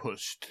being like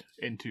pushed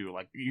into,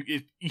 like,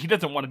 he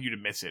doesn't want you to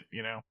miss it,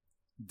 you know?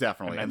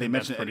 Definitely. And they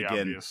mention it again.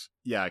 Obvious.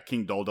 Yeah,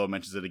 King Doldo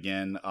mentions it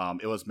again.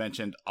 It was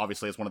mentioned,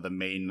 obviously, as one of the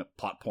main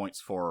plot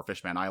points for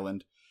Fishman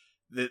Island.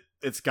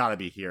 It's got to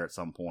be here at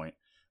some point.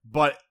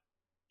 But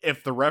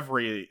if the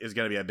Reverie is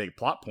going to be a big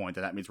plot point,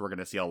 then that means we're going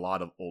to see a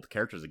lot of old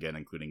characters again,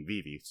 including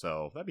Vivi.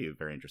 So that'd be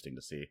very interesting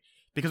to see.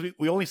 Because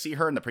we only see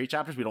her in the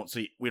pre-chapters. We don't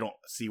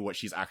see what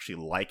she's actually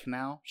like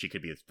now. She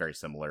could be very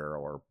similar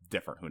or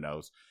different. Who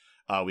knows?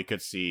 We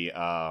could see...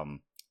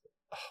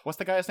 what's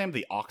the guy's name?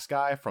 The Ox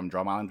guy from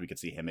Drum Island. We could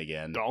see him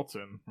again.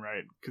 Dalton,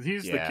 right? Because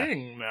he's the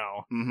king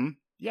now. Mm-hmm.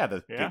 Yeah,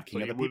 the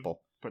king of the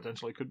people.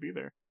 Potentially could be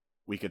there.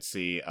 We could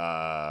see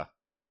the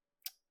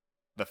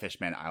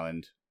Fishman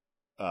Island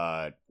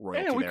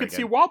royalty. Yeah, we could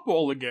see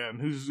Wapol again,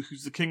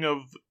 who's the king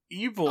of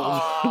evil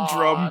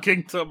Drum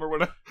Kingdom or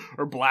whatever,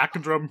 or Black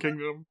Drum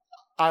Kingdom.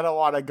 I don't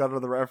want to go to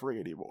the Reverie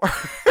anymore.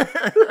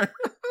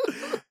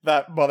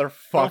 That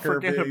motherfucker. Don't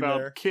forget about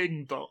there.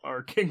 King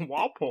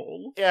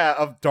Wapol. Yeah,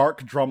 of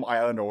Dark Drum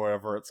Island or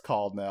whatever it's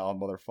called now,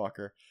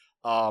 motherfucker.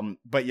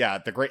 But yeah,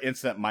 the Great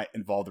Incident might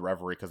involve the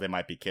Reverie because they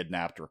might be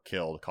kidnapped or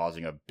killed,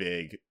 causing a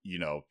big,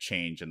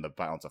 change in the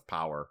balance of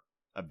power,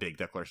 a big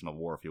declaration of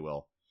war, if you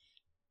will.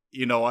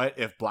 You know what?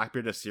 If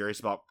Blackbeard is serious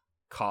about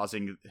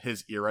causing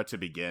his era to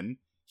begin,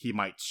 he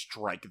might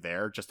strike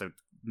there just to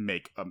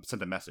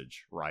send a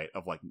message, right?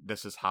 Of like,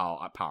 this is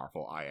how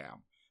powerful I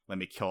am. Let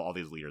me kill all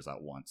these leaders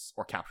at once,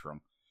 or capture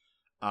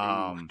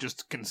them.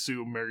 Just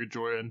consume Mary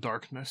Joy and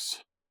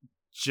darkness.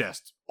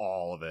 Just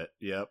all of it.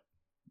 Yep.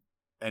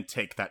 And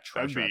take that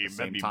treasure at the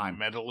same time.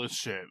 That'd be metal as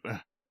shit.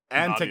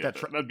 And take that.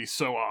 That'd be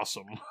so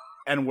awesome.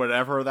 And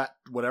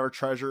whatever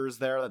treasure is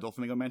there that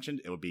Doflamingo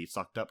mentioned, it would be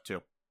sucked up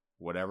too.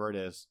 Whatever it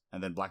is.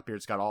 And then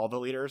Blackbeard's got all the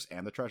leaders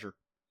and the treasure.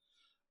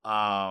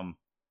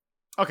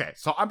 Okay,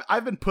 so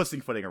I've been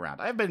pussyfooting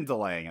around. I've been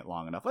delaying it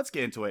long enough. Let's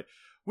get into it.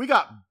 We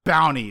got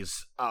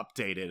bounties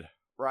updated,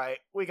 right?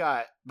 We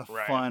got the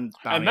fun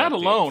bounty and that updates.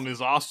 alone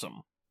is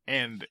awesome.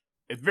 And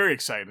it's very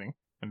exciting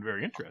and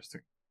very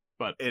interesting.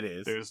 But it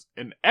is. There's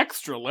an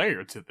extra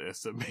layer to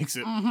this that makes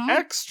it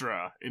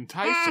extra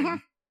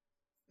enticing.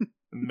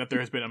 And that there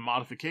has been a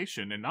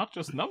modification, and not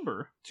just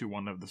number, to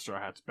one of the Straw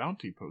Hats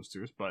bounty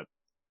posters, but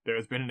there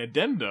has been an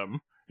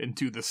addendum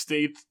into the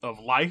state of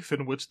life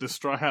in which the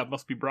Straw Hat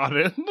must be brought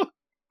in.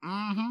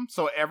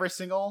 So every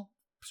single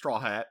Straw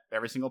Hat,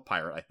 every single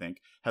pirate, I think,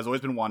 has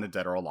always been wanted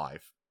dead or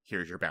alive.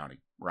 here's your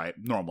bounty, right?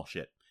 Normal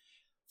shit.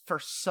 For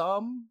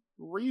some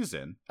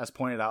reason, as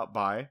pointed out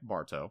by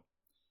Barto,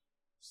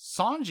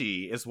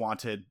 Sanji is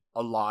wanted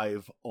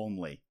alive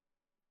only.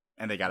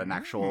 And they got an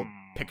actual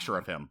picture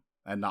of him,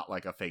 and not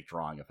like a fake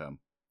drawing of him.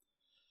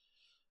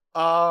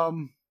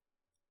 And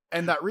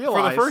that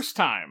realized... For the first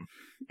time,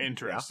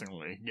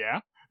 interestingly,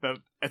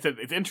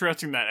 it's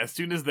interesting that as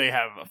soon as they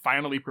have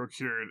finally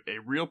procured a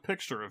real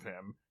picture of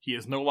him, he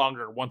is no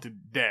longer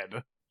wanted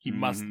dead. He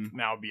must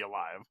now be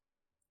alive.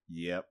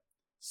 Yep.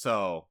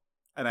 So,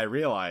 and I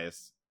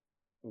realized,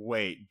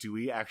 wait, do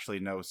we actually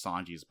know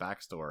Sanji's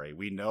backstory?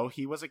 We know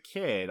he was a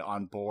kid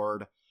on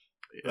board,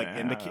 like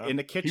in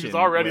the kitchen. He was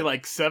already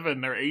like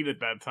 7 or 8 at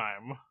that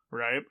time,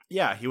 right?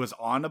 Yeah, he was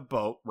on a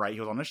boat, right? He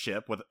was on a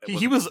ship with.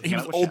 He was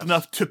old chefs.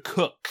 enough to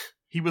cook.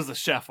 He was a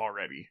chef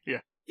already.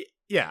 Yeah.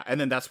 Yeah, and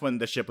then that's when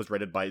the ship was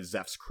raided by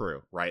Zeph's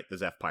crew, right? The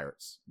Zeph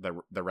pirates, the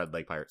Red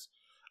Leg pirates.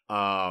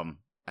 I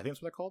think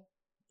that's what they're called.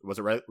 Was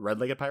it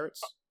Red-Legged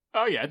pirates?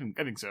 Oh yeah,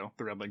 I think so.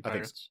 The Red Leg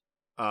pirates.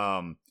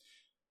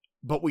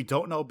 But we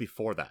don't know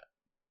before that,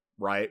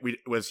 right?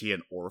 Was he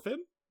an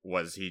orphan?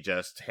 Was he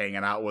just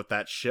hanging out with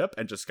that ship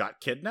and just got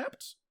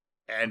kidnapped?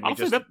 And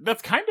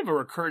that's kind of a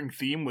recurring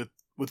theme with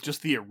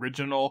just the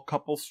original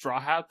couple Straw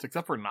Hats,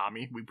 except for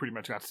Nami. We pretty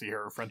much got to see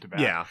her front to back.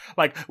 Yeah.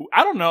 Like,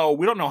 I don't know.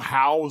 We don't know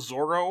how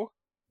Zoro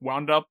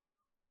wound up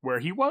where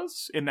he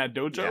was in that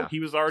dojo. Yeah. He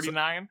was already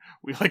 9.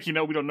 We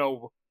don't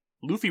know.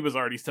 Luffy was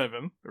already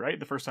 7, right?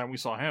 The first time we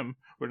saw him.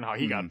 We don't know how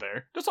he got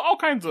there. Just all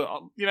kinds of,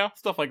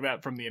 stuff like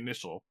that from the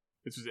initial.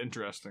 Which is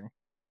interesting.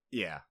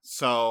 Yeah.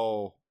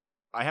 So,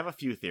 I have a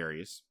few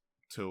theories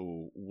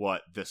to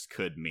what this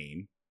could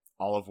mean.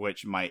 All of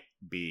which might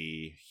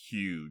be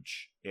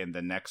huge in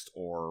the next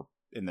or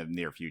in the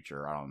near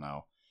future. I don't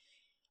know.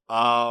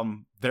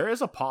 There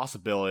is a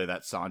possibility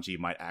that Sanji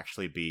might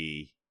actually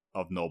be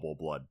of noble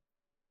blood.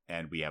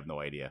 And we have no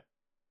idea.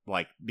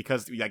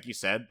 Because, like you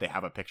said, they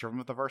have a picture of him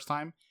for the first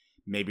time.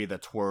 Maybe the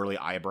twirly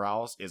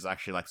eyebrows is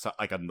actually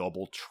like a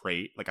noble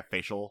trait, like a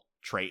facial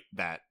trait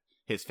that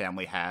his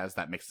family has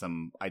that makes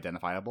them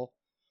identifiable.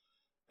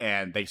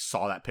 And they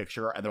saw that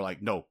picture and they're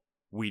like, no,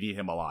 we need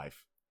him alive.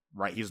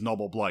 Right? He's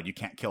noble blood. You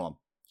can't kill him.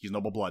 He's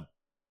noble blood.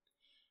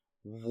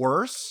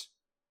 Worse,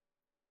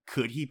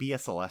 could he be a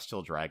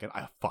celestial dragon?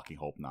 I fucking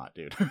hope not,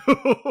 dude.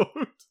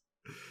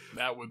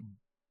 That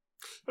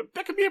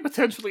could be a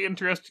potentially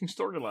interesting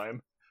storyline.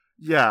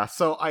 Yeah,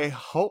 so I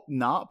hope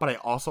not, but I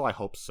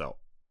hope so.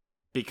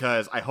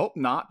 Because I hope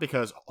not,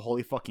 because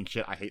holy fucking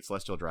shit, I hate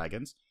celestial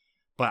dragons.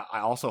 But I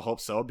also hope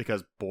so,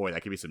 because boy,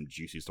 that could be some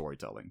juicy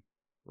storytelling.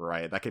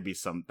 Right? That could be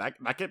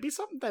that could be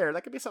something there.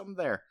 That could be something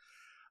there.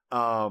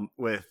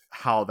 With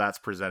how that's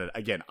presented.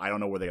 Again, I don't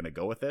know where they're going to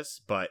go with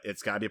this, but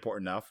it's got to be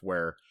important enough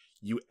where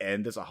you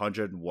end this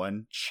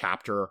 101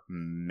 chapter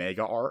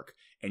mega arc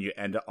and you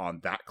end it on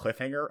that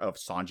cliffhanger of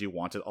Sanji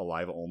wanted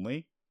alive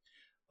only.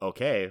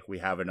 Okay, we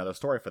have another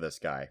story for this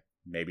guy.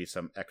 Maybe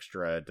some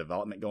extra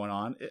development going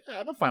on.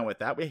 I'm fine with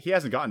that. He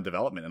hasn't gotten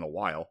development in a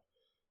while.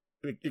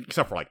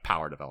 Except for like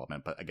power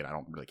development, but again, I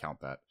don't really count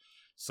that.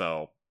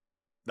 So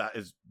that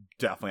is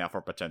definitely out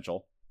for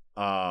potential.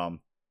 Or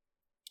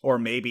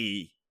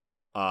maybe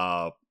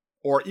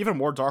or even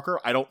more darker,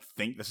 I don't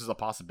think this is a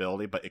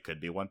possibility, but it could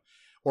be one.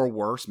 Or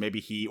worse, maybe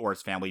he or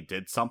his family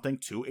did something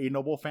to a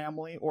noble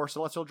family or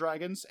celestial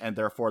dragons, and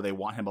therefore they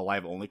want him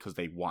alive only because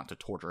they want to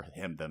torture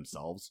him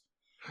themselves.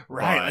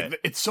 Right,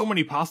 it's so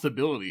many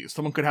possibilities.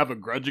 Someone could have a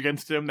grudge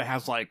against him that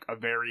has like a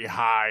very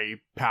high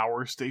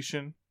power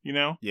station,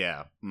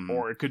 Yeah.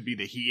 Or it could be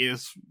that he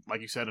is, like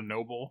you said, a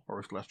noble or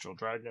a celestial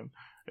dragon.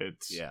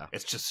 It's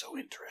just so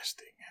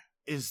interesting.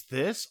 Is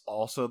this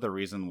also the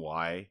reason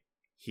why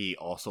he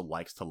also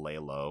likes to lay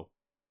low?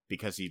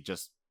 Because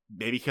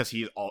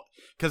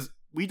because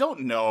we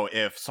don't know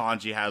if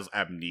Sanji has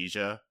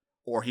amnesia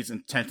or he's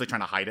intentionally trying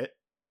to hide it.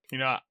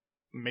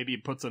 Maybe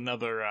it puts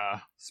another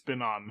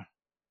spin on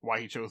why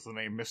he chose the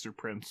name Mr.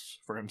 Prince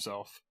for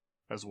himself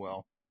as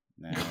well.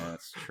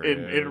 That's true.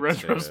 in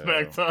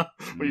retrospect,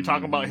 when you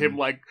talk about him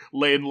like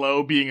laying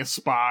low, being a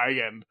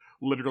spy, and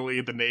literally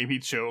the name he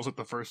chose at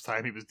the first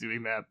time he was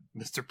doing that,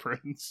 Mr.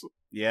 Prince.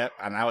 Yep,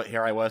 and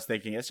here I was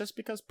thinking it's just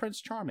because Prince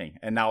Charming,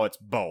 and now it's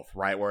both,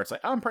 right? Where it's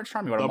like I'm Prince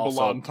Charming, but double I'm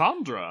also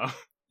entendre.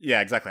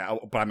 Yeah, exactly.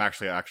 But I'm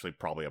actually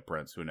probably a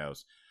prince. Who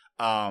knows?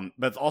 But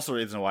it's also the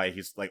reason why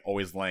he's like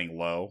always laying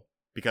low.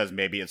 Because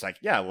maybe it's like,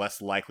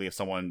 less likely of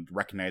someone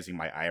recognizing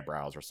my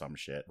eyebrows or some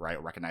shit,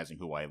 right? Recognizing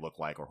who I look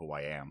like or who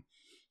I am.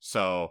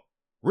 So,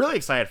 really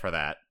excited for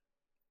that.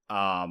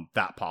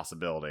 That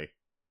possibility.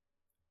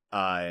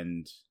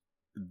 And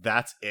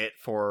that's it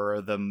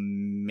for the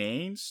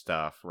main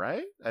stuff,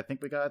 right? I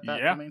think we got that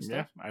for main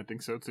stuff. Yeah, I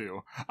think so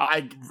too.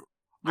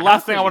 The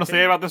last thing I want to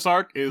say about this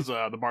arc is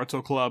the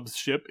Barto Club's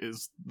ship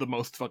is the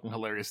most fucking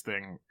hilarious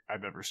thing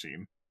I've ever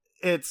seen.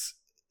 It's...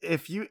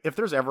 If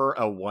there's ever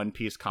a One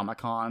Piece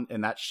Comic-Con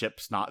and that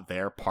ship's not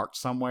there parked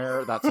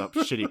somewhere, that's a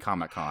shitty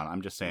Comic-Con.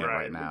 I'm just saying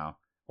right now.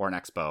 Or an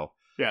expo.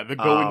 Yeah, the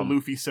Going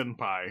Luffy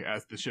Senpai,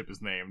 as the ship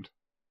is named.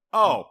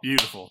 Oh.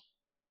 Beautiful.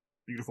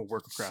 Beautiful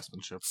work of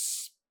craftsmanship.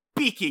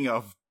 Speaking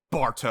of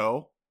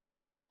Barto,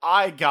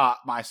 I got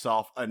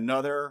myself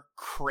another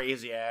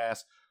crazy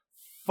ass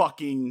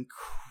fucking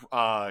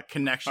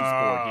connections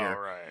board here.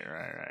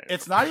 Right.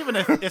 It's not even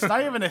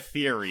a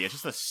theory. It's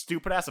just a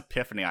stupid ass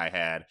epiphany I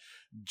had.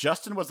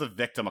 Justin was a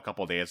victim a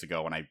couple days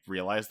ago when I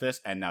realized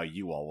this, and now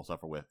you all will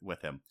suffer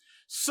with him.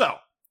 So,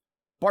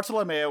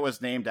 Bartolomeo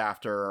was named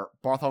after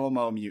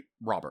Bartholomew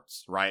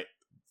Roberts, right?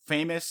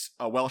 Famous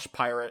Welsh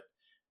pirate.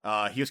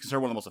 He was considered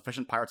one of the most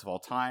efficient pirates of all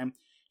time.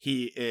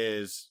 He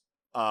is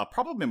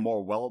probably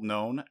more well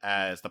known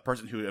as the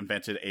person who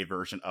invented a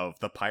version of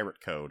the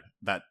pirate code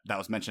that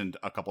was mentioned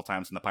a couple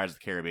times in the Pirates of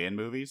the Caribbean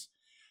movies.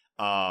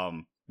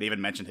 They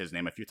even mentioned his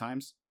name a few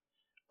times.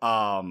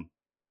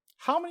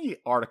 How many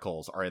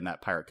articles are in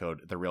that pirate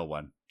code, the real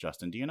one?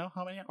 Justin, do you know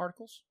how many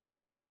articles?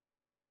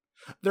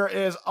 There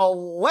is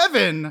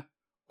 11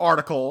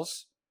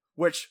 articles,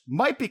 which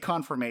might be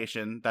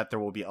confirmation that there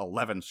will be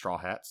 11 Straw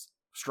Hats.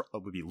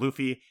 It would be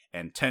Luffy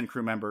and 10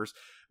 crew members.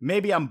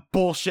 Maybe I'm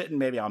bullshitting,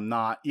 maybe I'm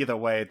not. Either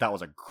way, that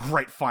was a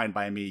great find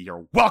by me.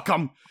 You're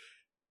welcome.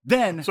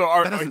 Then,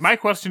 so my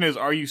question is,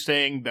 are you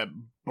saying that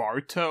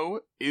Barto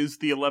is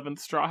the 11th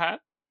Straw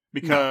Hat?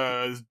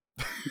 Because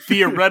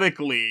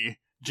theoretically,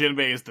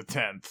 Jinbei is the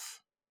 10th.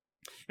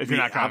 If you're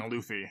not counting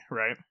Luffy,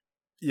 right?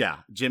 Yeah,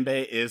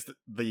 Jinbei is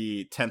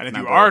the 10th And if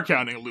member. you are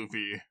counting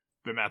Luffy,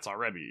 then that's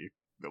already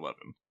 11.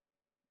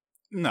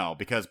 No,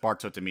 because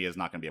Barto to me is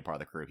not going to be a part of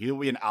the crew. He'll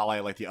be an ally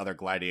like the other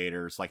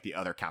gladiators, like the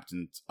other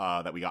captains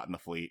that we got in the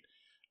fleet.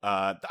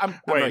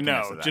 Wait,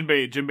 no,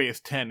 Jinbei is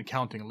 10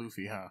 counting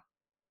Luffy, huh?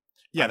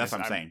 Yeah, that's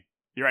what I'm saying.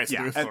 You're right. So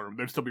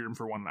there'd still be room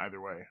for one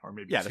either way, or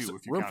maybe two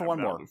if you room count for one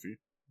more. Luffy.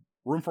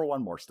 Room for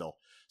one more still.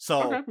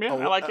 So okay, yeah,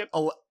 I like it.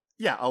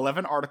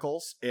 11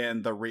 articles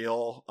in the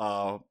real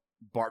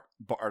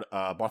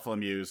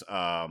Bartholomew's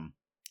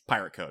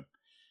pirate code.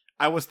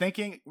 I was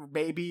thinking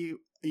maybe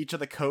each of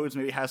the codes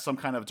maybe has some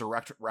kind of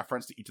direct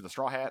reference to each of the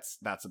Straw Hats.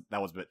 That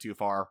was a bit too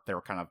far. They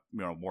were kind of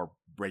more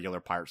regular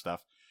pirate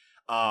stuff.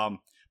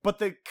 But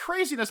the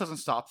craziness doesn't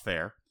stop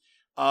there.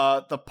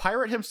 The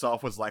pirate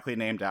himself was likely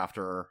named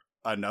after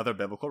another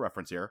biblical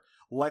reference here,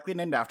 likely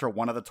named after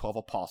one of the 12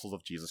 apostles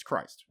of Jesus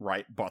Christ,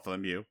 right?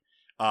 Bartholomew.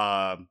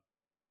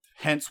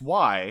 Hence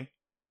why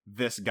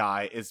this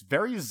guy is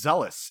very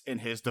zealous in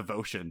his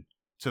devotion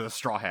to the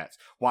Straw Hats.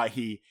 Why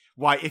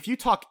if you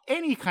talk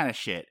any kind of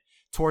shit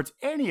towards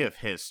any of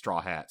his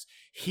Straw Hats,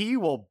 he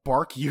will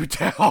bark you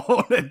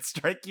down and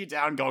strike you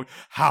down going,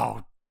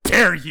 "How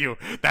dare you?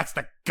 That's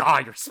the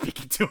guy you're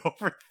speaking to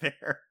over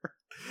there."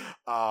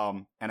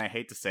 And I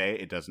hate to say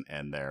it doesn't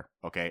end there.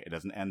 Okay, it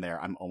doesn't end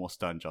there. I'm almost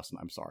done, Justin.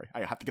 I'm sorry.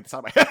 I have to get this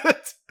out of my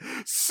head.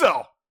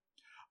 So,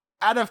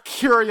 out of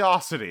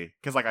curiosity,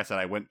 because like I said,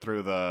 I went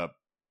through the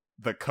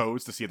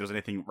codes to see if there's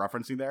anything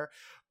referencing there,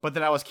 but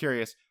then I was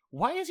curious,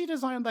 why is he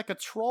designed like a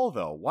troll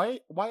though? Why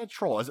a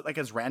troll? Is it like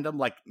as random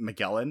like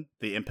Magellan,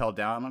 the Impel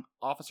Down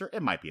officer?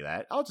 It might be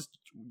that. I'll just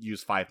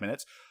use 5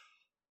 minutes.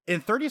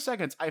 In 30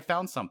 seconds, I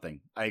found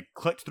something. I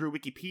clicked through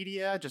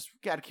Wikipedia, just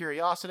out of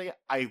curiosity.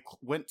 I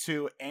went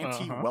to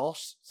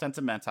anti-Welsh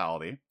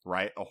sentimentality,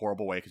 right? A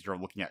horrible way because you're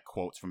looking at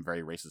quotes from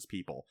very racist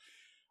people.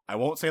 I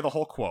won't say the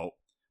whole quote,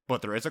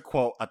 but there is a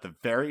quote at the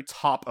very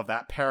top of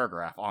that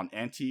paragraph on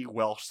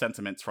anti-Welsh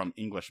sentiments from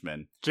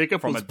Englishmen.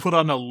 Jacob was put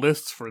on a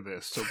list for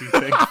this, so be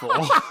thankful.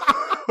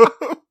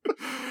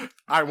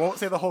 I won't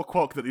say the whole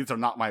quote because these are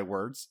not my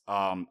words.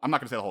 I'm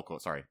not going to say the whole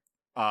quote, sorry.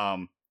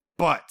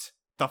 But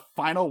the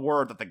final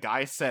word that the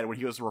guy said when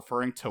he was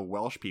referring to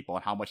Welsh people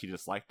and how much he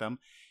disliked them,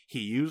 he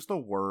used the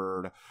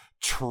word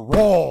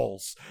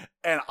trolls.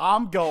 And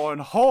I'm going,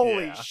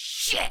 holy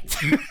shit!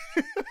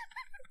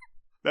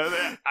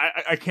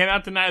 I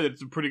cannot deny that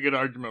it's a pretty good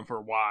argument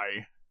for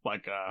why,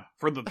 like,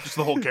 for just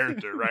the whole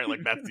character, right?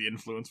 Like, that's the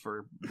influence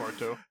for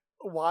Barto.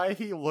 Why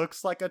he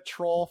looks like a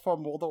troll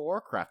from World of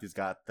Warcraft. He's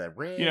got the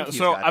ring.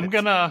 So I'm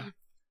gonna,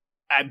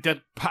 at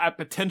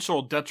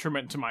potential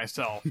detriment to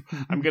myself,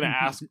 I'm gonna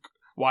ask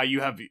why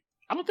you have.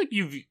 I don't think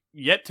you've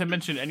yet to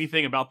mention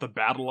anything about the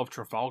Battle of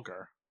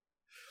Trafalgar.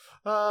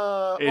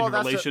 In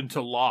relation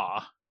to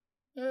law.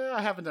 Yeah,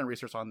 I haven't done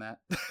research on that.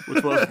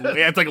 Which was,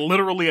 it's like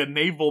literally a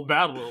naval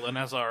battle, and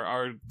as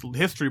our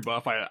history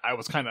buff, I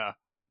was kind of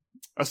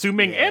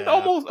assuming and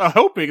almost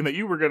hoping that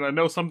you were going to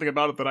know something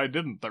about it that I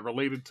didn't, that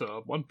related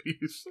to One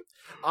Piece.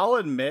 I'll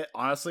admit,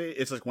 honestly,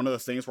 it's like one of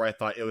those things where I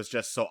thought it was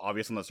just so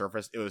obvious on the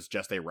surface, it was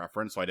just a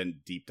reference, so I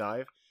didn't deep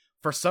dive.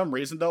 For some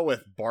reason, though,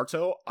 with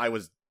Barto, I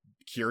was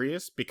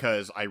curious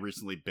because I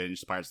recently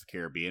binged Pirates of the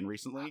Caribbean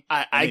recently.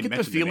 I get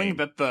the feeling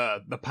that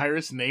the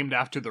pirates named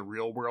after the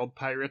real world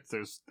pirates,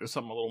 there's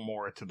something a little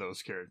more to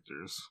those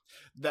characters.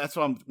 That's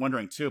what I'm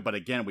wondering too, but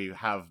again, we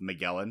have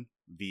Magellan,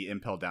 the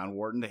Impel Down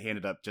warden. He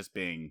ended up just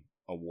being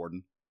a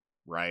warden,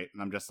 right?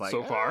 And I'm just like,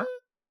 so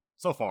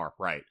far,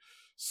 right?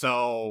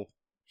 So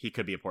he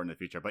could be important in the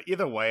future. But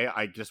either way,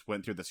 I just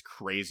went through this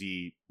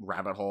crazy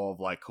rabbit hole of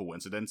like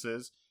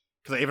coincidences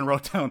because I even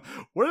wrote down,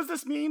 what does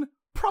this mean?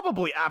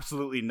 Probably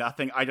absolutely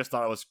nothing. I just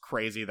thought it was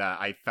crazy that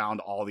I found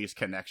all these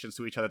connections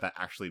to each other that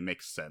actually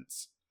make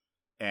sense.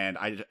 and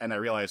I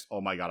realized,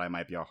 oh my god, I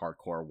might be a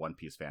hardcore One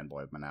Piece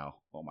fanboy now.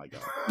 Oh my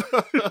god,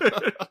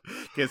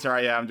 because here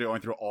I am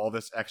going through all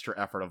this extra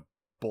effort of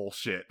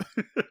bullshit.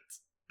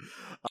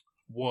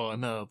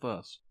 One of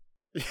us.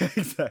 Yeah,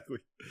 exactly.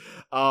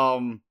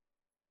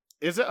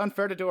 Is it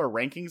unfair to do our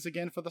rankings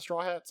again for the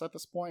Straw Hats at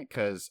this point?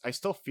 Because I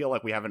still feel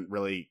like we haven't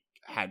really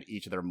had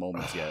each of their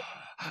moments yet.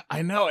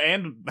 I know,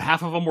 and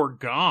half of them were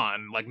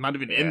gone, like not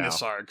even in Yeah.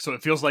 this arc. So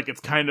it feels like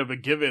it's kind of a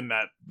given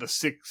that the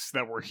 6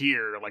 that were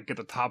here like get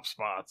the top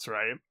spots,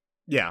 right?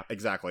 Yeah,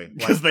 exactly.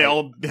 Because they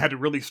all had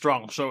really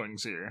strong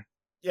showings here.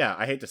 Yeah,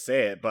 I hate to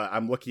say it, but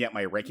I'm looking at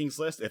my rankings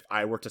list. If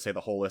I were to say the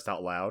whole list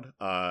out loud,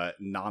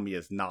 Nami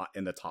is not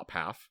in the top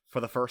half for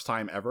the first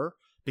time ever.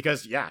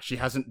 Because, yeah, she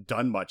hasn't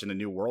done much in the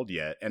New World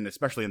yet. And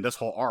especially in this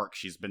whole arc,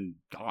 she's been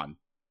gone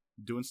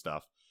doing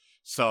stuff.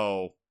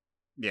 So,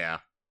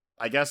 yeah.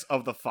 I guess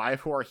of the 5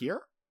 who are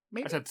here,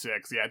 maybe? I said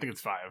 6. Yeah, I think it's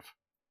 5.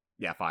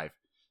 Yeah, 5.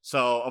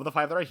 So, of the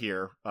 5 that are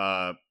here,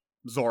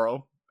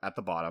 Zoro at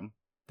the bottom,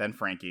 then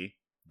Frankie,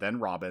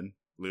 then Robin,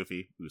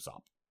 Luffy,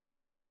 Usopp.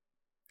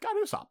 God,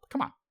 Usopp,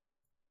 come on.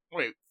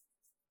 Wait,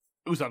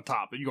 who's on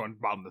top? You're going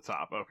bottom to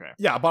top. Okay.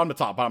 Yeah, bottom to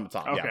top.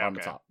 Okay, Yeah, bottom to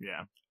okay. top.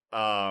 Yeah.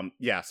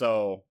 Yeah,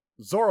 so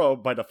Zoro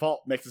by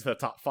default makes it to the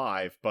top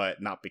 5,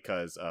 but not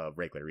because of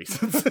regular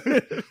reasons.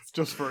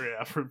 Just for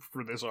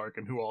this arc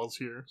and who all is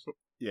here. So.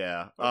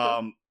 Yeah.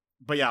 Okay.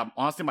 But yeah,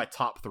 honestly, my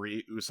top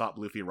 3, Usopp,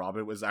 Luffy,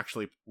 Robin, was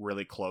actually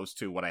really close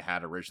to what I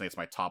had originally. It's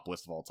my top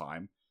list of all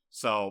time.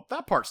 So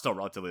that part's still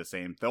relatively the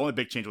same. The only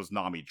big change was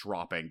Nami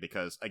dropping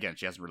because, again,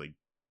 she hasn't really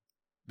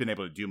been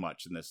able to do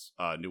much in this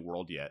New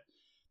World yet.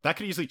 That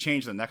could easily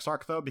change in the next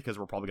arc, though, because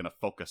we're probably going to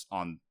focus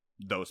on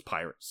those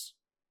pirates.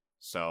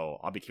 So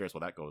I'll be curious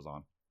what that goes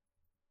on.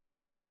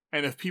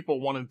 And if people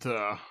wanted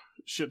to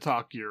shit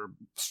talk your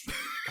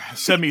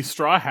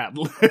semi-straw hat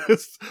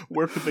list,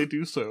 where could they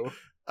do so?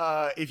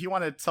 If you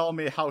want to tell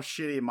me how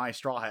shitty my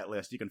Straw Hat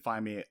list, you can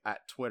find me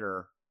at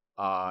Twitter,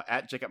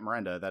 at Jacob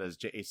Miranda. That is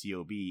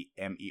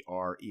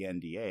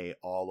JACOBMERENDA,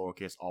 all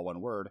lowercase, all one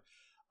word.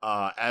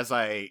 As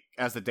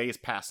the days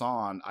pass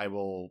on, I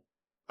will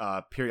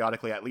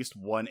periodically, at least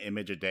one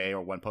image a day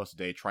or one post a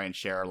day, try and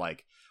share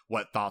like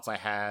what thoughts I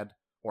had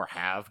or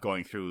have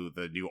going through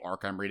the new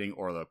arc I'm reading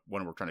or the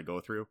one we're trying to go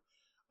through.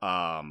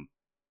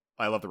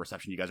 I love the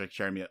reception you guys are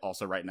sharing me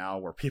also right now,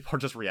 where people are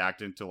just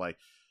reacting to like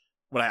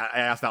when I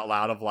asked out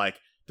loud of like,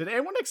 did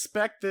anyone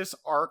expect this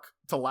arc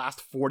to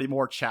last 40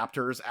 more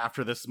chapters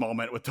after this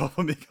moment with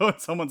Doflamingo? And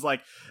someone's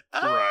like,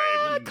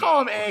 Right,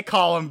 column no. A,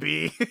 column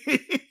B.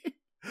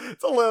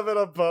 It's a little bit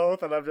of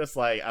both, and I'm just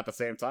like, at the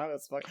same time,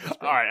 it's fucking.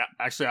 All right,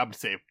 actually, I'm gonna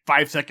say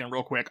 5-second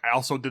real quick. I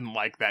also didn't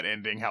like that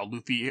ending. How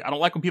Luffy? I don't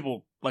like when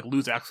people like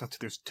lose access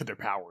to their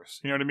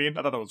powers. You know what I mean?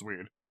 I thought that was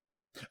weird.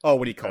 Oh,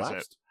 when he That's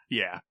collapsed?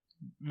 Yeah.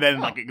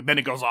 Then Oh. then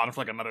it goes on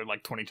for like another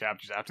 20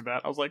 chapters after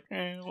that. I was like,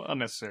 well,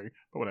 unnecessary,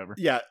 but whatever.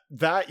 Yeah,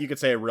 that you could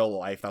say in real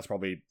life, that's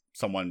probably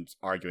someone's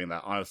arguing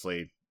that.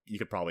 Honestly, you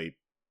could probably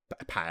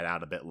pad it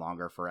out a bit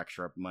longer for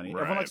extra money.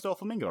 Right. Everyone likes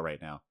Doflamingo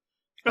right now.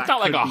 That's That not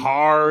like could a be-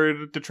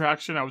 hard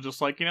detraction. I was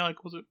just like,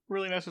 was it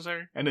really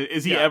necessary? And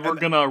is he Yeah, ever and-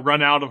 gonna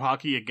run out of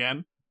hockey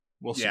again?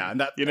 We'll see. Yeah, and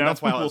that you and know,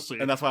 that's why we'll see.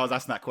 and that's why I was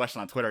asking that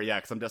question on Twitter. Yeah,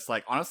 because I'm just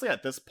like, honestly,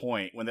 at this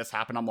point when this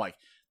happened, I'm like,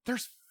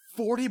 there's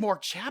 40 more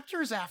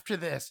chapters after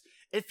this.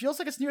 It feels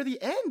like it's near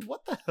the end.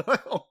 What the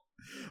hell?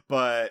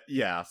 But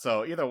yeah,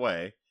 so either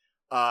way,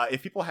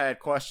 if people had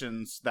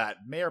questions that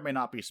may or may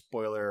not be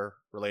spoiler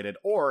related,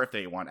 or if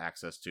they want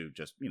access to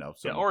just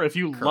some or if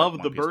you current love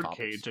One the Piece birdcage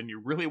topics. and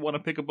you really want to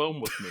pick a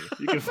bone with me,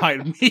 you can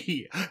find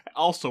me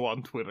also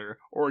on Twitter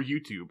or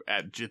YouTube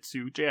at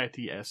Jitsu,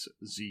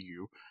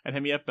 JITSZU, and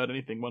hit me up about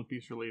anything One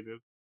Piece related.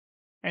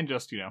 And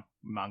just,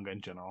 manga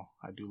in general.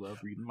 I do love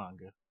reading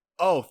manga.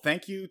 Oh,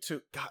 thank you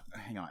to God.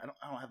 Hang on,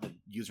 I don't have the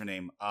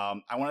username. I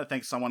want to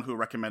thank someone who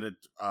recommended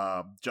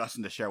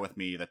Justin to share with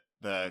me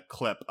the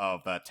clip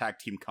of the tag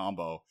team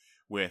combo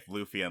with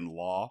Luffy and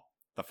Law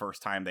the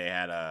first time they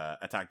had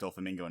attacked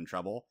Doflamingo in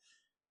trouble.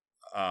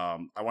 I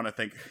want to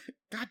thank.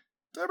 God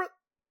damn it!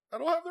 I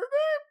don't have their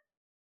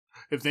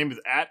name. His name is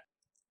at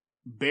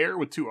Bear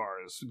with 2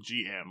 R's,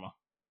 GM.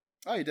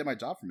 Oh, you did my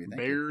job for me.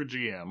 Bear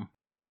GM.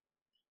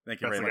 Thank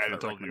you That's very the much guy for that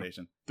that told you.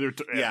 recommendation. Yeah,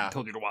 Yeah.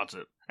 told you to watch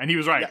it. And he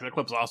was right, Yeah. 'cause that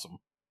clip's awesome.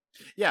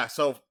 Yeah,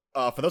 so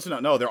for those who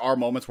don't know, there are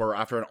moments where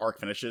after an arc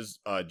finishes,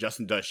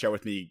 Justin does share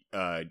with me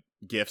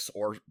GIFs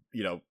or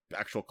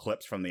actual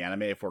clips from the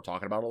anime if we're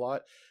talking about a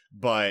lot.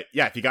 But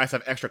yeah, if you guys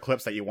have extra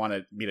clips that you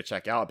wanted me to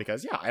check out,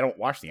 because yeah, I don't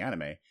watch the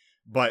anime,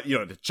 but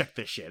to check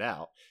this shit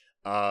out,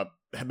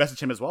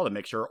 message him as well to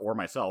make sure, or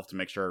myself to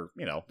make sure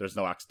there's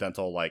no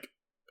accidental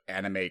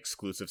anime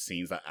exclusive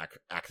scenes that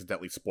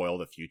accidentally spoil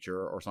the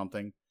future or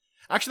something.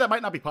 Actually, that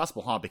might not be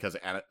possible, huh? Because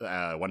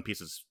One Piece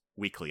is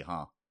weekly,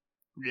 huh?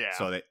 Yeah.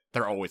 So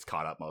they're always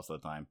caught up most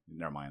of the time.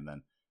 Never mind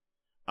then.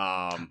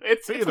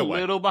 It's but a either way.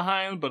 little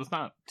behind, but it's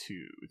not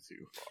too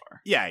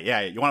far. Yeah.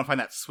 You want to find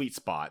that sweet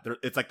spot.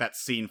 It's like that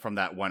scene from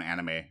that one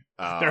anime.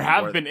 There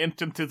have where- been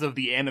instances of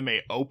the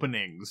anime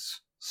openings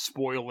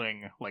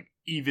spoiling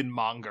even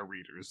manga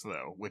readers,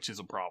 though, which is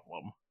a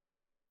problem.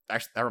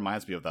 actually, that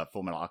reminds me of that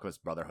Full Metal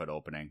Alchemist Brotherhood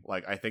opening.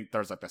 Like, I think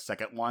there's like the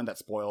second one that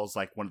spoils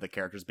like one of the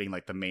characters being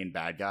like the main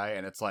bad guy,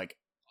 and it's like,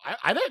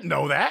 I didn't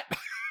know that.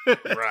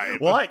 Right.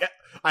 Well,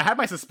 I had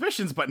my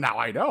suspicions, but now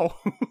I know.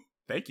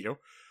 Thank you.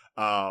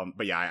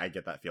 But yeah, I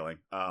get that feeling.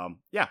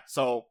 Yeah,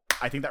 so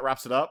I think that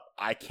wraps it up.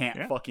 I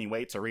can't fucking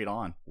wait to read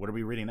on. What are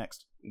we reading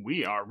next?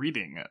 We are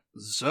reading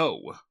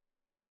Zoe,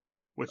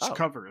 which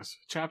covers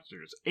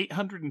chapters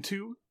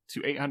 802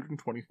 to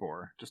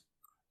 824. Just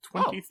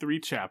 23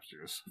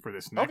 chapters for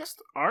this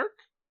next arc.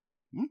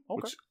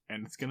 Okay.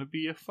 And it's going to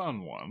be a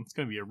fun one. It's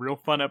going to be a real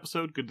fun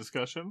episode, good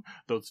discussion.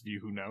 Those of you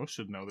who know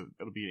should know that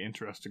it'll be an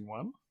interesting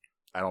one.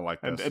 I don't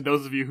like this. And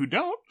those of you who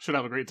don't should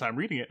have a great time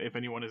reading it if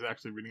anyone is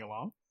actually reading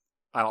along.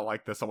 I don't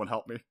like this. Someone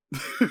help me.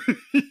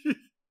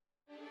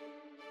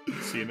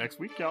 See you next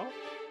week, y'all.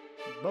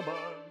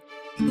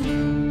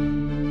 Bye-bye.